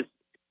put this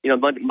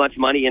much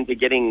money into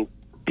getting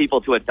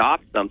people to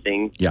adopt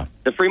something,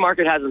 the free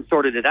market hasn't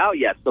sorted it out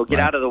yet. So get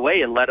out of the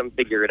way and let them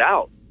figure it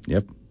out.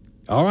 Yep.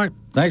 All right.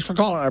 Thanks for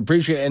calling. I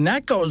appreciate it. And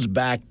that goes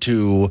back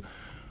to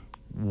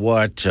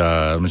what,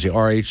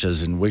 RH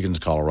says in Wiggins,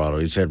 Colorado.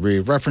 He said,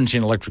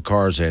 referencing electric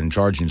cars and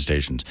charging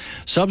stations,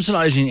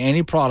 subsidizing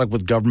any product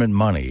with government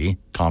money,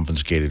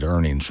 confiscated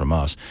earnings from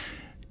us,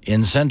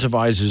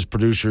 incentivizes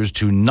producers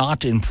to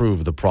not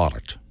improve the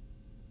product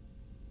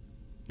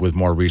with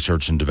more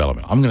research and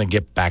development. I'm going to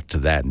get back to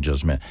that in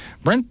just a minute.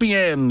 Brent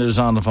Bien is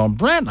on the phone.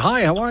 Brent,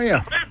 hi, how are you?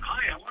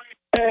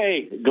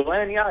 Hey,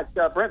 Glenn,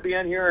 it's Brent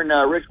Bien here and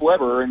Rich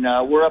Weber, and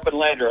we're up in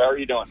Lander. How are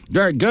you doing?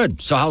 Very good.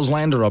 So how's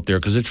Lander up there?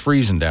 Because it's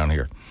freezing down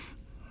here.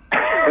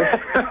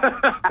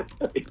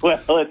 Well, it's a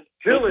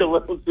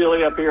little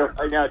chilly up here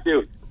right now,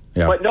 too.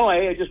 Yeah. But no,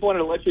 I just wanted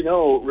to let you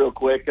know real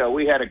quick,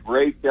 we had a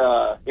great,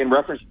 in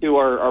reference to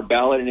our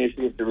ballot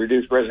initiative to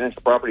reduce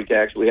residential property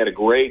tax, we had a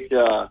great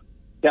town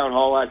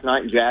hall last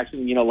night in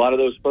Jackson. A lot of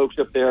those folks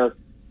up there,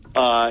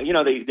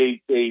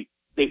 they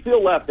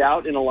feel left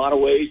out in a lot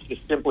of ways,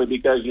 just simply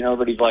because,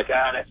 everybody's like,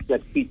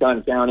 that's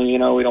Teton County, we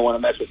don't want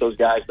to mess with those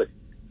guys. But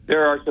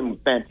there are some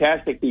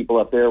fantastic people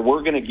up there.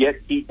 We're going to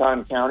get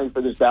Teton County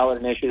for this ballot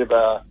initiative,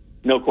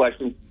 no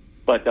question.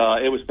 But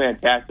it was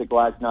fantastic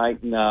last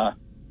night. And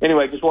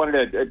anyway, just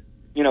wanted to,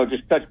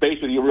 just touch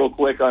base with you real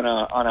quick on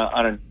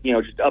a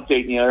just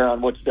updating you there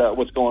on what's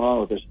going on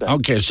with this thing.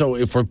 Okay,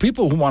 so for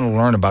people who want to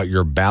learn about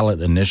your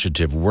ballot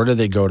initiative, where do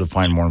they go to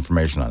find more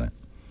information on it?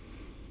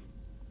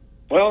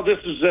 Well, this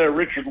is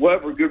Richard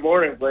Weber. Good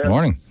morning, Glenn.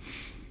 Morning.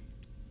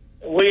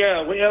 We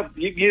have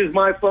you can use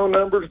my phone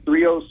number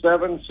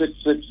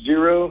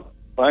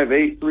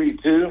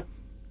 307-660-5832,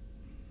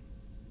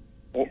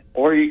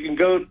 or you can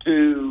go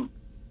to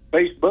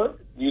Facebook.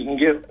 You can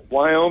get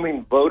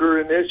Wyoming Voter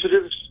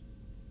Initiatives.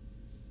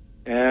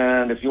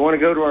 And if you want to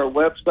go to our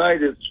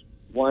website, it's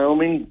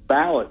Wyoming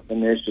Ballot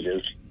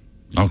Initiatives.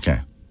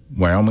 Okay.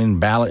 Wyoming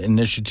Ballot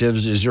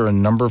Initiatives. Is there a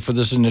number for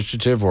this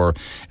initiative? Or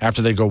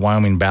after they go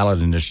Wyoming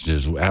Ballot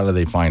Initiatives, how do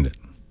they find it?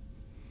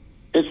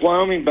 It's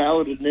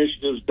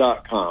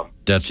WyomingBallotInitiatives.com.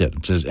 That's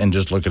it. And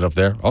just look it up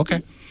there?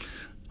 Okay.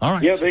 All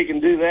right. Yeah, they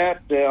can do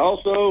that.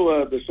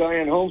 Also, the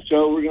Cheyenne Home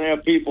Show, we're going to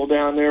have people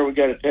down there. We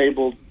got a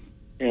table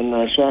in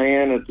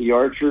Cheyenne at the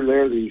Archer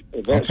there, the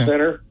event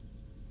center.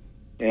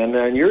 And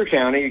in your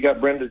county, you got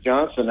Brenda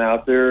Johnson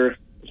out there,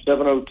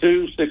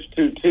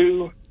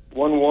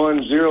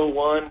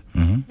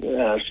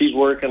 702-622-1101. She's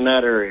working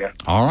that area.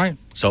 All right.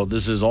 So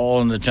this is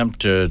all an attempt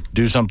to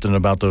do something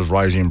about those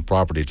rising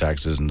property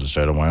taxes in the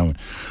state of Wyoming.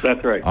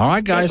 That's right. All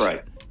right, guys. That's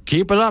right.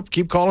 Keep it up.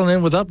 Keep calling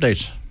in with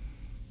updates.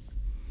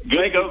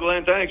 Good go,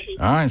 Glenn. Thanks.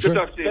 All right. Good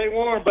talk to you. Stay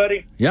warm,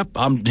 buddy. Yep.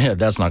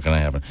 That's not going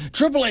to happen.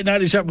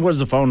 888-97 was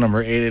the phone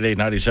number,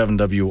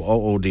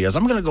 888-97-WOODS.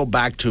 I'm going to go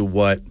back to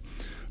what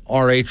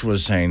RH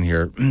was saying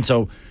here.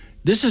 So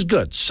this is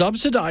good.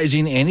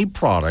 Subsidizing any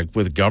product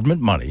with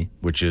government money,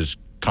 which is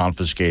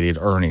confiscated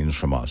earnings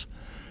from us,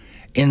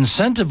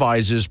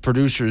 incentivizes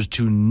producers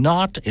to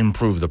not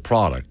improve the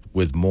product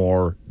with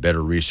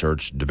better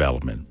research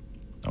development.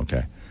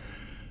 Okay.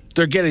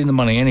 They're getting the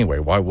money anyway.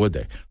 Why would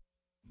they?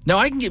 Now,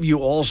 I can give you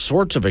all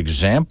sorts of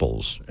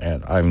examples,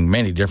 and I mean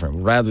many different,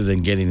 rather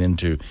than getting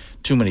into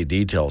too many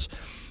details.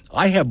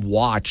 I have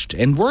watched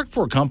and worked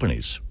for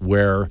companies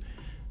where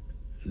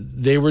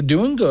they were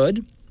doing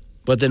good,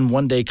 but then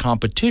one day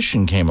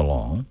competition came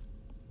along,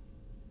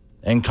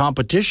 and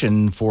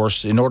competition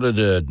forced, in order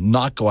to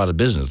not go out of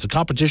business, the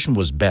competition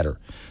was better.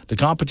 The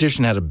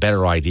competition had a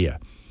better idea.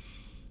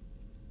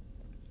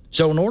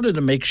 So in order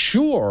to make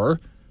sure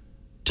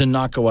to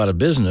not go out of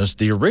business,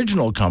 the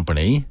original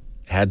company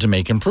had to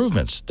make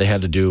improvements. They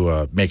had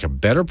to make a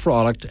better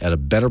product at a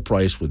better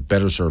price with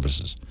better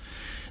services.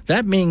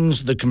 That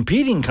means the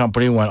competing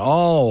company went,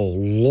 oh,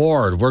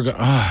 Lord, we're going.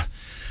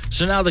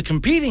 So now the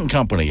competing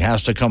company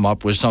has to come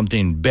up with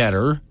something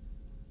better,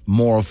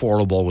 more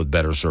affordable with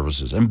better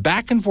services. And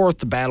back and forth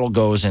the battle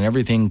goes, and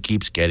everything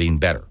keeps getting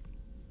better.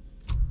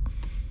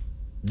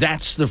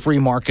 That's the free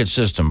market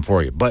system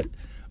for you. But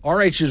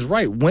RH is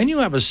right. When you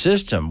have a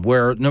system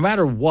where no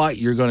matter what,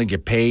 you're going to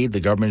get paid, the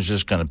government's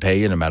just going to pay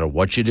you no matter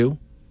what you do,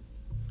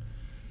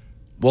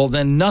 well,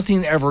 then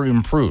nothing ever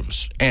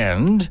improves.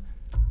 And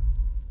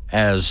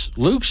as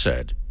Luke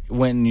said,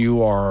 when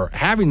you are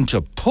having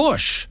to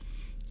push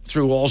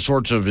through all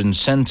sorts of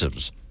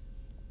incentives,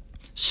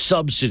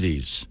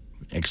 subsidies,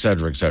 et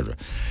cetera,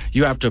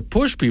 you have to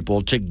push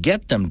people to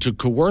get them, to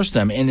coerce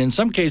them, and in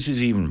some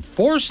cases even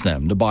force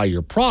them to buy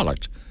your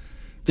product,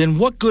 then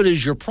what good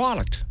is your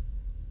product?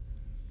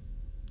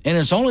 And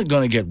it's only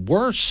going to get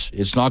worse.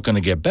 It's not going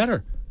to get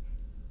better.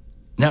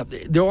 Now,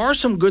 there are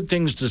some good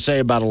things to say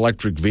about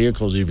electric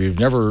vehicles if you've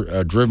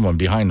never driven one,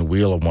 behind the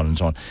wheel of one and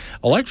so on.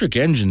 Electric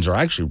engines are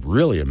actually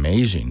really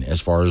amazing as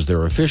far as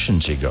their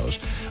efficiency goes.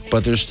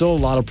 But there's still a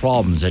lot of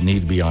problems that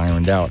need to be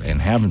ironed out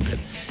and haven't been.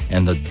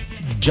 And the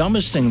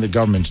dumbest thing the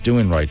government's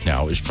doing right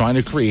now is trying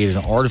to create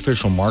an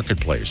artificial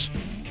marketplace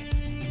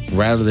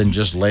rather than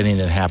just letting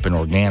it happen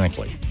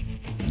organically.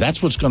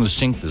 That's what's going to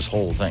sink this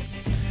whole thing.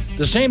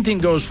 The same thing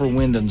goes for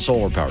wind and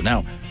solar power.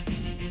 Now,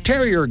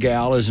 Terrier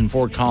Gal is in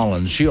Fort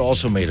Collins. She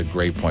also made a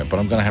great point, but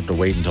I'm going to have to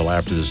wait until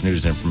after this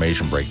news and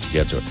information break to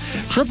get to it.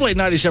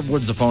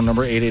 888-97-WOODS, the phone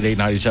number,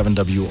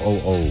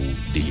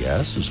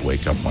 888-97-WOODS is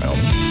Wake Up Wyoming.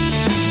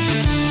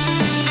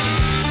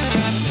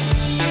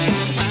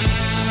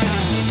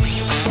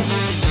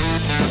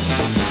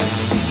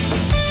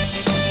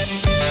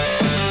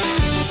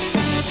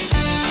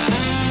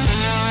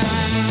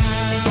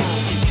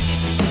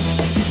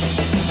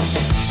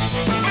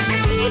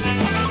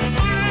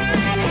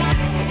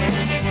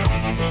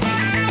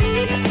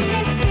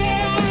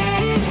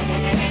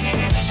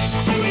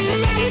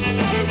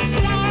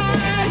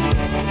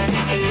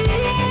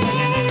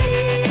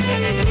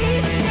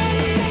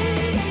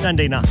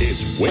 Sunday night.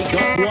 It's Wake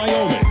Up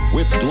Wyoming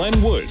with Glenn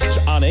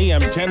Woods on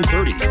AM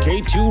 1030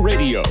 K2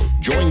 Radio.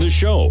 Join the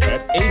show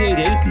at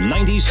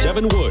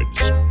 888-97-WOODS.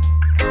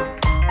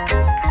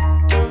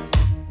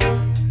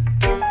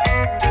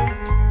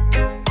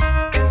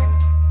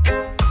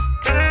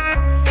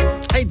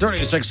 Hey,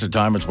 36 the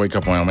time. It's Wake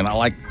Up Wyoming. I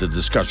like the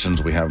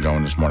discussions we have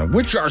going this morning,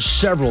 which are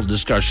several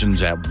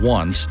discussions at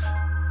once.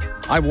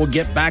 I will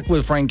get back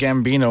with Frank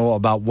Gambino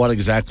about what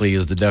exactly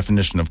is the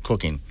definition of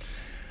cooking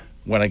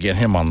when I get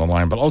him on the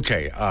line. But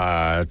okay,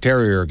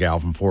 Terrier Gal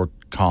from Fort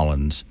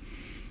Collins.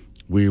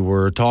 We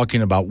were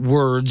talking about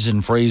words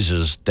and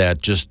phrases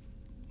that just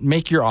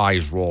make your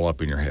eyes roll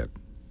up in your head.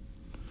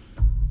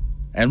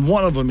 And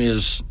one of them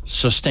is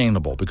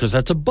sustainable, because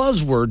that's a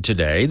buzzword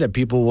today that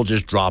people will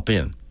just drop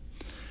in.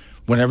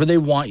 Whenever they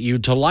want you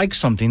to like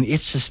something,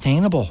 it's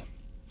sustainable.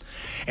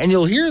 And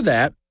you'll hear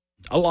that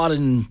a lot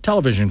in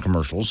television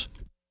commercials,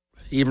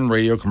 even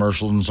radio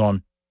commercials and so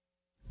on.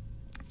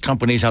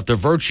 Companies have to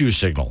virtue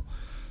signal,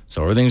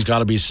 so everything's got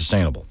to be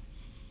sustainable.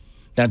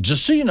 Now,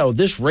 just so you know,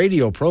 this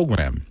radio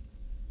program,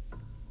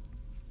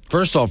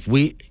 first off,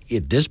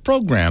 this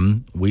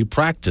program, we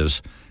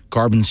practice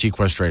carbon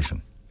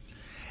sequestration.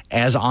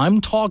 As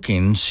I'm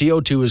talking,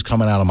 CO2 is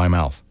coming out of my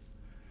mouth,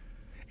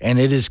 and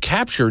it is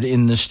captured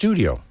in the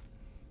studio.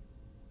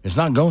 It's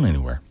not going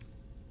anywhere.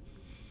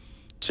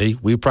 See,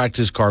 we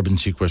practice carbon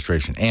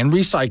sequestration and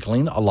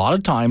recycling. A lot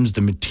of times,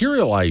 the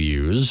material I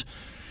use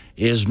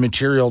is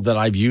material that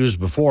I've used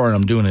before, and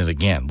I'm doing it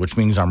again, which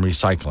means I'm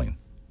recycling,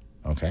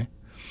 okay?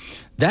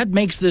 That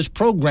makes this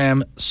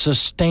program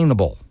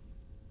sustainable,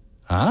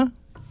 huh?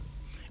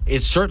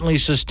 It certainly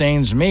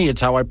sustains me.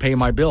 It's how I pay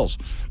my bills.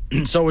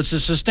 So it's a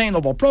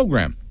sustainable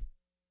program.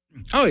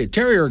 Oh, yeah,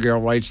 Terrier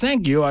Girl writes,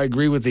 thank you. I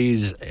agree with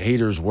these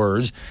haters'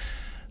 words.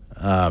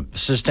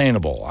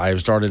 Sustainable. I've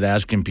started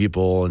asking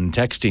people in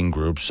texting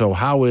groups, so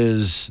how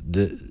is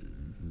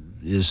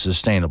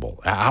sustainable?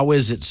 How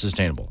is it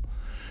sustainable?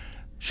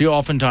 She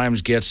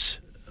oftentimes gets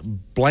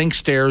blank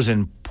stares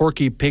and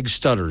Porky Pig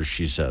stutters,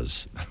 she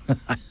says.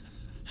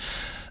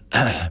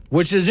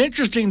 Which is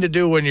interesting to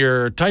do when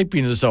you're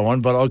typing to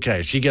someone, but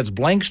okay. She gets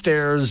blank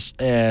stares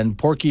and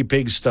Porky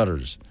Pig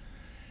stutters.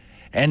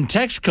 And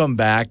texts come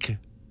back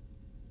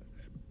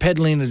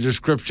peddling a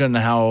description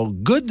of how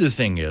good the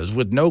thing is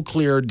with no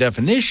clear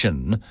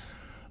definition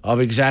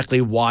of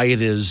exactly why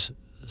it is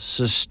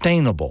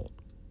sustainable.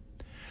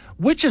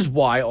 which is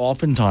why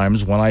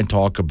oftentimes when I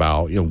talk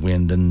about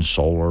wind and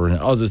solar and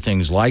other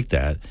things like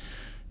that,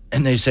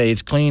 and they say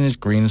it's clean, it's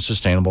green, it's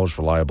sustainable, it's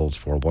reliable, it's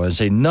affordable, and I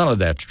say none of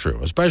that's true,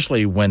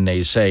 especially when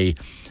they say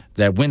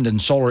that wind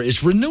and solar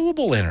is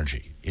renewable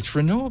energy. It's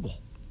renewable.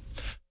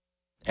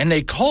 And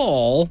they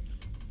call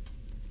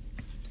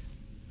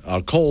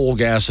coal,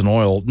 gas, and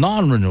oil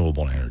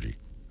non-renewable energy.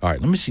 All right,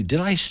 let me see.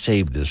 Did I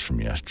save this from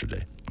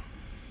yesterday?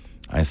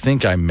 I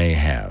think I may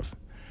have.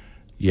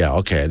 Yeah,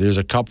 okay. There's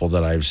a couple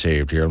that I've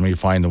saved here. Let me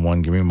find the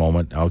one. Give me a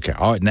moment. Okay.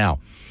 All right. Now,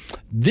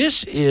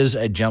 this is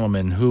a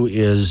gentleman who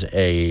is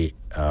a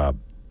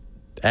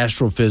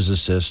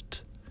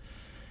astrophysicist,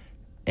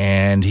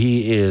 and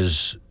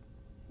he's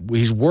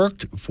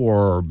worked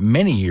for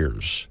many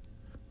years,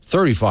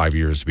 35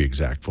 years to be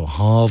exact, for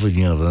Harvard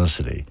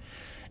University,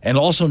 and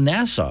also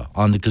NASA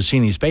on the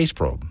Cassini space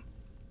probe.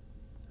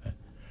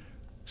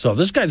 So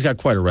this guy's got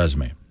quite a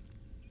resume.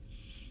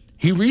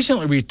 He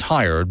recently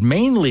retired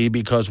mainly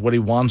because what he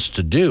wants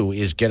to do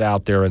is get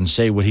out there and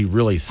say what he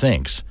really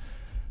thinks.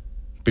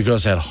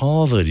 Because at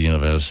Harvard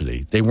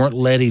University, they weren't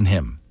letting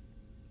him.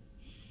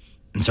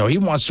 And so he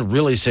wants to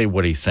really say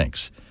what he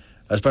thinks,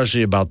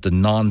 especially about the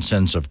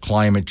nonsense of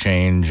climate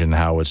change and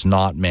how it's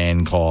not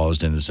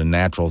man-caused and it's a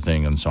natural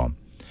thing and so on.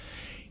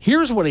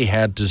 Here's what he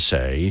had to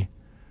say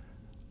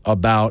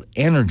about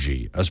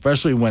energy,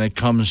 especially when it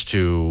comes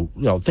to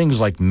things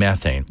like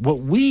methane,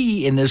 what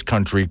we in this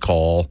country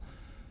call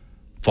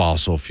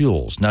fossil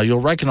fuels. Now, you'll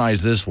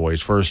recognize this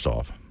voice first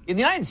off. In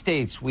the United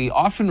States, we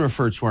often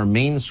refer to our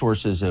main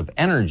sources of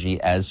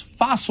energy as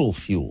fossil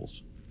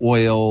fuels.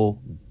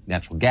 Oil,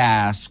 natural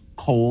gas,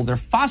 coal, they're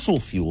fossil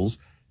fuels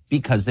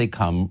because they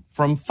come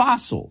from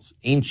fossils,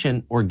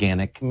 ancient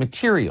organic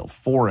material,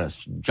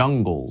 forests,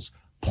 jungles,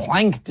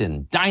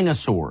 plankton,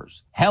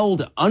 dinosaurs.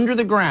 Held under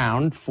the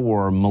ground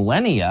for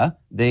millennia,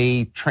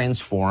 they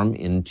transform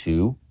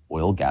into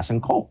oil, gas,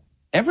 and coal.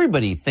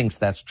 Everybody thinks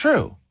that's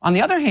true. On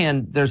the other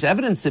hand, there's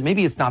evidence that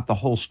maybe it's not the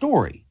whole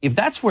story. If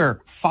that's where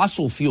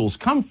fossil fuels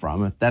come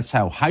from, if that's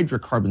how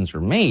hydrocarbons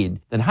are made,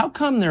 then how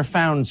come they're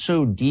found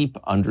so deep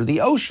under the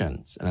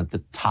oceans and at the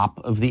top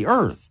of the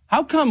earth?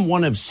 How come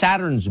one of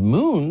Saturn's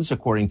moons,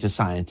 according to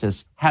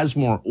scientists, has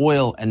more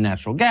oil and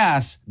natural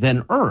gas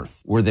than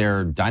Earth? Were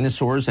there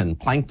dinosaurs and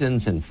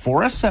planktons and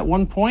forests at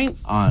one point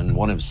on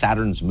one of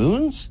Saturn's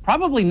moons?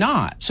 Probably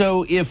not.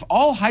 So if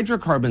all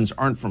hydrocarbons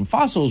aren't from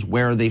fossils,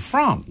 where are they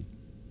from?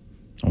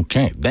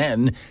 Okay,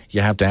 then you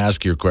have to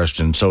ask your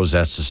question, so is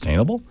that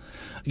sustainable?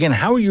 Again,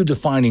 how are you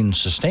defining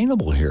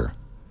sustainable here?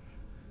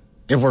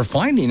 If we're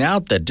finding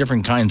out that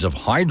different kinds of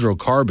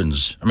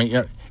hydrocarbons,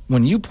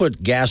 when you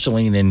put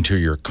gasoline into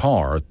your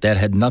car, that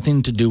had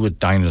nothing to do with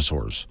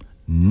dinosaurs.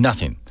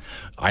 Nothing.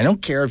 I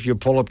don't care if you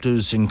pull up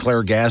to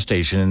Sinclair gas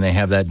station and they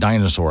have that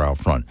dinosaur out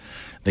front.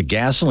 The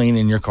gasoline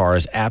in your car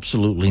has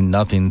absolutely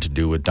nothing to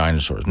do with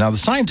dinosaurs. Now, the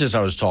scientist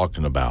I was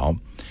talking about,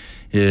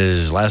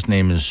 his last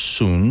name is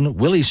Soon.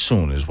 Willie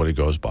Soon is what he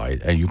goes by.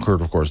 And you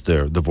heard, of course,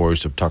 the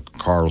voice of Tucker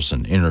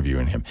Carlson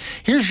interviewing him.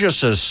 Here's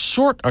just a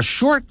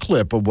short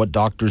clip of what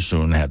Dr.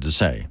 Soon had to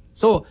say.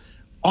 So,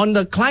 on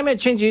the climate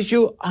change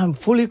issue, I'm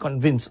fully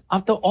convinced.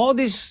 After all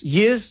these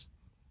years,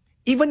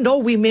 even though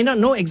we may not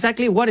know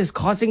exactly what is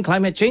causing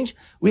climate change,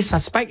 we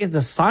suspect it's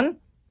the sun.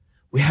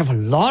 We have a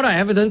lot of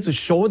evidence to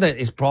show that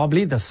it's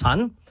probably the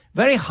sun.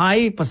 Very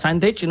high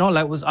percentage,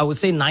 I would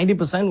say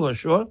 90% we're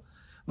sure,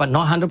 but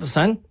not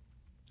 100%.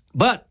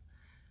 But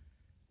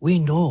we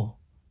know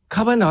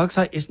carbon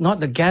dioxide is not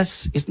the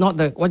gas, it's not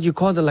the what you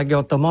call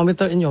your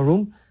thermometer in your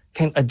room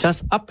can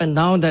adjust up and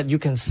down that you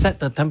can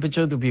set the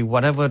temperature to be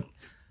whatever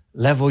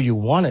level you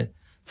want it.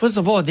 First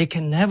of all, they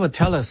can never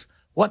tell us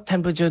what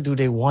temperature do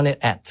they want it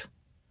at.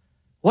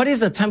 What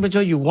is the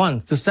temperature you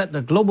want to set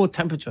the global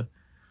temperature?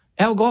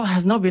 Al Gore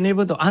has not been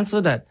able to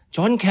answer that.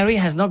 John Kerry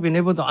has not been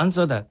able to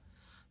answer that.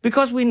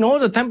 Because we know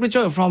the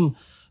temperature from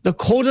the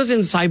coldest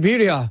in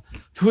Siberia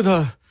to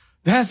the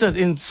desert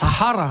in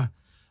Sahara.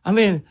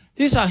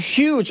 These are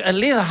huge, at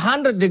least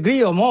 100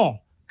 degrees or more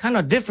kind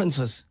of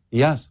differences.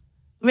 Yes.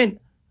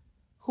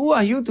 Who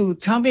are you to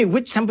tell me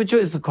which temperature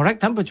is the correct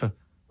temperature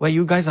where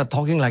you guys are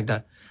talking like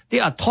that? They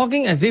are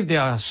talking as if they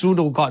are a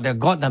pseudo-God, they're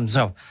God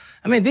themselves.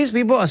 These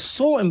people are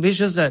so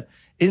ambitious that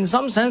in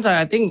some sense,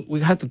 I think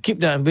we have to keep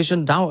their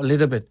ambition down a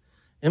little bit.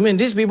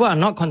 These people are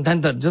not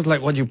contented, just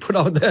like what you put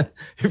out there.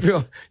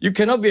 You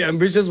cannot be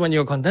ambitious when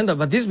you're contented,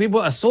 but these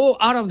people are so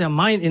out of their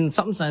mind in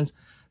some sense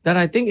that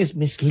I think is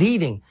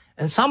misleading.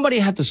 And somebody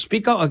had to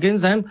speak out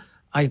against them.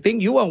 I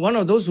think you are one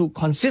of those who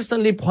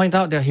consistently point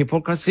out their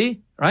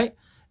hypocrisy, right?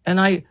 And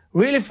I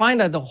really find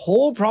that the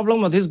whole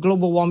problem of this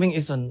global warming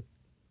is a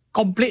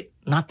complete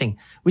nothing,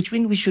 which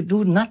means we should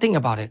do nothing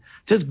about it.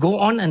 Just go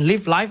on and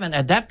live life and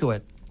adapt to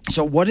it.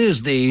 So what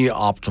is the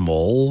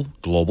optimal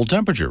global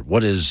temperature?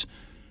 What is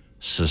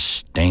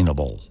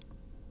sustainable,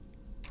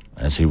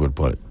 as he would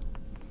put it?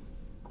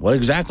 What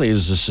exactly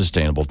is the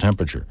sustainable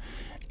temperature?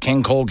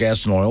 Can coal,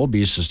 gas, and oil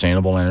be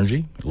sustainable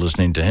energy?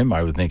 Listening to him,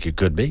 I would think it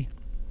could be.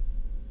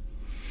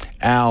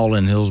 Al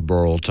in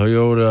Hillsboro,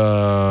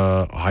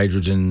 Toyota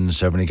Hydrogen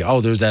 70. Oh,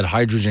 there's that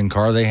hydrogen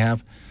car they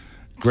have.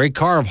 Great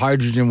car if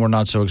hydrogen were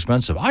not so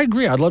expensive. I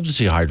agree. I'd love to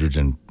see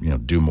hydrogen,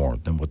 do more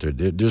than what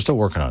they're still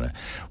working on it.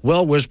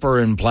 Well, Whisper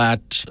in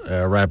Platte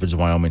Rapids,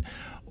 Wyoming.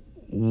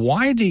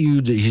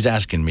 He's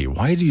asking me,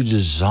 why do you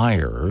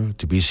desire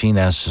to be seen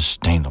as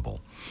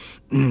sustainable?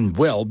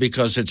 Well,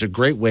 because it's a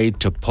great way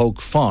to poke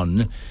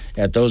fun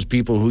at those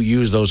people who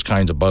use those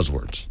kinds of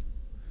buzzwords.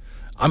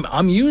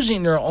 I'm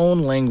using their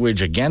own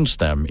language against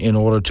them in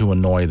order to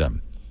annoy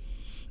them.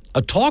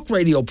 A talk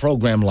radio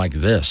program like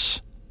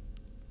this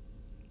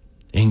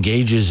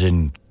engages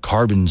in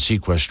carbon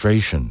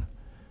sequestration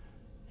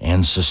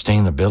and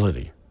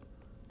sustainability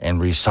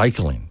and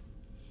recycling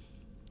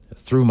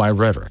through my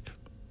rhetoric.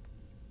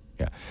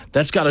 Yeah,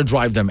 that's got to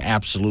drive them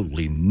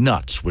absolutely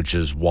nuts, which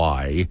is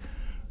why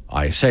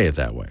I say it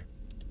that way.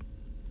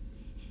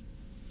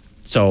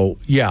 So,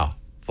 yeah,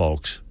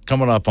 folks,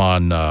 coming up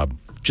on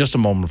just a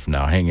moment from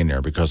now, hang in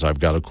there, because I've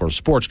got, of course,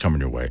 sports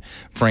coming your way.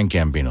 Frank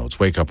Gambino, it's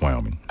Wake Up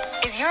Wyoming.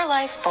 Is your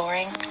life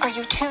boring? Are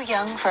you too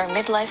young for a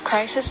midlife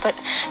crisis, but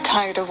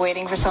tired of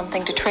waiting for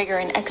something to trigger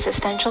an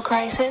existential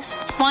crisis?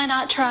 Why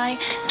not try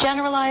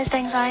generalized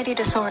anxiety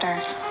disorder?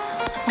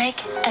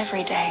 Make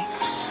every day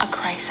a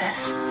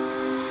crisis.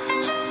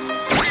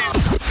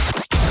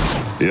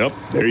 Yep,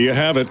 there you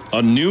have it.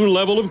 A new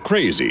level of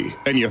crazy.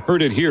 And you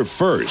heard it here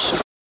first.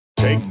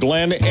 Take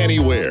Glenn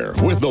anywhere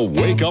with the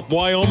Wake Up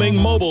Wyoming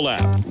mobile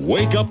app.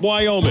 Wake Up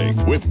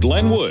Wyoming with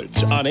Glenn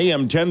Woods on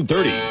AM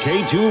 1030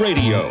 K2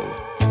 Radio.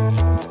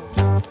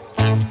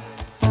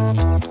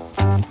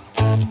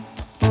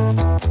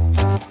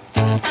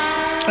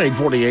 Hey,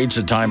 48's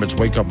the time. It's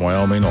Wake Up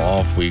Wyoming.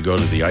 Off we go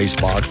to the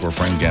icebox where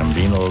Frank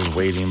Gambino is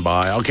waiting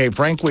by. Okay,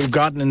 Frank, we've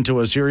gotten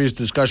into a serious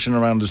discussion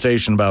around the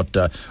station about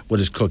what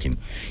is cooking.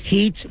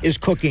 Heat is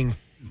cooking.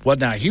 Well,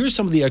 now, here's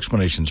some of the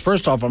explanations.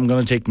 First off, I'm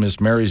going to take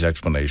Miss Mary's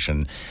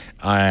explanation,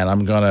 and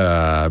I'm going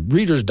to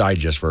Reader's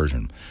Digest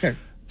version. Okay.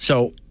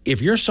 So if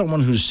you're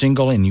someone who's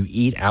single and you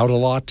eat out a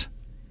lot,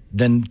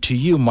 then to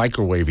you,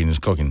 microwaving is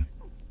cooking.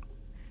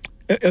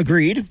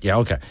 Agreed. Yeah,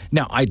 okay.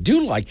 Now, I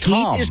do like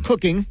Tom. Heat is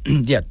cooking.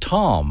 Yeah,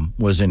 Tom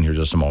was in here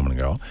just a moment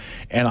ago,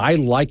 and I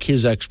like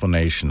his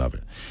explanation of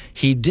it.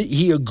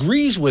 He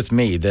agrees with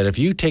me that if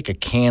you take a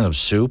can of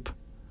soup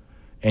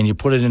and you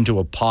put it into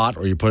a pot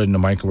or you put it in the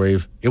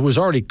microwave, it was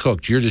already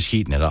cooked. You're just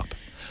heating it up.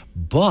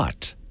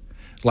 But,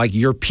 like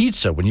your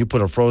pizza, when you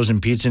put a frozen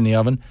pizza in the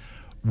oven,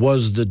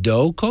 was the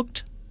dough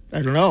cooked?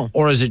 I don't know.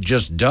 Or is it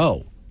just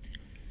dough?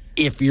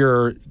 If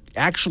you're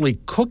actually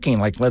cooking,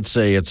 like let's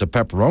say it's a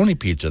pepperoni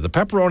pizza, the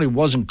pepperoni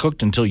wasn't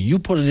cooked until you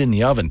put it in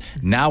the oven.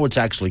 Now it's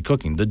actually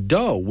cooking. The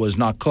dough was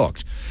not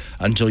cooked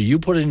until you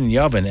put it in the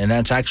oven, and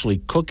that's actually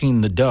cooking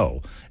the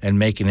dough and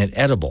making it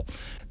edible.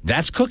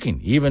 That's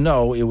cooking, even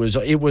though it was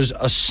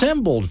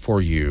assembled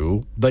for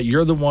you, but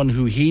you're the one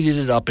who heated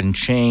it up and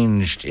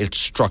changed its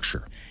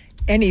structure.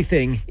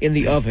 Anything in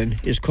the oven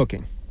is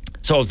cooking.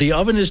 So if the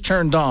oven is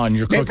turned on,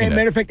 you're cooking it.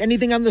 Matter of fact,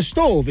 anything on the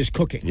stove is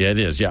cooking. Yeah, it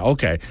is. Yeah,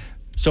 okay.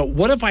 So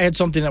what if I had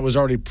something that was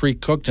already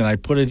pre-cooked and I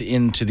put it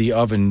into the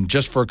oven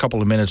just for a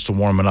couple of minutes to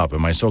warm it up?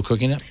 Am I still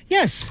cooking it?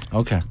 Yes.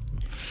 Okay.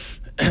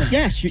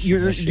 Yes,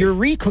 you're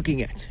re-cooking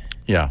it.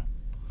 Yeah.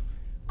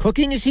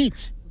 Cooking is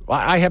heat.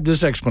 I have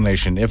this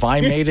explanation. If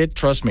I made it,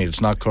 trust me, it's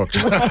not cooked.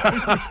 But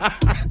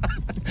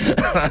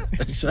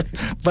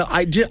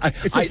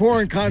it's a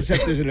foreign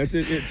concept, isn't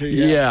it?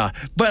 Yeah.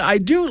 But I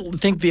do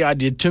think the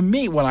idea, to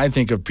me, when I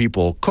think of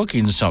people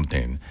cooking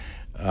something,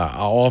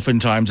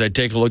 oftentimes I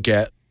take a look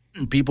at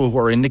people who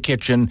are in the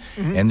kitchen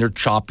and they're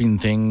chopping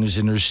things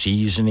and they're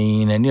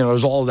seasoning and,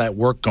 there's all of that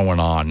work going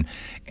on.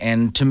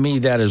 And to me,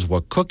 that is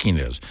what cooking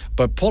is.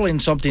 But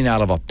pulling something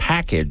out of a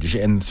package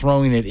and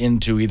throwing it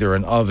into either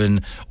an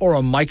oven or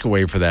a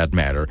microwave for that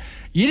matter,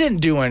 you didn't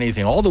do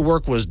anything. All the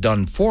work was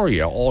done for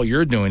you. All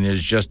you're doing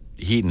is just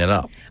heating it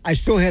up. I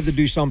still had to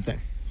do something.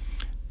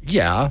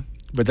 Yeah,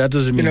 but that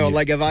doesn't mean...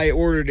 like if I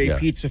ordered a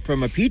pizza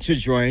from a pizza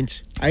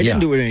joint, I didn't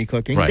do any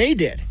cooking. Right. They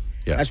did.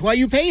 Yeah. That's why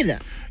you pay them.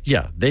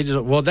 Yeah, they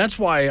did. Well, that's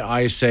why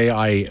I say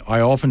I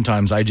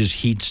oftentimes I just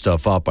heat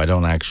stuff up. I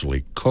don't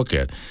actually cook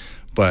it.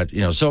 But,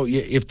 so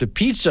if the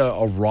pizza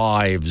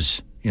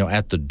arrives,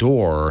 at the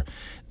door,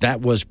 that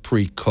was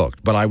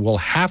pre-cooked. But I will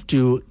have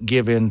to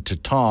give in to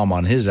Tom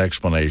on his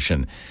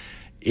explanation.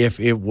 If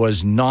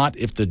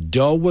the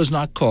dough was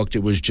not cooked,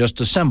 it was just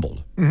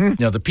assembled.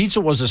 Now, the pizza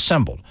was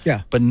assembled.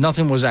 Yeah. But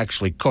nothing was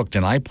actually cooked.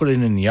 And I put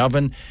it in the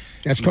oven.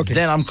 That's cooking.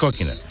 Then I'm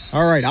cooking it.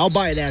 All right, I'll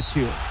buy that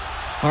too.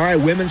 All right,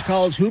 women's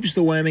college hoops.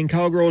 The Wyoming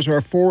Cowgirls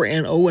are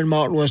 4-0 in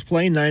Mountain West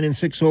play,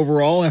 9-6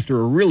 overall after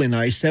a really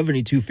nice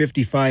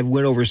 72-55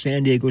 win over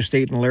San Diego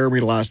State and Laramie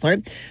last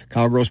night.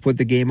 Cowgirls put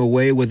the game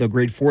away with a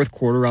great fourth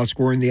quarter,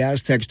 outscoring the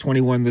Aztecs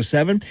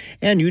 21-7.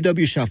 And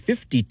UW shot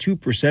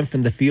 52%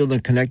 from the field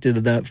and connected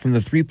from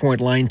the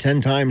three-point line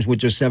 10 times with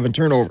just 7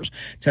 turnovers.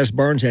 Tess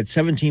Barnes had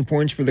 17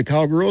 points for the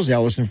Cowgirls.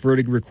 Allison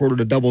Fertig recorded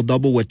a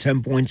double-double with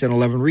 10 points and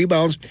 11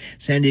 rebounds.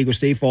 San Diego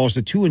State falls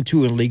to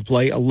 2-2 in league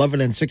play,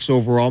 11-6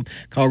 overall.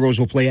 Cowgirls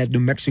will play at New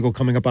Mexico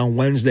coming up on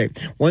Wednesday.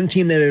 One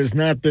team that has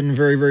not been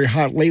very, very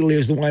hot lately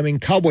is the Wyoming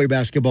Cowboy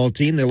basketball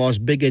team. They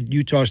lost big at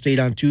Utah State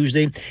on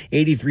Tuesday,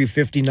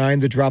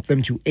 83-59. That dropped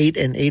them to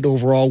 8-8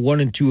 overall,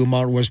 1-2 in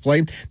Mountain West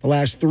play. The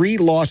last 3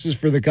 losses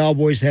for the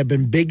Cowboys have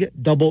been big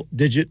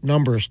double-digit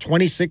numbers,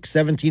 26,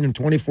 17, and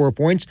 24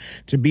 points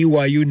to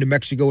BYU, New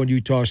Mexico, and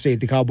Utah State.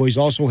 The Cowboys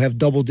also have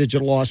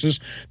double-digit losses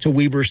to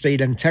Weber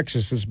State and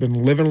Texas. It's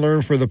been live and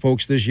learn for the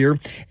Pokes this year,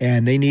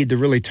 and they need to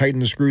really tighten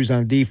the screws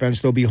on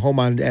defense. They'll be home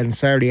on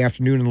Saturday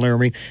afternoon in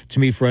Laramie to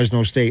meet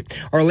Fresno State.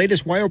 Our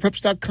latest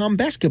WyoPreps.com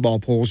basketball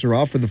polls are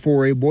out for the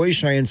 4A boys.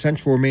 Cheyenne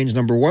Central remains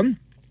number 1.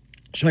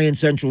 Cheyenne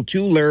Central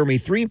 2, Laramie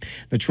 3,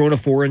 Natrona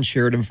 4, and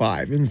Sheridan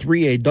 5. In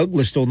 3A,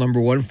 Douglas still number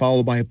 1,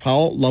 followed by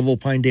Powell, Lovell,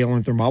 Pinedale,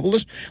 and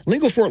Thermopolis.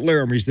 Lingo Fort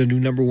Laramie is the new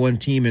number 1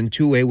 team in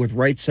 2A with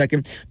Wright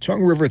 2nd,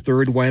 Tongue River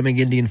 3rd, Wyoming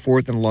Indian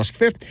 4th, and Lusk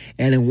 5th.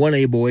 And in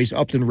 1A boys,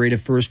 Upton rated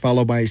 1st,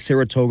 followed by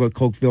Saratoga,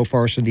 Cokeville,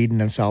 Farson,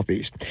 Eden, and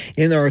Southeast.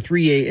 In our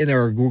 3A, in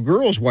our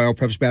girls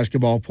WyoPreps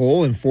basketball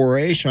poll, in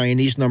 4A, Cheyenne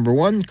East number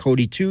 1,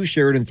 Cody 2,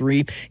 Sheridan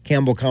 3,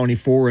 Campbell County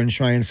 4, and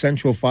Cheyenne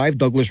Central 5.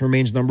 Douglas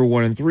remains number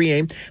 1 in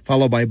 3A,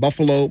 followed by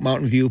Buffalo,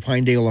 Mountain View,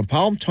 Pinedale, and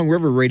Powell. Tongue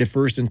River rated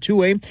 1st in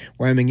 2A.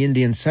 Wyoming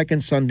Indian 2nd,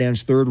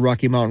 Sundance 3rd,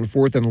 Rocky Mountain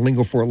 4th, and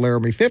Lingo Fort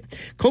Laramie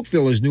 5th.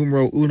 Cokeville is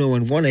numero uno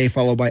in 1A,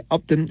 followed by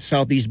Upton,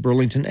 Southeast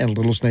Burlington, and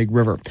Little Snake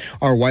River.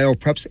 Our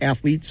WyoPreps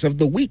athletes of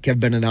the week have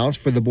been announced.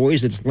 For the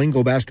boys, it's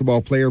Lingo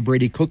basketball player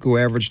Brady Cook, who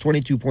averaged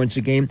 22 points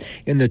a game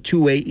in the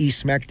 2A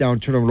East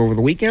SmackDown tournament over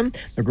the weekend.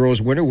 The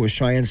girls' winner was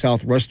Cheyenne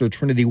South wrestler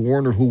Trinity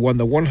Warner, who won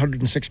the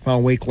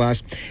 106-pound weight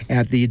class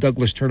at the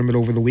Douglas tournament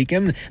over the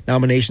weekend.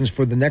 Nominations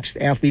for the next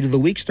athlete of the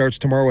week starts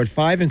tomorrow at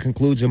 5 and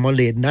concludes on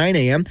Monday at 9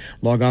 a.m.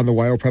 Log on to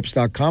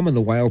WyoPreps.com and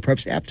the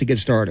WyoPreps app to get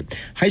started.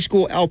 High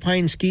school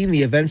alpine skiing,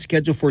 the event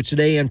scheduled for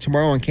today and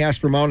tomorrow on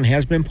Casper Mountain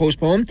has been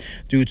postponed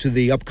due to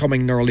the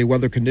upcoming gnarly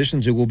weather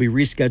conditions. It will be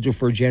rescheduled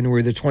for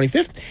January the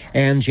 25th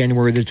and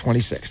January the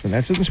 26th. And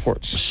that's it in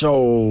sports.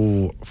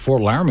 So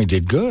Fort Laramie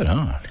did good,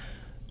 huh?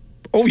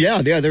 Oh,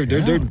 yeah.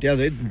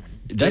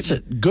 That's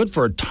good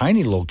for a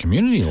tiny little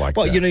community like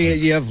that. Well,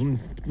 you have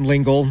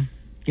Lingle,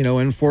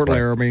 and Fort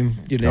Laramie,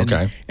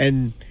 okay.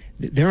 and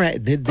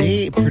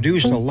they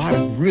produce a lot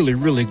of really,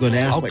 really good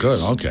athletes.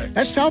 Oh, good, okay.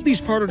 That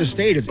southeast part of the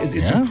state is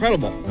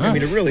incredible. Yeah. I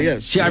mean, it really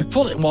is. See, I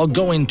pulled it while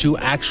going to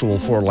actual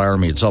Fort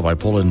Laramie itself. I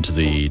pulled into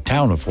the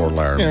town of Fort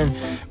Laramie,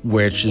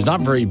 which is not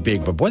very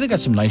big, but boy, they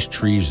got some nice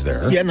trees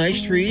there. Yeah,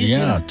 nice trees.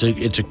 Yeah,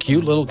 it's a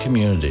cute little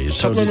community. A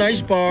couple of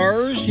nice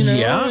bars,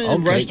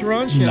 and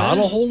restaurants. Yeah. Not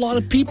a whole lot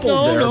of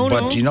people there,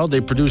 but they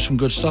produce some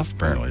good stuff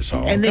apparently. So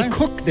and they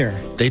cook there.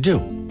 They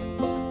do.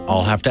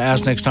 I'll have to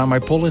ask next time I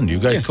pull in. Do you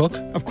guys cook?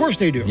 Of course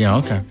they do. Yeah,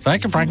 okay.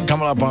 Thank you, Frank.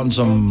 Coming up on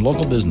some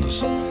local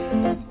business.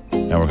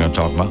 Now we're going to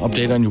talk about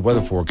update on your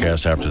weather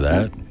forecast after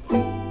that.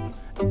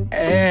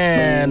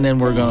 And then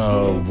we're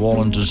going to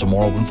roll into some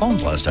more open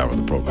phones last hour of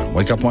the program.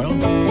 Wake Up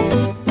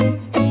Wyoming.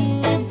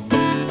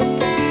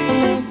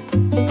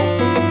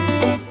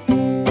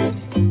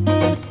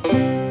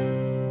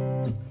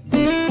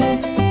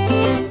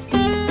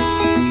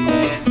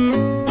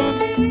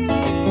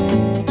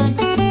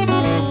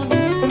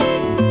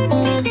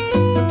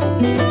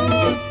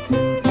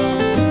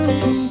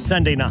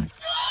 Sunday night.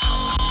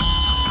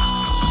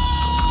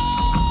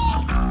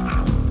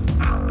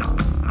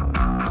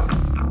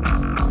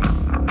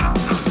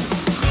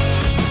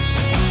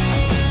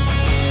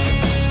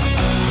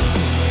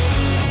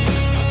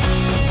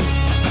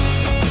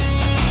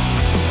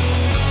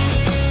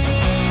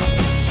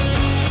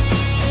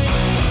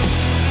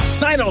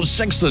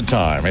 Six the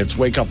time. It's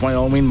Wake Up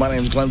Wyoming. My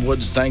name is Glenn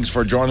Woods. Thanks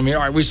for joining me.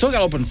 All right, we still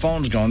got open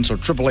phones going, so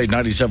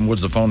 888-97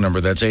 Woods the phone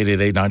number. That's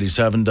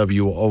 888-97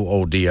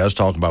 WOODS.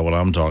 Talk about what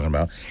I'm talking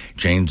about.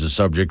 Change the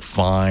subject.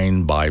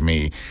 Fine by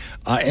me.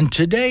 And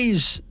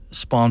today's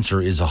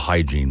sponsor is a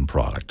hygiene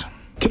product.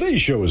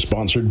 Today's show is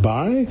sponsored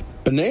by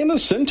Banana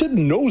Scented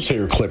Nose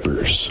Hair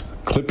Clippers.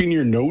 Clipping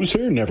your nose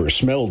hair never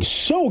smelled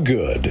so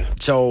good.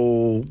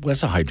 So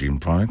that's a hygiene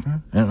product.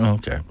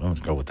 Okay, let's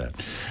go with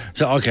that.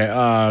 So, okay,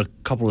 a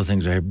couple of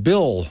things.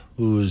 Bill,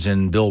 who's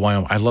in Bill,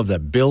 Wyoming. I love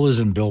that. Bill is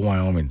in Bill,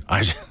 Wyoming.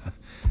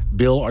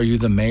 Bill, are you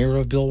the mayor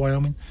of Bill,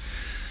 Wyoming?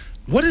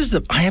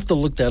 I have to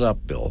look that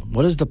up, Bill.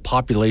 What is the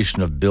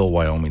population of Bill,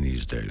 Wyoming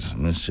these days? Let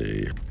me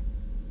see.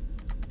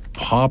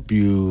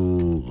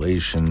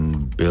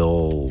 Population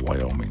Bill,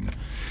 Wyoming.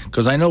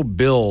 Because I know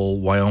Bill,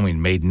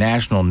 Wyoming made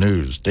national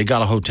news. They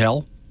got a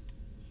hotel.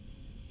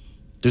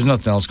 There's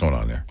nothing else going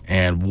on there.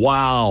 And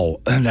wow,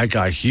 that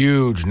got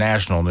huge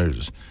national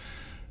news.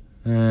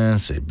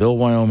 Let's see. Bill,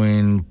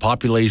 Wyoming,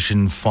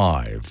 population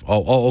 5.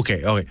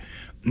 Okay.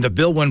 The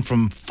bill went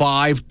from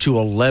 5 to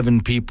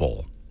 11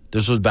 people.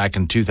 This was back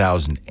in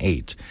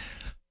 2008.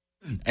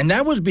 And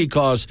that was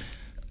because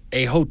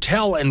a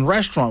hotel and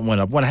restaurant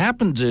went up. What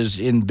happens is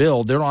in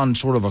Bill, they're on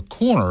sort of a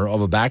corner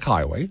of a back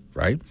highway,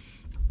 right?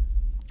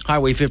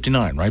 Highway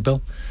 59, right,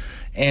 Bill?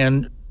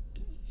 And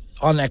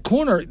on that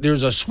corner,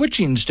 there's a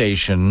switching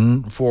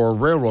station for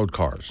railroad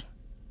cars.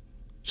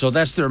 So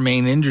that's their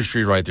main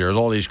industry right there, is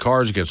all these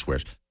cars get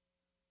switched.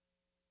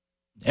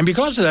 And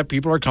because of that,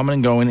 people are coming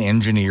and going,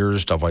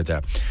 engineers, stuff like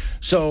that.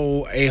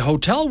 So a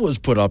hotel was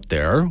put up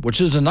there, which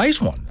is a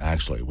nice one,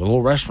 actually, with a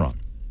little restaurant.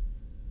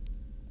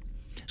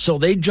 So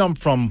they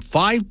jumped from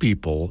 5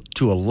 people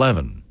to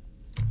 11.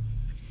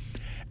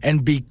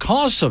 And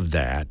because of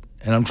that,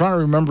 and I'm trying to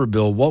remember,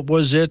 Bill, what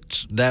was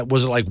it?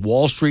 Was it like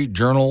Wall Street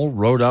Journal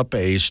wrote up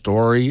a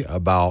story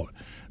about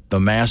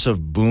the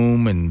massive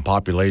boom in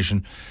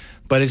population?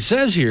 But it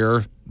says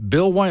here,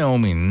 Bill,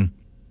 Wyoming,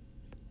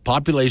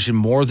 population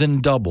more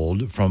than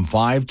doubled from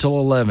 5 till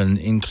 11,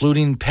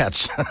 including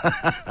pets.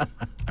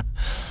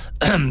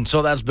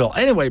 So that's Bill.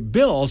 Anyway,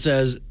 Bill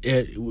says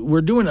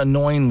we're doing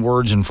annoying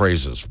words and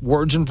phrases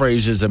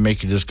that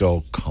make you just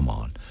go, come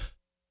on,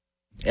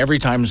 every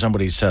time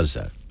somebody says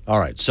that. All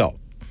right, so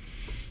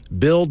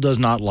Bill does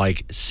not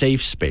like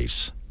safe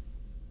space.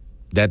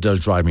 That does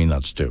drive me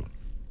nuts, too.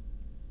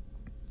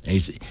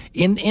 He's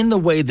in the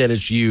way that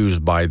it's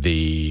used by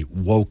the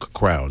woke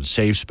crowd,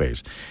 safe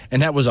space.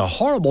 And that was a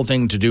horrible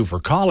thing to do for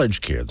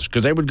college kids,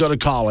 because they would go to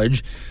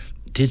college.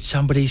 Did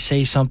somebody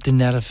say something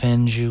that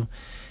offends you?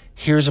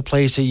 Here's a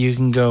place that you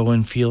can go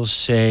and feel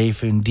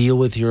safe and deal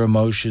with your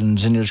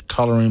emotions, and there's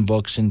coloring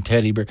books and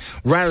teddy bears,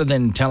 rather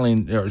than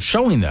telling or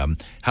showing them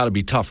how to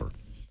be tougher,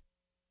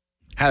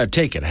 how to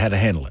take it, how to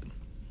handle it.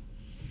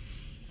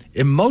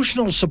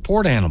 Emotional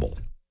support animal.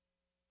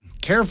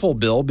 Careful,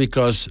 Bill,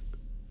 because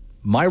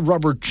my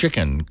rubber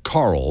chicken,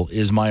 Carl,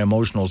 is my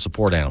emotional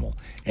support animal.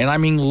 And I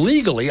mean,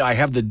 legally, I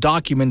have the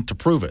document to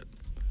prove it.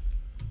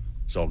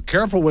 So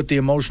careful with the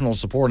emotional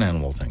support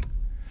animal thing.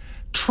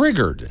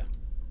 Triggered.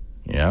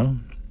 Yeah.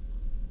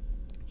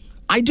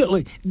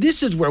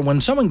 This is where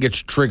when someone gets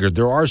triggered,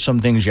 there are some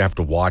things you have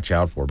to watch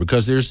out for,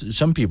 because there's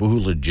some people who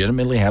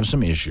legitimately have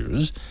some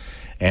issues,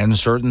 and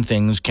certain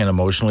things can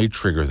emotionally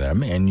trigger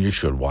them, and you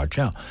should watch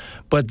out.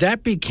 But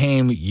that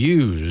became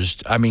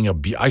used,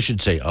 I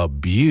should say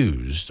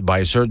abused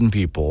by certain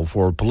people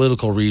for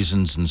political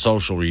reasons and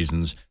social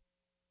reasons.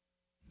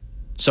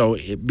 So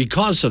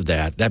because of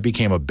that, that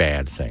became a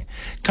bad thing.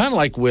 Kind of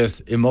like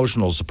with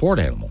emotional support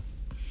animal.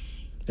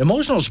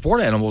 Emotional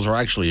support animals are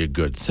actually a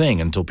good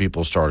thing until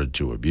people started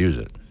to abuse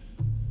it.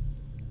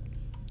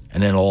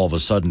 And then all of a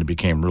sudden it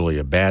became really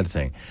a bad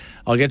thing.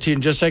 I'll get to you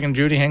in just a second,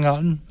 Judy. Hang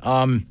on.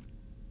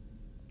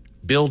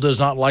 Bill does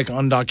not like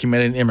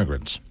undocumented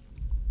immigrants.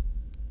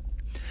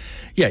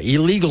 Yeah,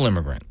 illegal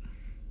immigrant.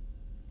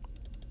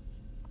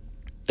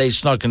 They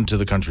snuck into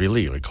the country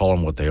illegally. Call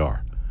them what they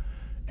are.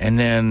 And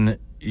then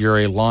you're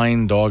a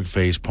lying,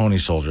 dog-faced pony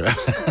soldier.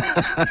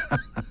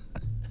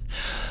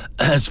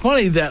 It's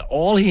funny that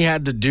all he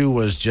had to do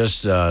was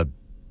just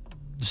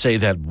say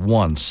that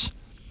once,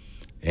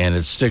 and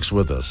it sticks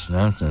with us.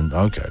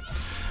 Okay.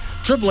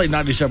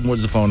 888-97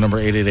 Woods, the phone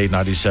number,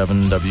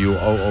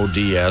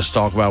 888-97-WOODS.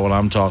 Talk about what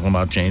I'm talking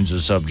about. Change the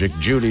subject.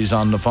 Judy's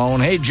on the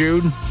phone. Hey,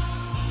 Jude.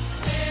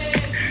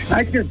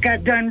 I just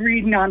got done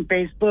reading on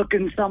Facebook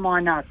and some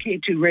on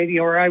K2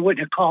 Radio, or I wouldn't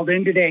have called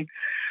in today.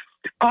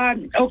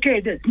 Okay,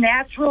 this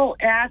natural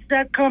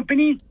asset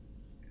company,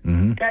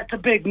 that's a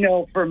big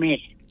no for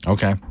me.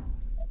 Okay.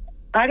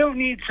 I don't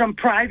need some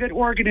private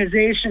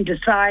organization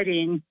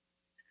deciding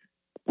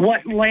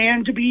what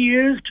land to be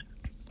used,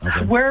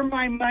 where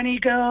my money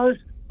goes,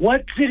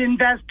 what's it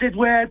invested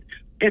with.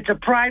 It's a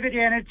private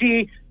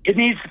entity. It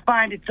needs to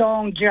find its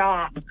own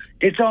job,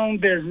 its own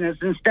business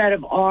instead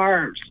of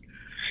ours.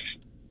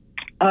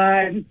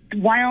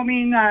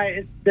 Wyoming,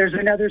 there's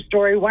another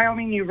story.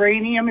 Wyoming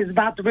uranium is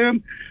about to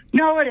boom.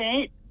 No, it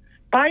ain't.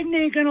 Biden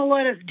ain't going to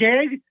let us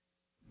dig.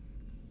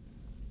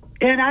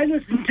 And I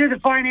listened to the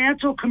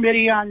financial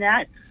committee on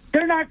that.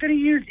 They're not going to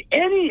use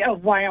any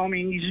of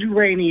Wyoming's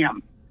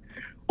uranium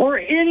or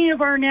any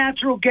of our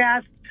natural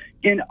gas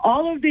in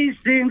all of these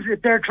things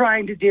that they're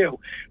trying to do,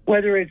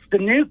 whether it's the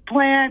nuke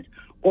plant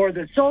or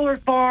the solar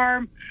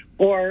farm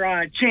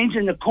or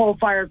changing the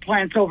coal-fired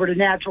plants over to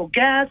natural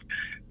gas.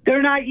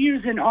 They're not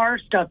using our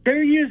stuff.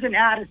 They're using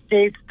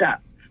out-of-state stuff.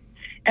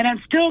 And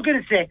I'm still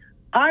going to say,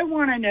 I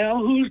want to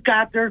know who's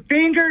got their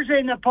fingers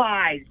in the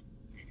pies.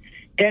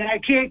 And I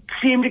can't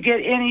seem to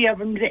get any of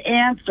them to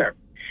answer.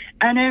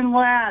 And then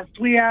last,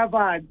 we have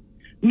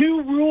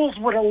new rules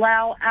would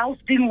allow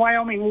ousting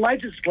Wyoming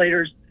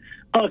legislators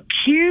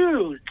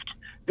accused,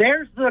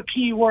 there's the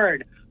key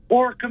word,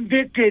 or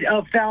convicted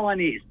of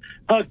felonies,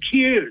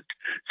 accused.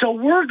 So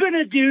we're going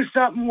to do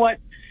something what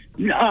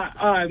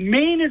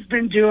Maine has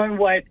been doing,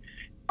 what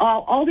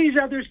all these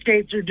other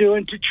states are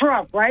doing to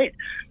Trump, right?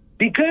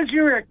 Because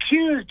you're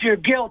accused, you're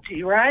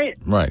guilty, right?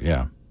 Right,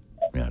 yeah.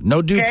 Yeah.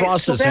 No due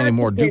process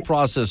anymore. Due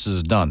process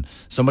is done.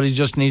 Somebody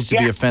just needs to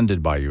be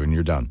offended by you, and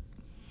you're done.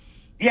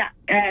 Yeah,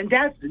 and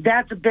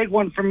that's a big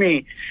one for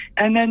me.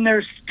 And then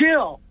they're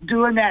still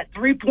doing that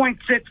 3.6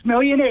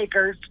 million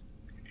acres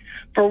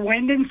for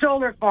wind and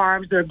solar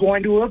farms. They're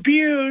going to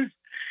abuse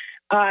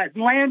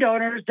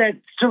landowners that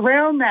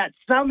surround that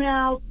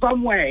somehow,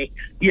 some way.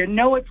 You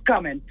know it's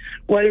coming,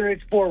 whether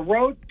it's for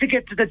roads to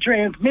get to the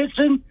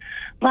transmission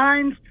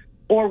lines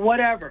or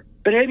whatever.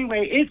 But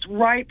anyway, it's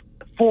ripe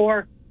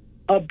for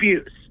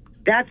abuse.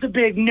 That's a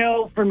big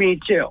no for me,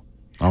 too.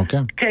 Okay.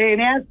 Okay,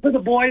 and as for the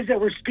boys that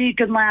were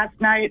speaking last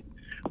night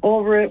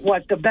over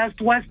at, the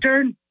Best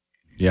Western?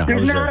 Yeah,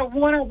 there's not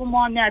one of them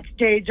on that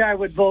stage I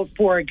would vote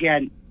for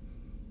again.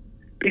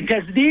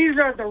 Because these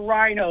are the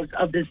rhinos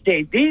of the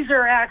state. These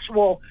are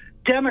actual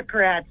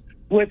Democrats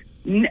with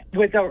an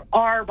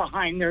R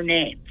behind their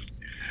names.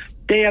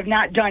 They have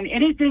not done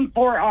anything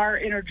for our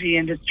energy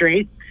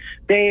industry.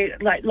 They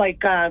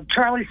like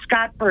Charlie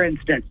Scott, for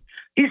instance.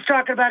 He's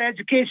talking about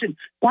education.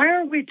 Why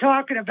aren't we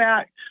talking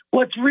about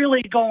what's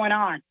really going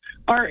on?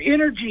 Our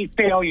energy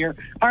failure,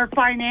 our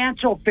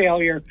financial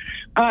failure,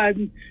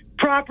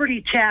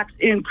 property tax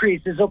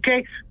increases,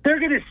 okay? They're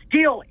going to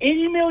steal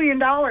 $80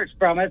 million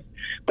from us,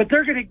 but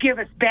they're going to give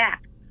us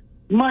back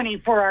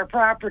money for our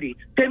property.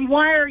 Then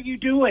why are you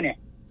doing it?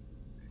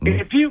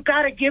 If you've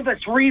got to give us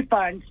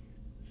refunds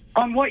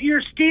on what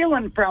you're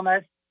stealing from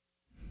us,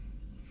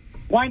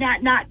 why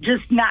not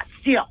just not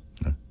steal?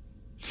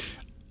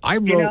 I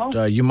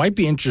wrote, you might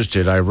be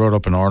interested, I wrote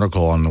up an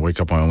article on the Wake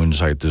Up Wyoming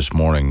site this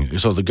morning.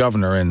 So the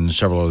governor and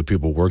several other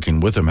people working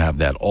with him have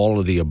that all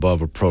of the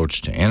above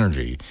approach to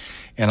energy.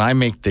 And I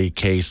make the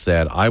case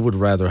that I would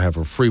rather have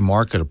a free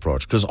market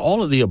approach, because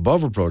all of the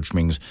above approach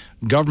means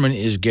government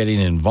is getting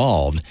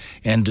involved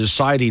and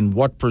deciding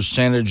what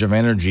percentage of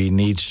energy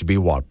needs to be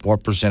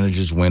what percentage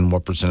is wind,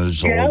 what percentage is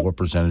solar, what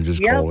percentage is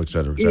coal, et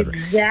cetera, et cetera.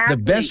 Exactly.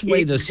 The best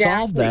way to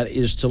solve that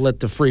is to let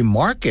the free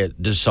market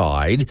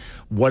decide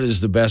what is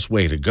the best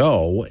way to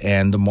go,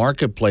 and the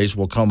marketplace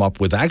will come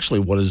up with actually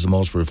what is the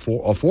most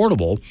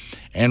affordable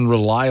and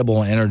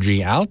reliable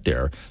energy out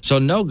there. So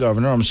no,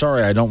 Governor, I'm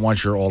sorry, I don't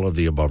want your all of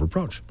the above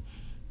approach.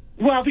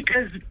 Well,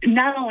 because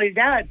not only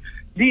that,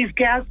 these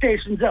gas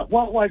stations,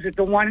 what was it,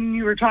 the one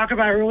you were talking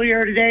about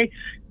earlier today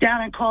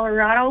down in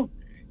Colorado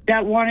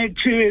that wanted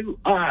to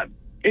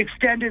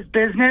extend his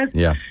business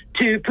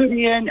to put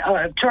in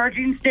a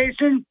charging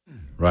station?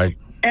 Right.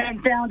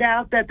 And found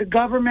out that the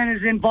government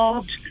is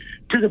involved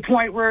to the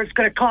point where it's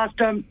going to cost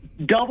him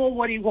double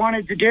what he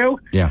wanted to do.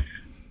 Yeah.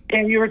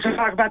 And you were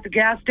talking about the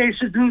gas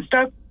stations and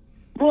stuff.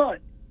 Well,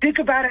 think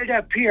about it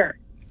up here.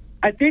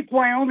 I think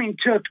Wyoming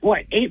took,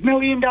 $8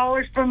 million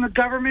from the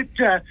government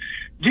to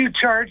do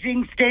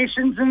charging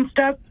stations and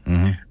stuff?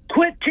 Mm-hmm.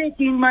 Quit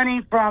taking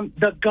money from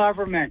the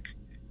government,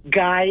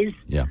 guys.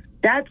 Yeah.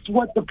 That's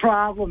what the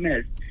problem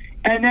is.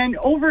 And then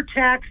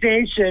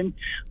overtaxation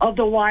of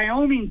the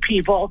Wyoming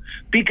people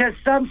because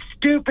some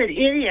stupid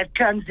idiot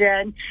comes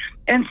in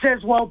and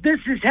says, well, this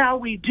is how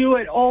we do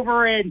it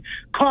over in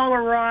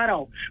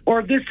Colorado,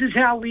 or this is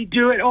how we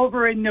do it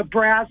over in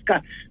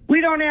Nebraska. We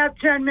don't have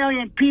 10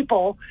 million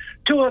people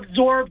to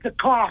absorb the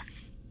cost.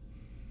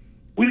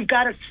 We've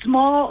got a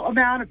small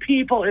amount of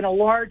people in a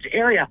large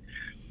area.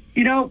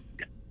 You know,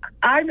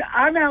 I'm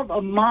of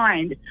a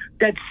mind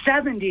that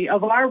 70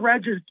 of our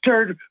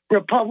registered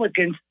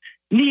Republicans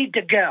need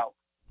to go.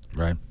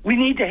 Right. We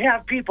need to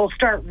have people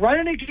start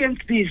running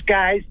against these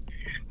guys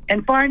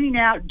and finding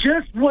out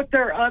just what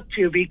they're up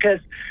to, because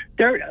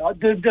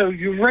the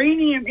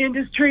uranium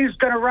industry is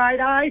going to ride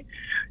high.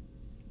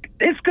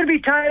 It's going to be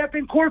tied up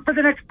in court for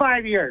the next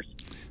 5 years.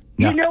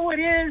 No. You know what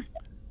it is?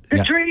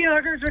 The tree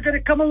huggers are going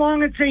to come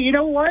along and say, you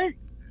know what?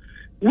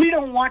 We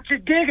don't want you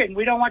digging.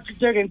 We don't want you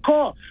digging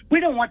coal. We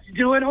don't want you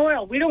doing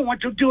oil. We don't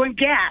want you doing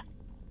gas.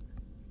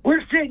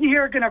 We're sitting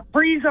here going to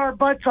freeze our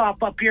butts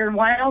off up here in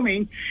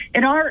Wyoming,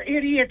 and our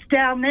idiots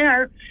down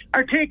there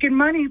are taking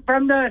money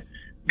from the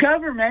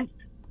government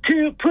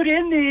to put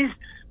in these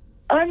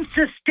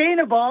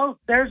unsustainable,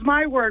 there's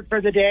my word for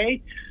the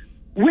day,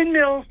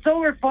 windmills,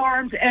 solar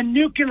farms, and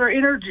nuclear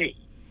energy.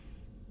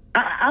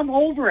 I'm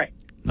over it.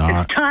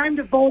 It's time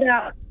to vote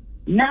out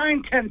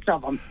 9/10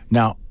 of them.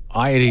 Now,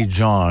 I.D.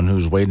 John,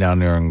 who's way down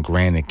there in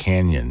Granite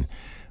Canyon,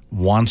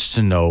 wants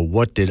to know,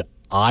 what did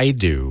I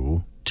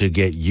do to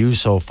get you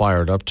so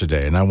fired up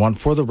today? And I want,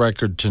 for the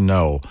record, to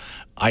know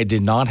I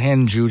did not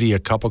hand Judy a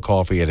cup of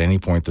coffee at any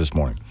point this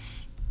morning.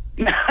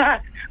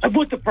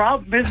 What the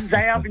problem is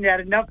I haven't had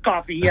enough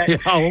coffee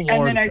yet. Oh,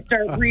 and then I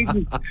start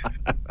reading.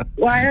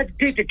 Well, I had to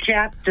take the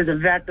cats to the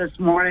vet this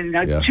morning.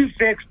 2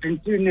 fixed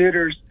and 2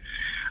 neuters.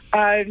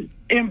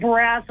 In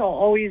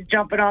Brassel, he's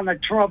jumping on the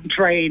Trump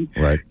train.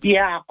 Right.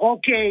 Yeah,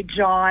 okay,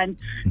 John.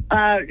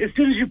 As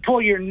soon as you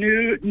pull your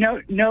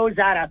nose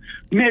out of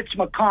Mitch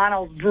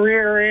McConnell's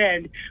rear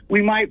end,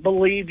 we might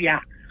believe you.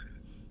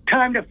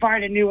 Time to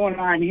find a new one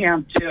on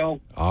him, too.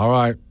 All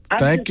right.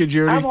 Thank you,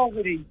 Judy. I'm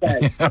over these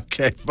guys.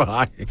 Okay,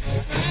 bye.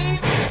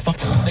 Woke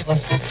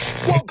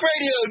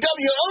Radio,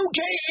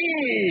 WOKE,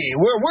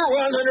 where we're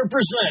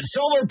 100%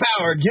 solar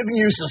powered, giving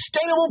you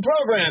sustainable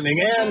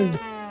programming and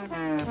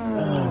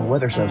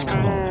weather says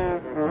calm.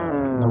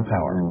 No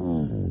power.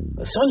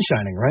 The sun's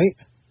shining, right?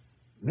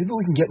 Maybe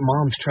we can get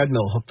Mom's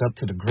treadmill hooked up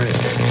to the grid.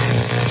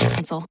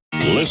 Cancel.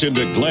 Listen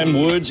to Glenn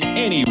Woods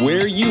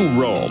anywhere you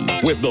roam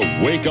with the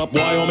Wake Up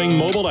Wyoming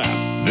mobile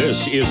app.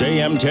 This is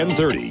AM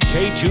 1030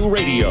 K2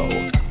 Radio.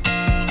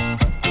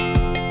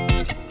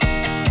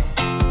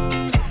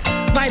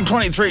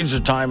 9:23 is the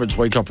time. It's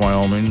Wake Up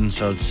Wyoming.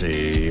 So let's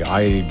see.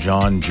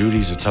 John,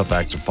 Judy's a tough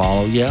act to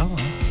follow. Yeah.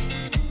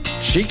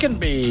 She can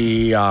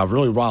be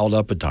really riled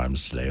up at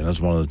times today. That's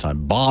one of the times.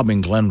 Bob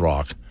in Glen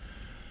Rock.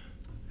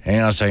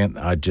 Hang on a second.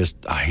 I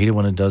hate it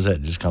when it does that.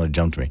 It just kind of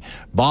jumped me.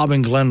 Bob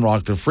in Glen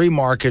Rock, the free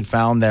market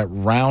found that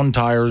round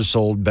tires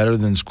sold better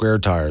than square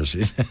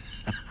tires.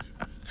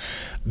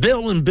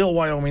 Bill in Bill,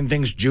 Wyoming,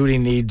 thinks Judy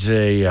needs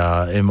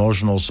a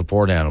emotional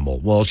support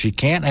animal. Well, she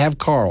can't have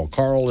Carl.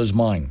 Carl is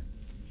mine.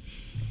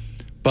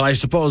 But I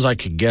suppose I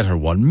could get her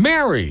one.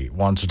 Mary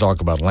wants to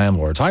talk about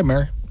landlords. Hi,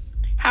 Mary.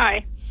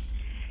 Hi.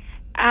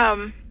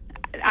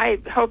 I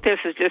hope this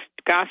is just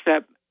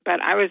gossip,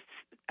 but I was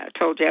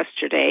told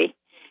yesterday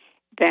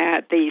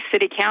that the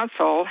city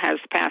council has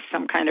passed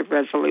some kind of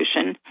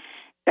resolution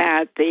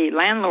that the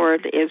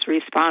landlord is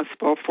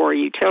responsible for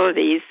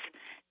utilities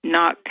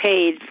not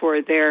paid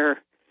for their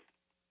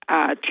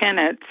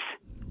tenants.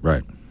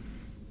 Right.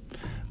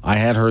 I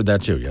had heard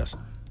that too, yes.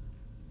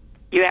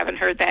 You haven't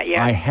heard that yet?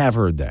 I have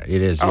heard that.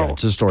 It is, yeah.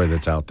 It's a story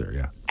that's out there,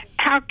 yeah.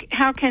 How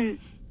can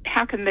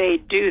they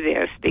do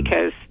this?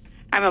 Because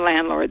I'm a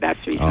landlord. That's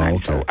the reason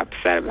I'm so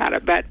upset about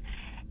it. But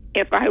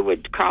if I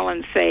would call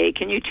and say,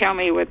 can you tell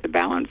me what the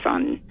balance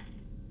on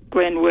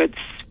Glenwood's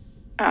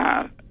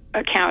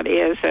account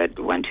is at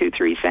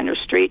 123 Center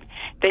Street,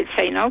 they'd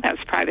say, no,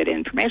 that's private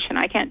information.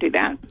 I can't do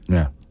that.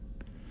 Yeah.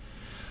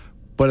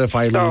 But if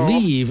I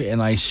leave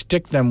and I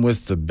stick them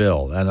with the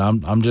bill, and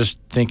I'm just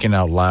thinking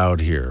out loud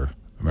here,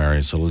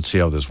 Mary, so let's see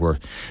how this works.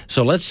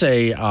 So let's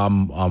say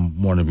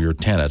I'm one of your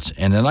tenants,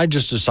 and then I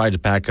just decide to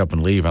pack up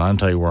and leave, and I'll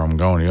tell you where I'm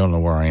going. You don't know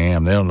where I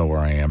am. They don't know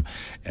where I am.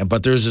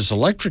 But there's this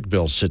electric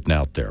bill sitting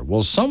out there.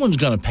 Well, someone's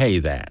going to pay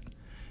that.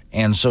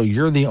 And so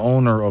you're the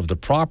owner of the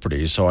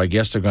property, so I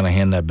guess they're going to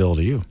hand that bill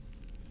to you.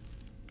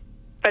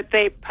 But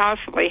they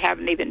possibly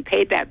haven't even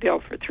paid that bill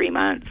for 3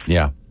 months.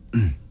 Yeah.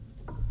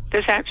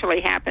 This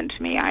actually happened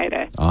to me.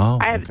 I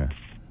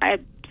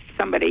had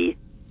somebody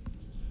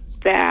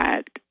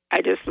that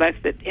I just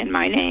left it in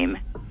my name,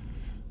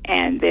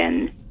 and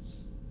then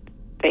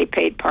they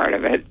paid part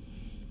of it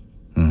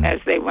as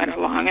they went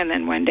along, and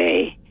then one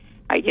day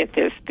I get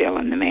this bill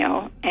in the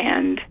mail,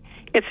 and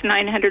it's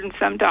 $900 and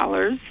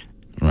some.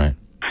 Right.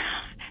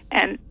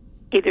 And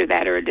either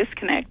that or a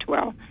disconnect.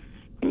 Well,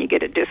 when you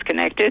get it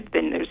disconnected,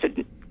 then there's a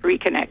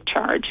reconnect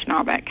charge and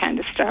all that kind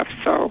of stuff.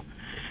 So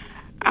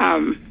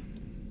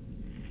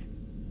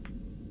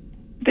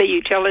the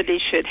utility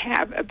should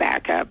have a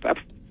backup of,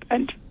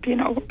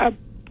 a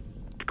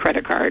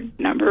credit card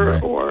number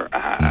or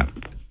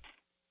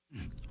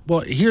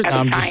well, here a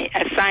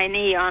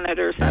signee on it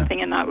or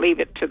something, and not leave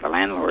it to the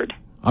landlord.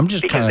 I'm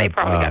just because they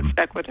probably got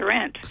stuck with the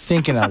rent.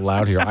 Thinking out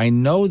loud here, I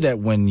know that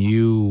when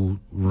you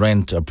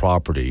rent a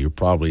property, you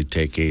probably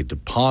take a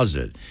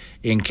deposit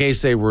in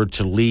case they were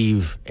to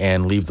leave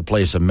the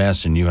place a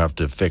mess and you have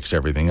to fix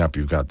everything up.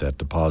 You've got that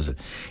deposit.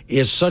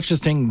 Is such a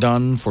thing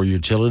done for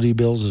utility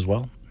bills as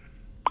well?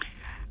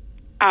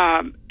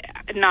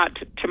 Not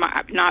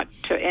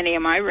to any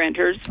of my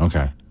renters.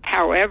 Okay.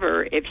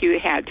 However, if you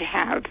had to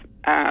have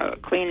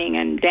cleaning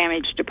and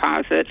damage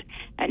deposit,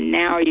 and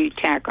now you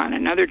tack on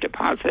another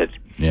deposit,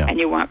 and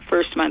you want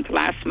first month,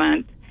 last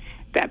month,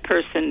 that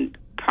person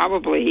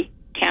probably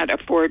can't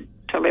afford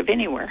to live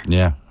anywhere.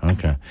 Yeah,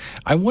 okay.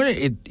 I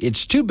wonder,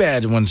 it's too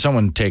bad when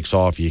someone takes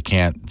off, you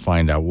can't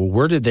find out, well,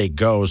 where did they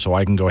go so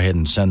I can go ahead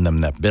and send them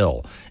that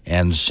bill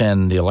and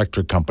send the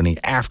electric company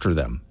after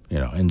them.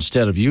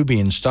 Instead of you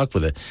being stuck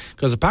with it.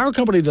 Because the power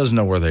company doesn't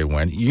know where they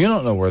went. You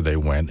don't know where they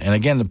went. And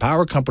again, the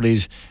power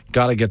company's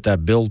got to get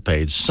that bill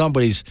paid.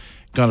 Somebody's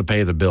going to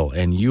pay the bill.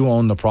 And you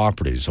own the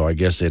property. So I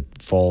guess it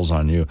falls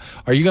on you.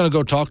 Are you going to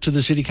go talk to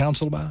the city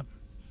council about it?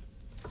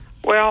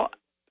 Well,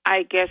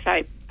 I guess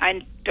I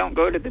don't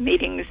go to the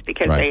meetings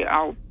because they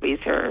always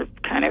are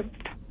kind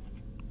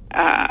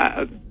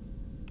of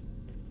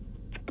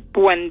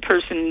one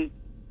person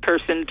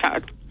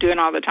doing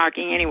all the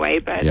talking anyway.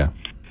 But yeah.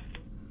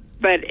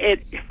 But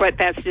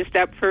that's just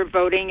up for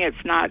voting. It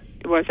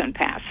wasn't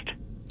passed.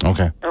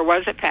 Okay. Or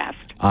was it passed?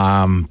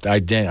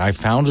 I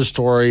found a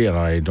story, and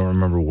I don't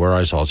remember where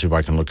I saw it. I'll see if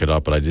I can look it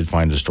up, but I did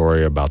find a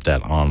story about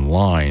that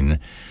online.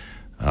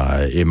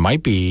 It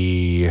might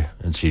be,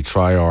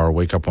 try our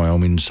Wake Up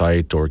Wyoming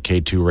site or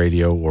K2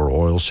 Radio or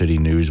Oil City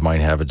News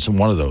might have it. So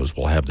one of those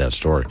will have that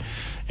story.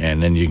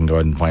 And then you can go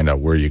ahead and find out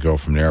where you go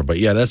from there. But,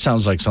 yeah, that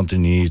sounds like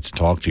something you need to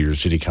talk to your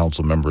city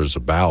council members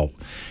about.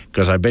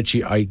 Because I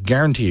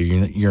guarantee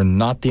you're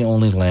not the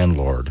only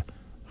landlord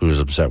who's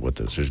upset with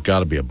this. There's got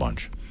to be a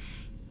bunch.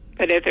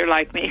 But if they're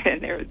like me,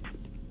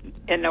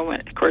 then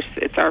of course,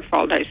 it's our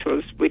fault, I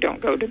suppose, we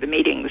don't go to the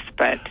meetings.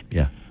 But,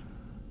 yeah,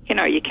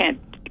 you can't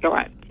go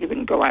out. You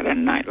wouldn't go out on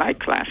a night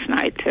like last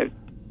night to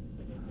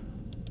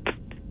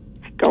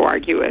go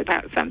argue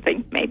about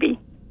something, maybe.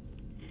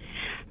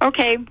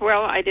 Okay,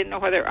 well, I didn't know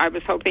whether I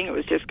was hoping it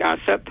was just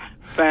gossip,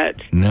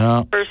 but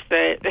no. First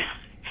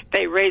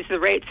they raised the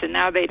rates, and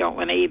now they don't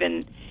want to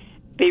even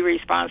be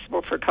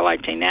responsible for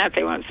collecting that.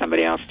 They want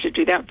somebody else to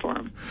do that for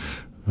them.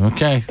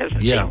 Okay.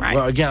 Doesn't yeah. seem right.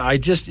 Well, again,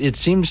 it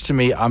seems to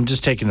me, I'm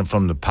just taking it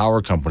from the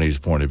power company's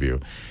point of view,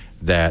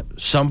 that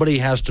somebody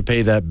has to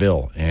pay that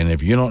bill. And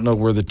if you don't know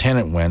where the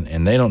tenant went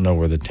and they don't know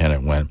where the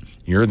tenant went,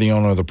 you're the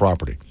owner of the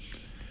property.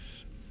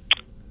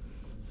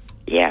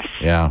 Yes.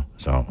 Yeah.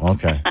 So,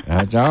 okay.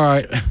 All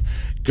right.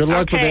 Good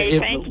luck with it.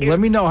 Thank you. Let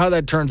me know how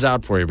that turns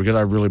out for you, because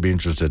I'd really be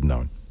interested in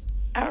knowing.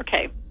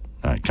 Okay.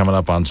 All right. Coming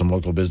up on some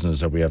local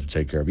business that we have to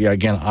take care of. Yeah,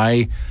 again,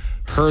 I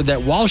heard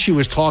that while she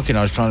was talking.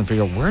 I was trying to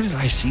figure out, where did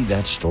I see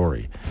that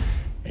story?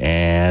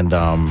 And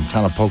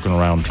kind of poking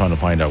around trying to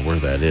find out where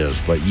that is.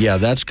 But, yeah,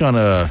 that's going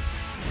to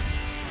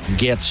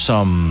get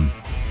some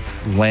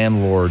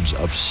landlords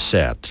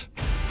upset.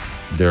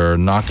 They're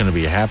not going to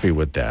be happy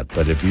with that.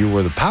 But if you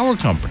were the power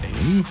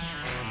company,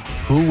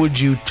 who would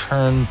you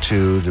turn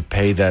to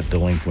pay that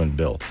delinquent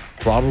bill?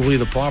 Probably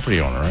the property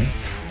owner, right?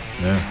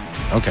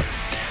 Yeah. Okay.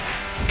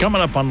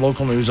 Coming up on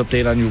Local News,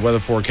 update on your weather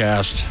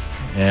forecast.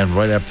 And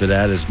right after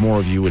that is more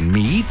of you and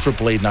me.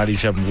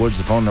 888-97 Woods,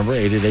 the phone number,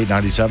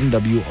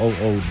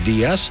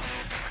 888-97-WOODS.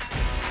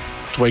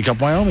 It's Wake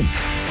Up Wyoming.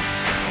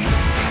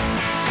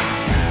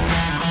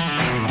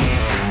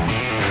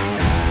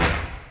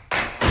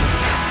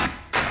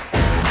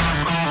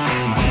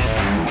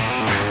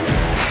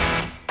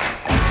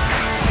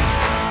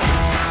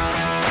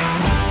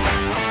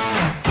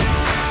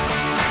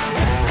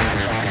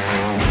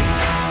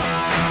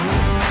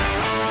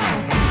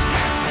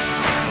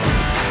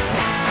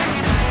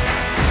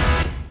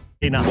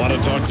 Want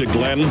to talk to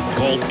Glenn?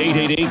 Call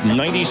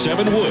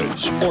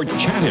 888-97-WOODS or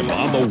chat him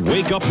on the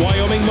Wake Up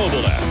Wyoming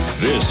mobile app.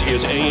 This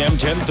is AM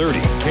 1030,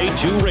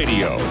 K2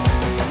 Radio.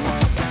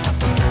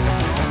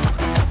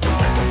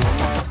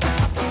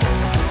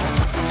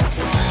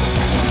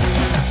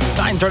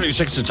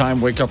 9:36 the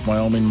time. Wake Up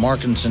Wyoming.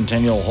 Mark and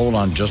Centennial. Hold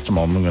on just a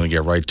moment. I'm going to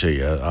get right to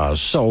you.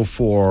 So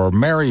for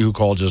Mary, who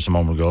called just a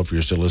moment ago, if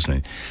you're still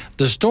listening,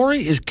 the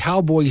story is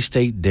Cowboy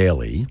State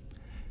Daily.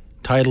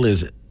 Title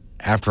is,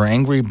 After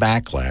Angry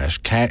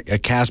Backlash,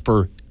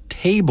 Casper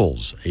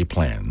tables a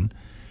plan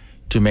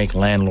to make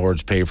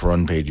landlords pay for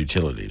unpaid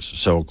utilities.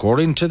 So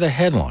according to the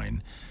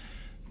headline,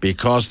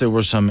 because there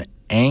were some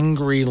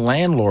angry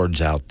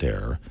landlords out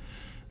there,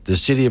 the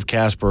city of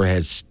Casper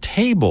has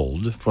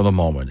tabled, for the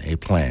moment, a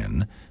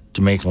plan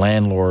to make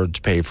landlords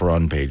pay for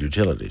unpaid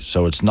utilities.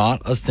 So it's not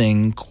a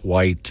thing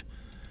quite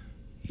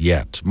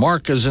yet.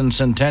 Mark is in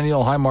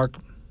Centennial. Hi, Mark.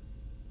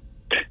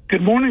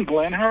 Good morning,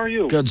 Glenn. How are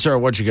you? Good, sir.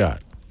 What you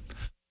got?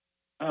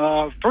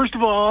 First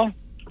of all,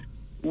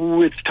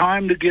 it's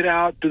time to get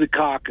out to the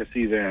caucus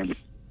event.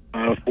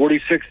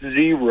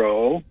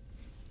 46-0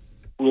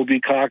 will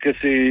be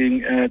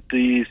caucusing at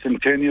the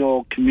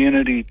Centennial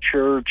Community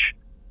Church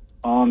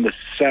on the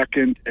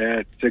 2nd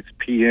at 6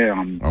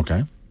 p.m.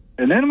 Okay.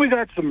 And then we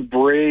got some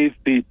brave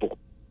people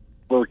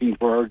working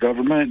for our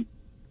government.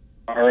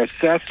 Our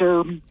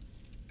assessor,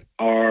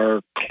 our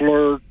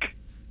clerk,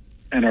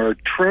 and our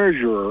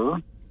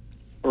treasurer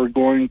are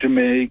going to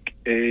make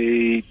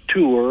a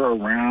tour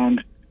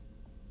around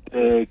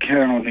the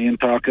county and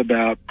talk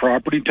about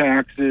property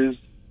taxes,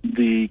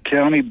 the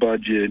county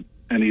budget,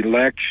 and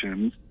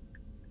elections.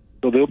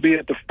 So they'll be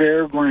at the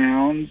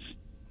fairgrounds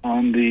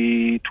on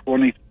the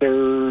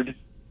 23rd,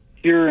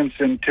 here in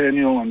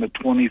Centennial on the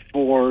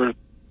 24th,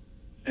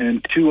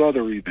 and two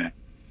other events.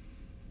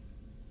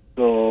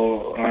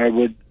 So I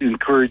would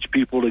encourage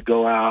people to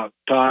go out,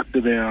 talk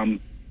to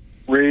them,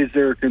 raise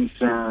their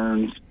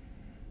concerns.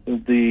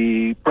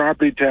 The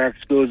property tax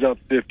goes up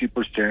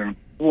 50%.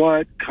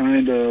 What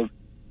kind of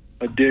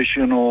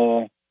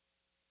additional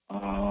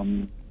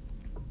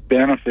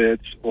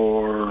benefits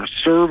or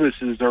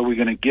services are we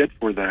going to get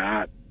for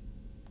that?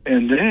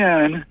 And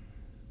then,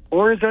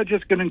 or is that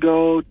just going to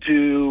go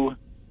to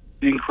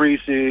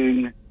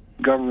increasing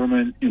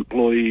government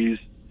employees'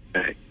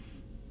 pay?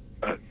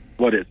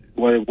 What is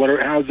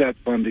it? How's that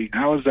funding?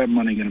 How is that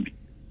money going to be?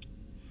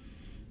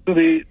 So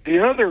the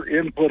other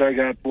input I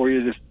got for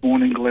you this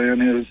morning,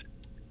 Glenn, is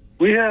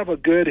we have a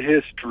good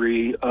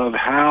history of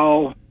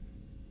how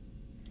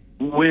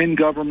when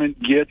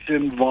government gets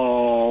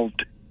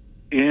involved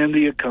in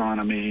the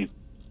economy,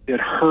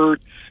 it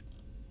hurts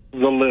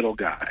the little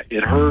guy.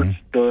 It hurts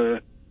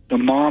the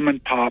mom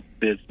and pop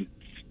business.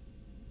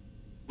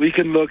 We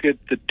can look at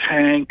the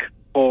tank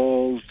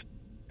pulls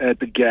at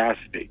the gas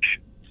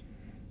stations.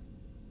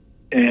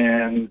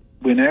 And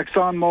when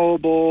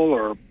ExxonMobil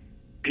or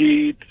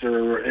Pete's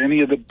or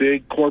any of the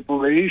big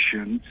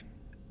corporations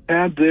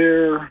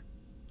were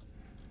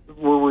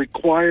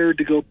required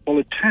to go pull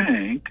a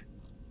tank,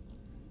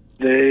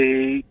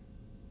 they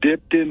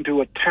dipped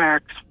into a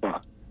tax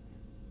fund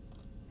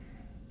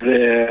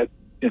that,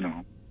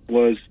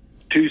 was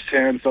 2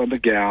 cents on the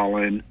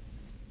gallon,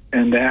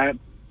 and that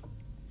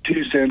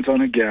 2 cents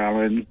on a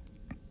gallon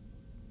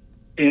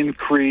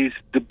increased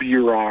the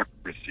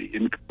bureaucracy.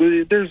 And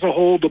there's a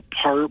whole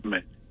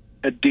department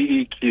at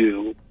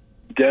DEQ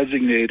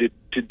designated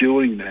to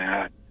doing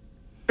that.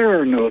 There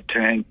are no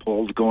tank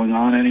pulls going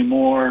on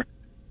anymore,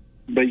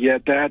 but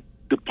yet that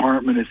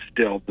department is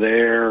still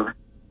there.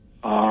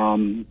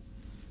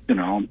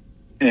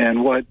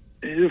 And what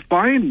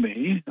find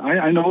me,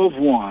 I know of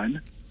one,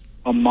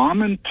 a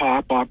mom and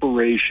pop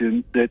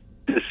operation that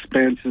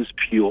dispenses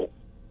fuel.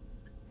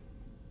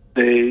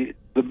 The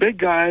big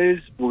guys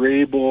were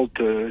able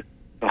to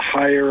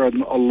hire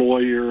a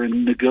lawyer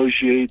and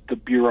negotiate the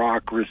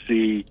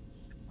bureaucracy.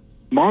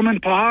 Mom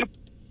and pop,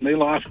 they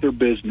lost their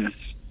business.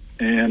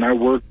 And I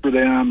worked for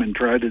them and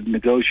tried to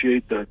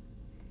negotiate the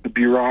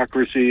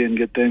bureaucracy and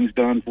get things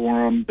done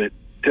for them. But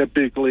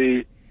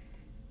typically,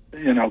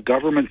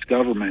 government's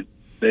government.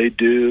 They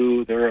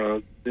do. They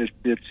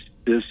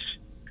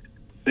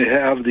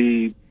have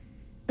the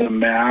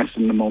mass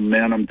and the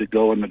momentum to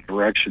go in the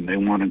direction they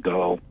want to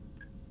go.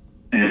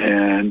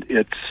 And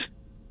it's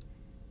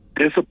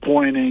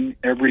disappointing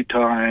every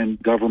time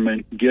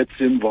government gets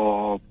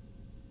involved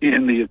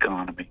in the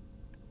economy.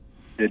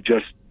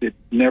 It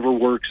never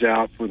works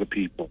out for the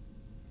people.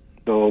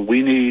 So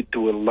we need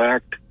to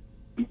elect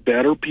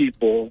better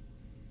people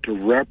to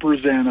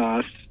represent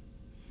us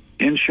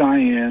in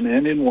Cheyenne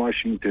and in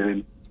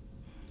Washington.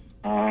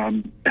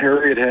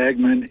 Harriet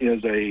Hagman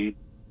is a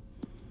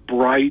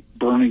bright,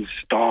 burning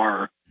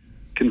star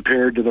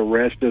compared to the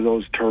rest of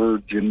those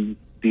turds in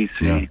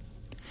D.C. Yeah.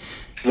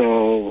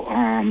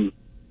 So,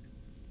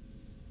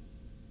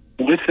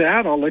 with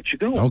that, I'll let you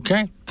go.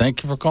 Okay.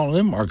 Thank you for calling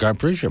in, Mark. I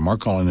appreciate it.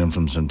 Mark calling in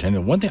from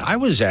Centennial. One thing, I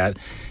was at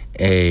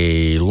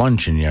a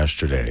luncheon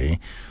yesterday,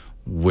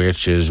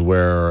 which is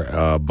where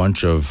a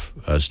bunch of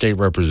state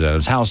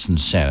representatives, House and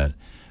Senate,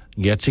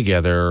 get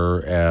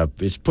together.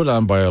 It's put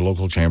on by a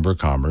local chamber of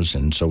commerce,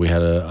 and so we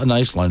had a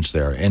nice lunch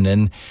there. And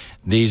then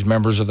these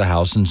members of the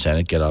House and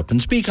Senate get up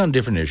and speak on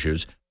different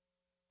issues.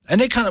 And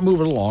they kind of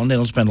move it along. They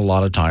don't spend a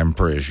lot of time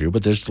per issue,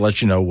 but just to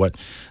let you know what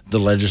the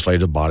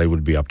legislative body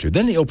would be up to.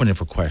 Then they open it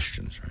for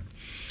questions. Right?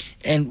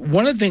 And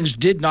one of the things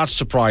did not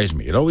surprise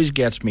me. It always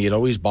gets me. It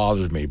always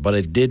bothers me, but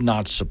it did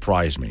not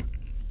surprise me.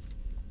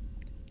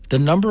 The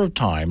number of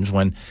times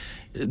when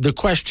the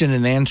question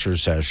and answer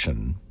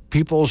session,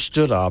 people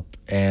stood up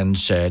and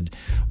said,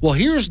 well,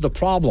 here's the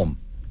problem.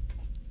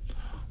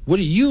 What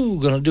are you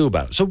going to do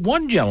about it? So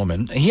one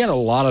gentleman, he had a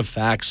lot of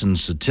facts and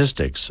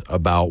statistics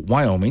about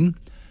Wyoming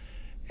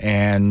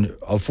and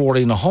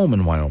affording a home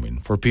in Wyoming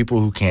for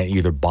people who can't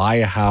either buy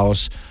a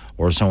house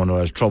or someone who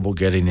has trouble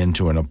getting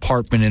into an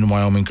apartment in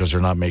Wyoming because they're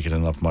not making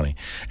enough money.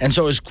 And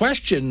so his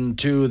question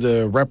to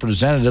the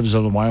representatives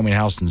of the Wyoming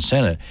House and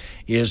Senate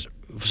is,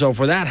 so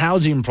for that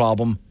housing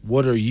problem,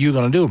 what are you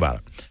going to do about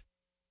it?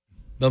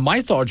 But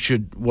my thought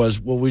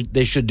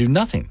they should do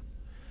nothing.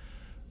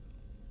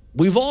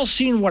 We've all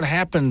seen what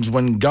happens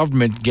when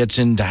government gets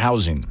into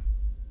housing,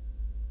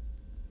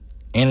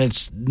 and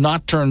it's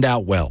not turned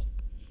out well.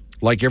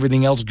 Like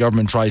everything else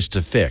government tries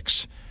to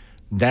fix.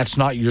 That's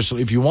not your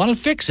solution. If you want to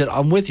fix it,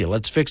 I'm with you.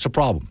 Let's fix a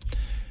problem.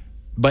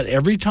 But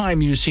every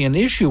time you see an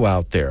issue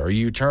out there,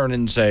 you turn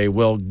and say,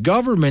 well,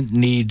 government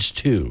needs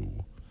to.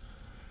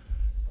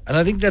 And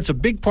I think that's a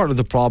big part of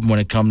the problem when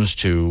it comes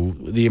to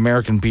the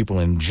American people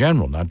in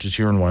general, not just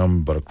here in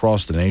Wyoming, but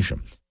across the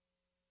nation.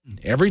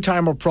 Every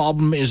time a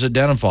problem is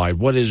identified,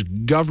 what is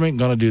government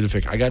going to do to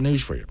fix it? I got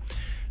news for you.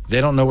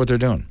 They don't know what they're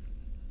doing.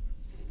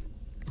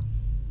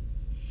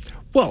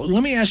 Well,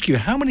 let me ask you,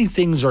 how many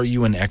things are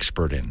you an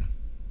expert in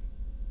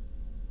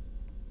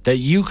that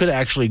you could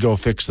actually go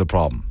fix the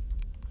problem?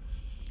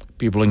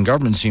 People in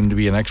government seem to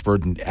be an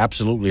expert in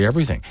absolutely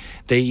everything.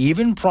 They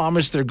even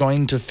promise they're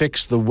going to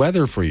fix the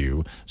weather for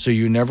you so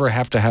you never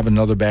have to have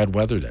another bad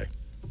weather day.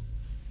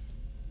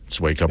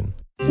 Let's wake up.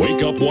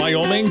 Wake Up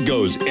Wyoming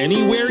goes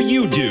anywhere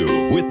you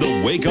do with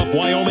the Wake Up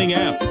Wyoming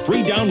app.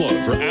 Free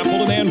download for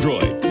Apple and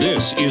Android.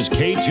 This is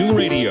K2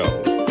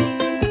 Radio.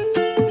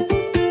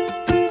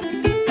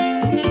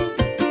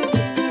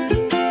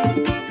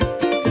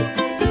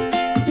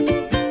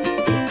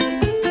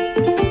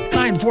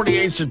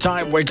 48's the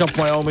time. Wake Up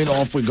Wyoming.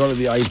 Off we go to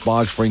the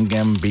icebox. Frank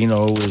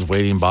Gambino is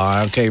waiting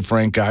by. Okay,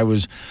 Frank, I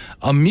was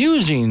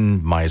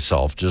amusing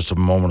myself just a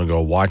moment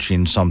ago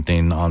watching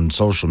something on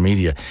social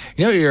media.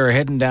 You know, you're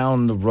heading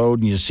down the road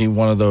and you see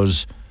one of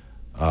those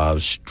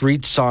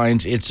street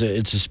signs. It's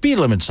a speed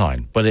limit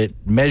sign, but it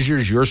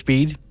measures your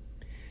speed.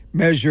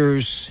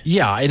 Measures.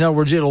 Yeah, in other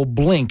words, it'll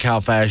blink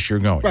how fast you're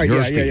going. Right, your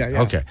yeah, speed.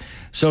 yeah. Okay,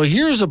 so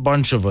here's a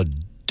bunch of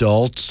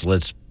adults,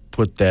 let's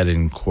put that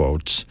in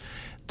quotes,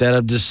 that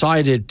have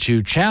decided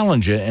to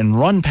challenge it and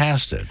run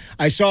past it.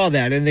 I saw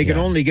that, and they can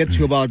only get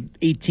to about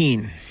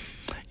 18.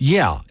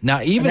 Yeah.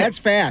 Now, even and that's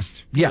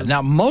fast. Yeah.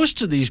 Now,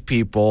 most of these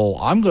people,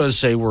 I'm going to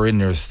say, were in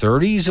their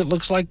 30s, it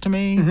looks like to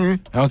me.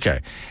 Mm-hmm. Okay.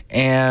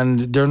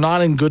 And they're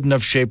not in good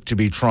enough shape to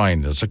be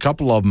trying this. A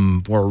couple of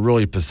them were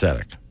really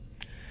pathetic.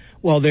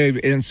 Well,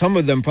 and some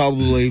of them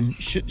probably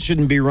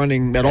shouldn't be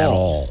running at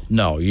all.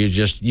 No,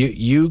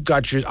 you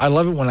got your. I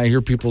love it when I hear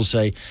people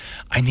say,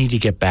 "I need to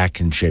get back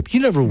in shape." You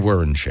never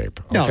were in shape.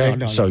 Okay?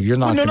 No. So you're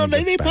not. No.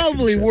 They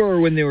probably were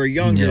when they were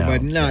younger,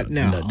 but not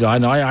now. I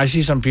know. I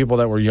see some people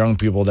that were young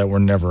people that were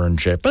never in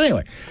shape. But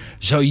anyway,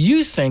 so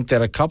you think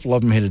that a couple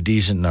of them hit a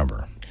decent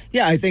number?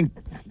 Yeah, I think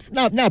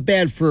not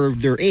bad for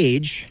their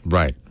age.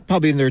 Right.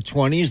 probably in their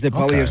 20s. They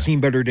probably have seen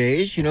better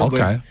days, you know.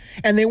 Okay.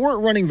 And they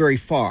weren't running very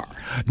far.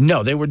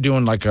 No, they were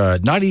doing like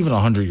not even a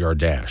 100-yard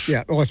dash.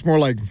 Yeah, well, it's more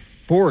like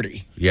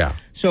 40. Yeah.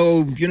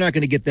 So you're not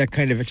going to get that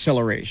kind of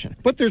acceleration,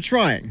 but they're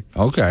trying.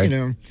 Okay. You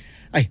know,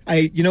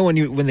 you know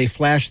when they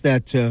flash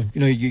that,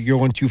 you're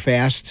going too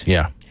fast.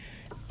 Yeah.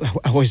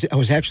 I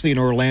was actually in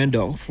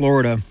Orlando,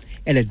 Florida,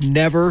 and it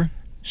never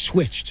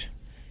switched.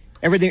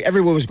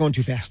 Everyone was going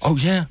too fast. Oh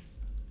yeah.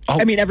 Oh,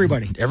 I mean,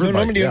 everybody.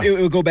 Normally, yeah. it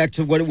would go back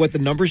to what the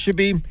numbers should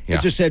be. Yeah.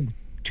 It just said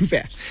too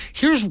fast.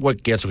 Here's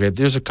what gets okay.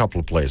 There's a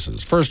couple of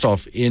places. First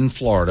off, in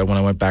Florida, when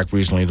I went back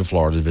recently to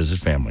Florida to visit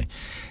family,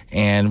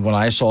 and when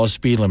I saw a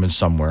speed limit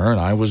somewhere, and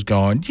I was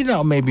going,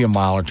 maybe a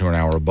mile or 2 an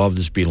hour above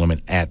the speed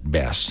limit at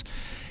best,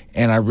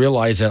 and I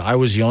realized that I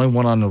was the only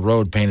one on the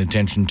road paying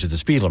attention to the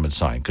speed limit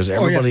sign because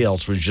everybody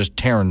else was just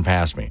tearing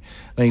past me.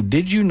 I mean,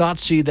 did you not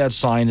see that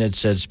sign that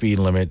said speed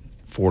limit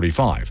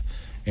 45,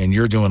 and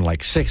you're doing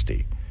like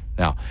 60?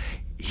 Now,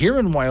 here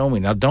in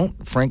Wyoming,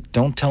 Frank,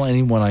 don't tell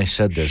anyone I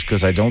said this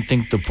because I don't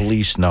think the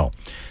police know,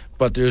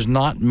 but there's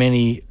not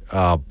many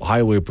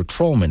highway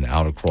patrolmen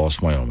out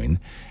across Wyoming,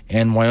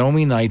 and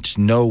Wyomingites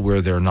know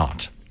where they're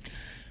not.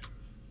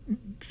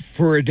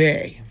 For a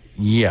day.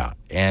 Yeah,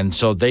 and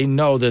so they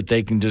know that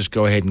they can just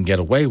go ahead and get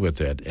away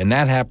with it, and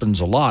that happens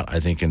a lot, I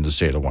think, in the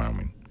state of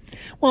Wyoming.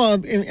 Well,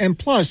 and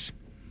plus,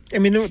 I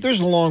mean, there's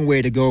a long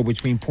way to go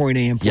between point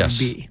A and point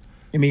B.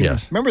 I mean,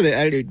 remember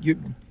that?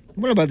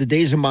 What about the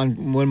days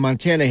when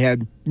Montana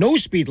had no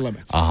speed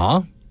limit?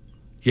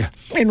 Yeah.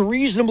 And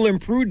reasonable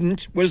and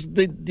prudent was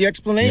the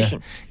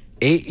explanation.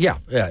 Yeah.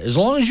 As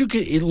long as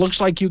it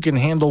looks like you can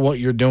handle what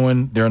you're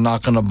doing, they're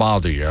not going to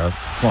bother you.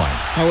 Fine.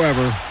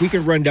 However, we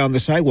could run down the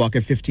sidewalk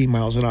at 15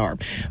 miles an hour.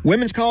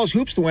 Women's college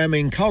hoops, the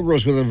Wyoming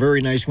Cowgirls with a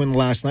very nice win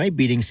last night,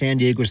 beating San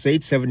Diego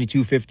State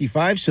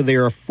 72-55. So they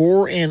are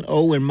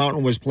 4-0 in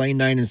Mountain West play,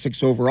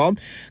 9-6 overall.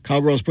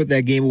 Cowgirls put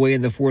that game away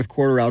in the fourth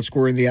quarter,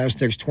 outscoring the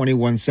Aztecs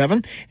 21-7.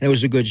 And it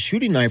was a good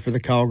shooting night for the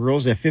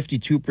Cowgirls at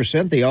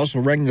 52%. They also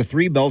rang the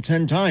 3-bell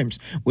 10 times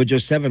with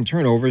just 7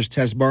 turnovers.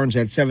 Tess Barnes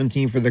had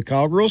 17 for the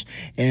Cowgirls.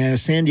 And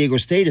San Diego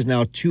State is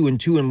now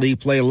 2-2 in league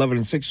play,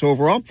 11-6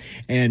 overall.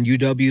 And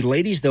UW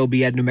ladies, they'll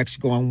be at New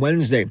Mexico on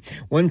Wednesday.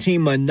 One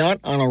team not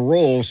on a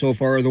roll so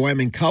far, the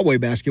Wyoming Cowboy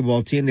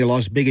basketball team. They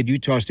lost big at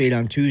Utah State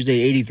on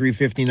Tuesday,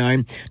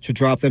 83-59, to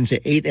drop them to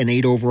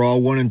 8-8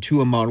 overall,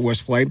 1-2 in Mountain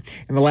West play.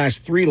 And the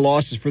last 3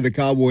 losses for the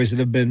Cowboys that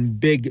have been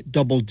big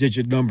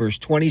double-digit numbers,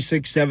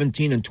 26,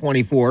 17, and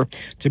 24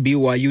 to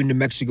BYU, New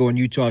Mexico, and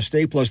Utah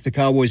State. Plus, the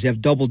Cowboys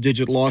have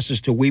double-digit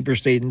losses to Weber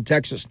State and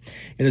Texas.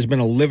 It has been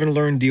a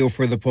live-and-learn deal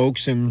for the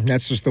Pokes, and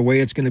that's just the way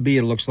it's going to be,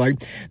 it looks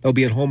like. They'll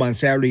be at home on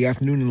Saturday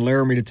afternoon in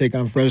Laramie to take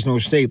on Fresno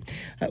State.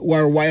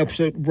 While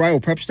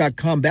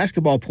WyoPreps.com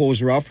basketball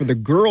polls are out for the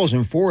girls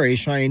in 4A,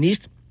 Cheyenne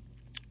East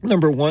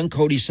number 1,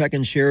 Cody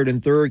 2nd, Sheridan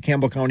 3rd,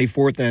 Campbell County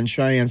 4th, and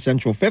Cheyenne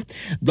Central 5th.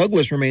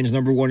 Douglas remains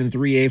number 1 in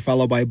 3A,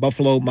 followed by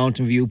Buffalo,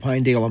 Mountain View,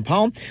 Pinedale, and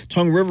Powell.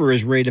 Tongue River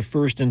is rated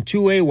 1st in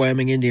 2A,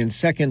 Wyoming Indians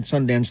 2nd,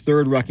 Sundance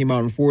 3rd, Rocky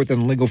Mountain 4th,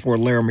 and Lingo Fort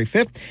Laramie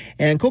 5th.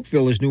 And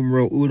Cokeville is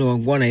numero uno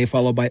in 1A,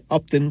 followed by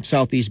Upton,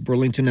 Southeast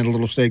Burlington, and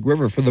Little Snake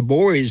River. For the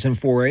boys in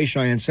 4A,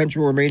 Cheyenne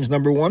Central remains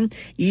number 1,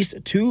 East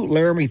 2,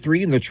 Laramie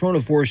 3, and Natrona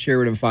 4,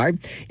 Sheridan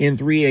 5. In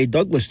 3A,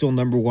 Douglas still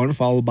number 1,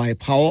 followed by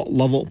Powell,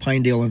 Lovell,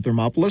 Pinedale, and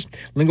Thermopolis.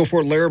 Lingo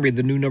Fort Laramie,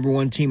 the new number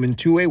 1 team in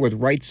 2A, with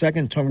Wright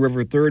 2nd, Tongue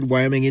River 3rd,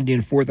 Wyoming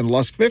Indian 4th, and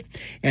Lusk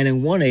 5th. And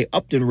in 1A,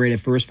 Upton rated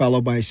 1st,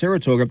 followed by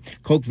Saratoga,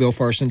 Cokeville,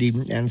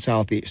 Farsund, and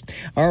Southeast.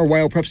 Our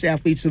WyoPreps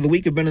athletes of the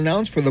week have been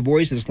announced. For the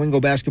boys, it's Lingo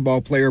basketball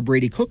player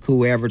Brady Cook,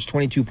 who averaged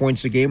 22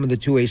 points a game in the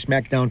 2A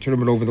SmackDown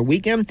tournament over the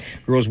weekend.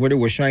 Girls winner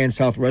was Cheyenne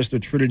Southwest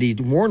Trinity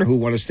Warner, who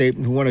won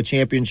a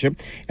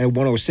championship at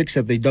 106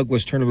 at the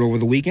Douglas tournament over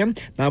the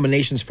weekend.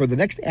 Nominations for the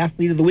next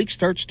athlete of the week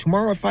starts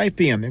tomorrow at 5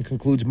 p.m. and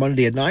concludes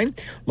Monday at 9.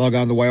 Log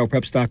on to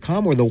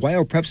WyoPreps.com or the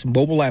WyoPreps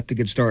mobile app to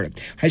get started.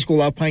 High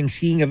school alpine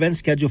skiing event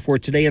scheduled for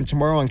today and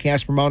tomorrow on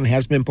Casper Mountain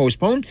has been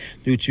postponed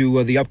due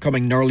to the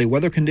upcoming gnarly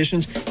weather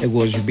conditions. It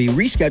will be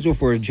rescheduled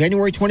for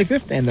January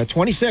 25th and the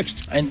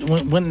 26th.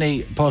 And when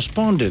they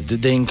postponed it,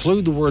 did they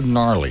include the word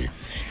gnarly?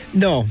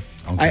 No.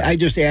 Okay. I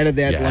just added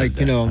that,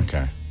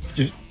 Okay.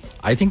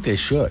 I think they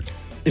should.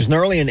 Is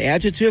gnarly an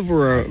adjective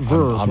or a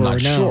verb? I'm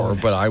not sure,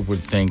 but I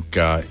would think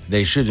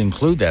they should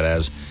include that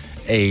as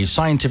a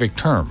scientific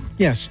term.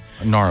 Yes.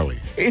 Gnarly.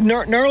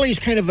 Gnarly is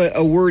kind of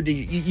a word,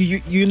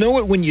 you know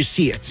it when you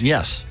see it.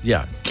 Yes,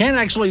 yeah. Can't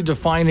actually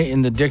define it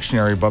in the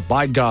dictionary, but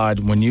by God,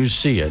 when you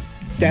see it,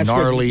 that's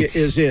gnarly what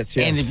is it. Yes.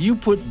 And if you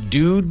put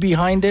dude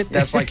behind it,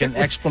 that's like an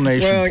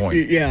exclamation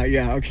point.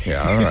 Yeah, okay.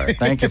 Yeah, all right.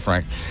 Thank you,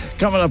 Frank.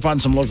 Coming up on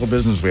some local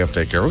business we have to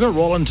take care of. We're going to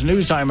roll into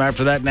news time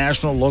after that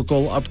national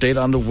local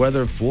update on the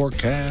weather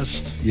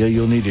forecast. Yeah,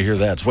 you'll need to hear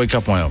that. It's Wake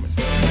Up Wyoming.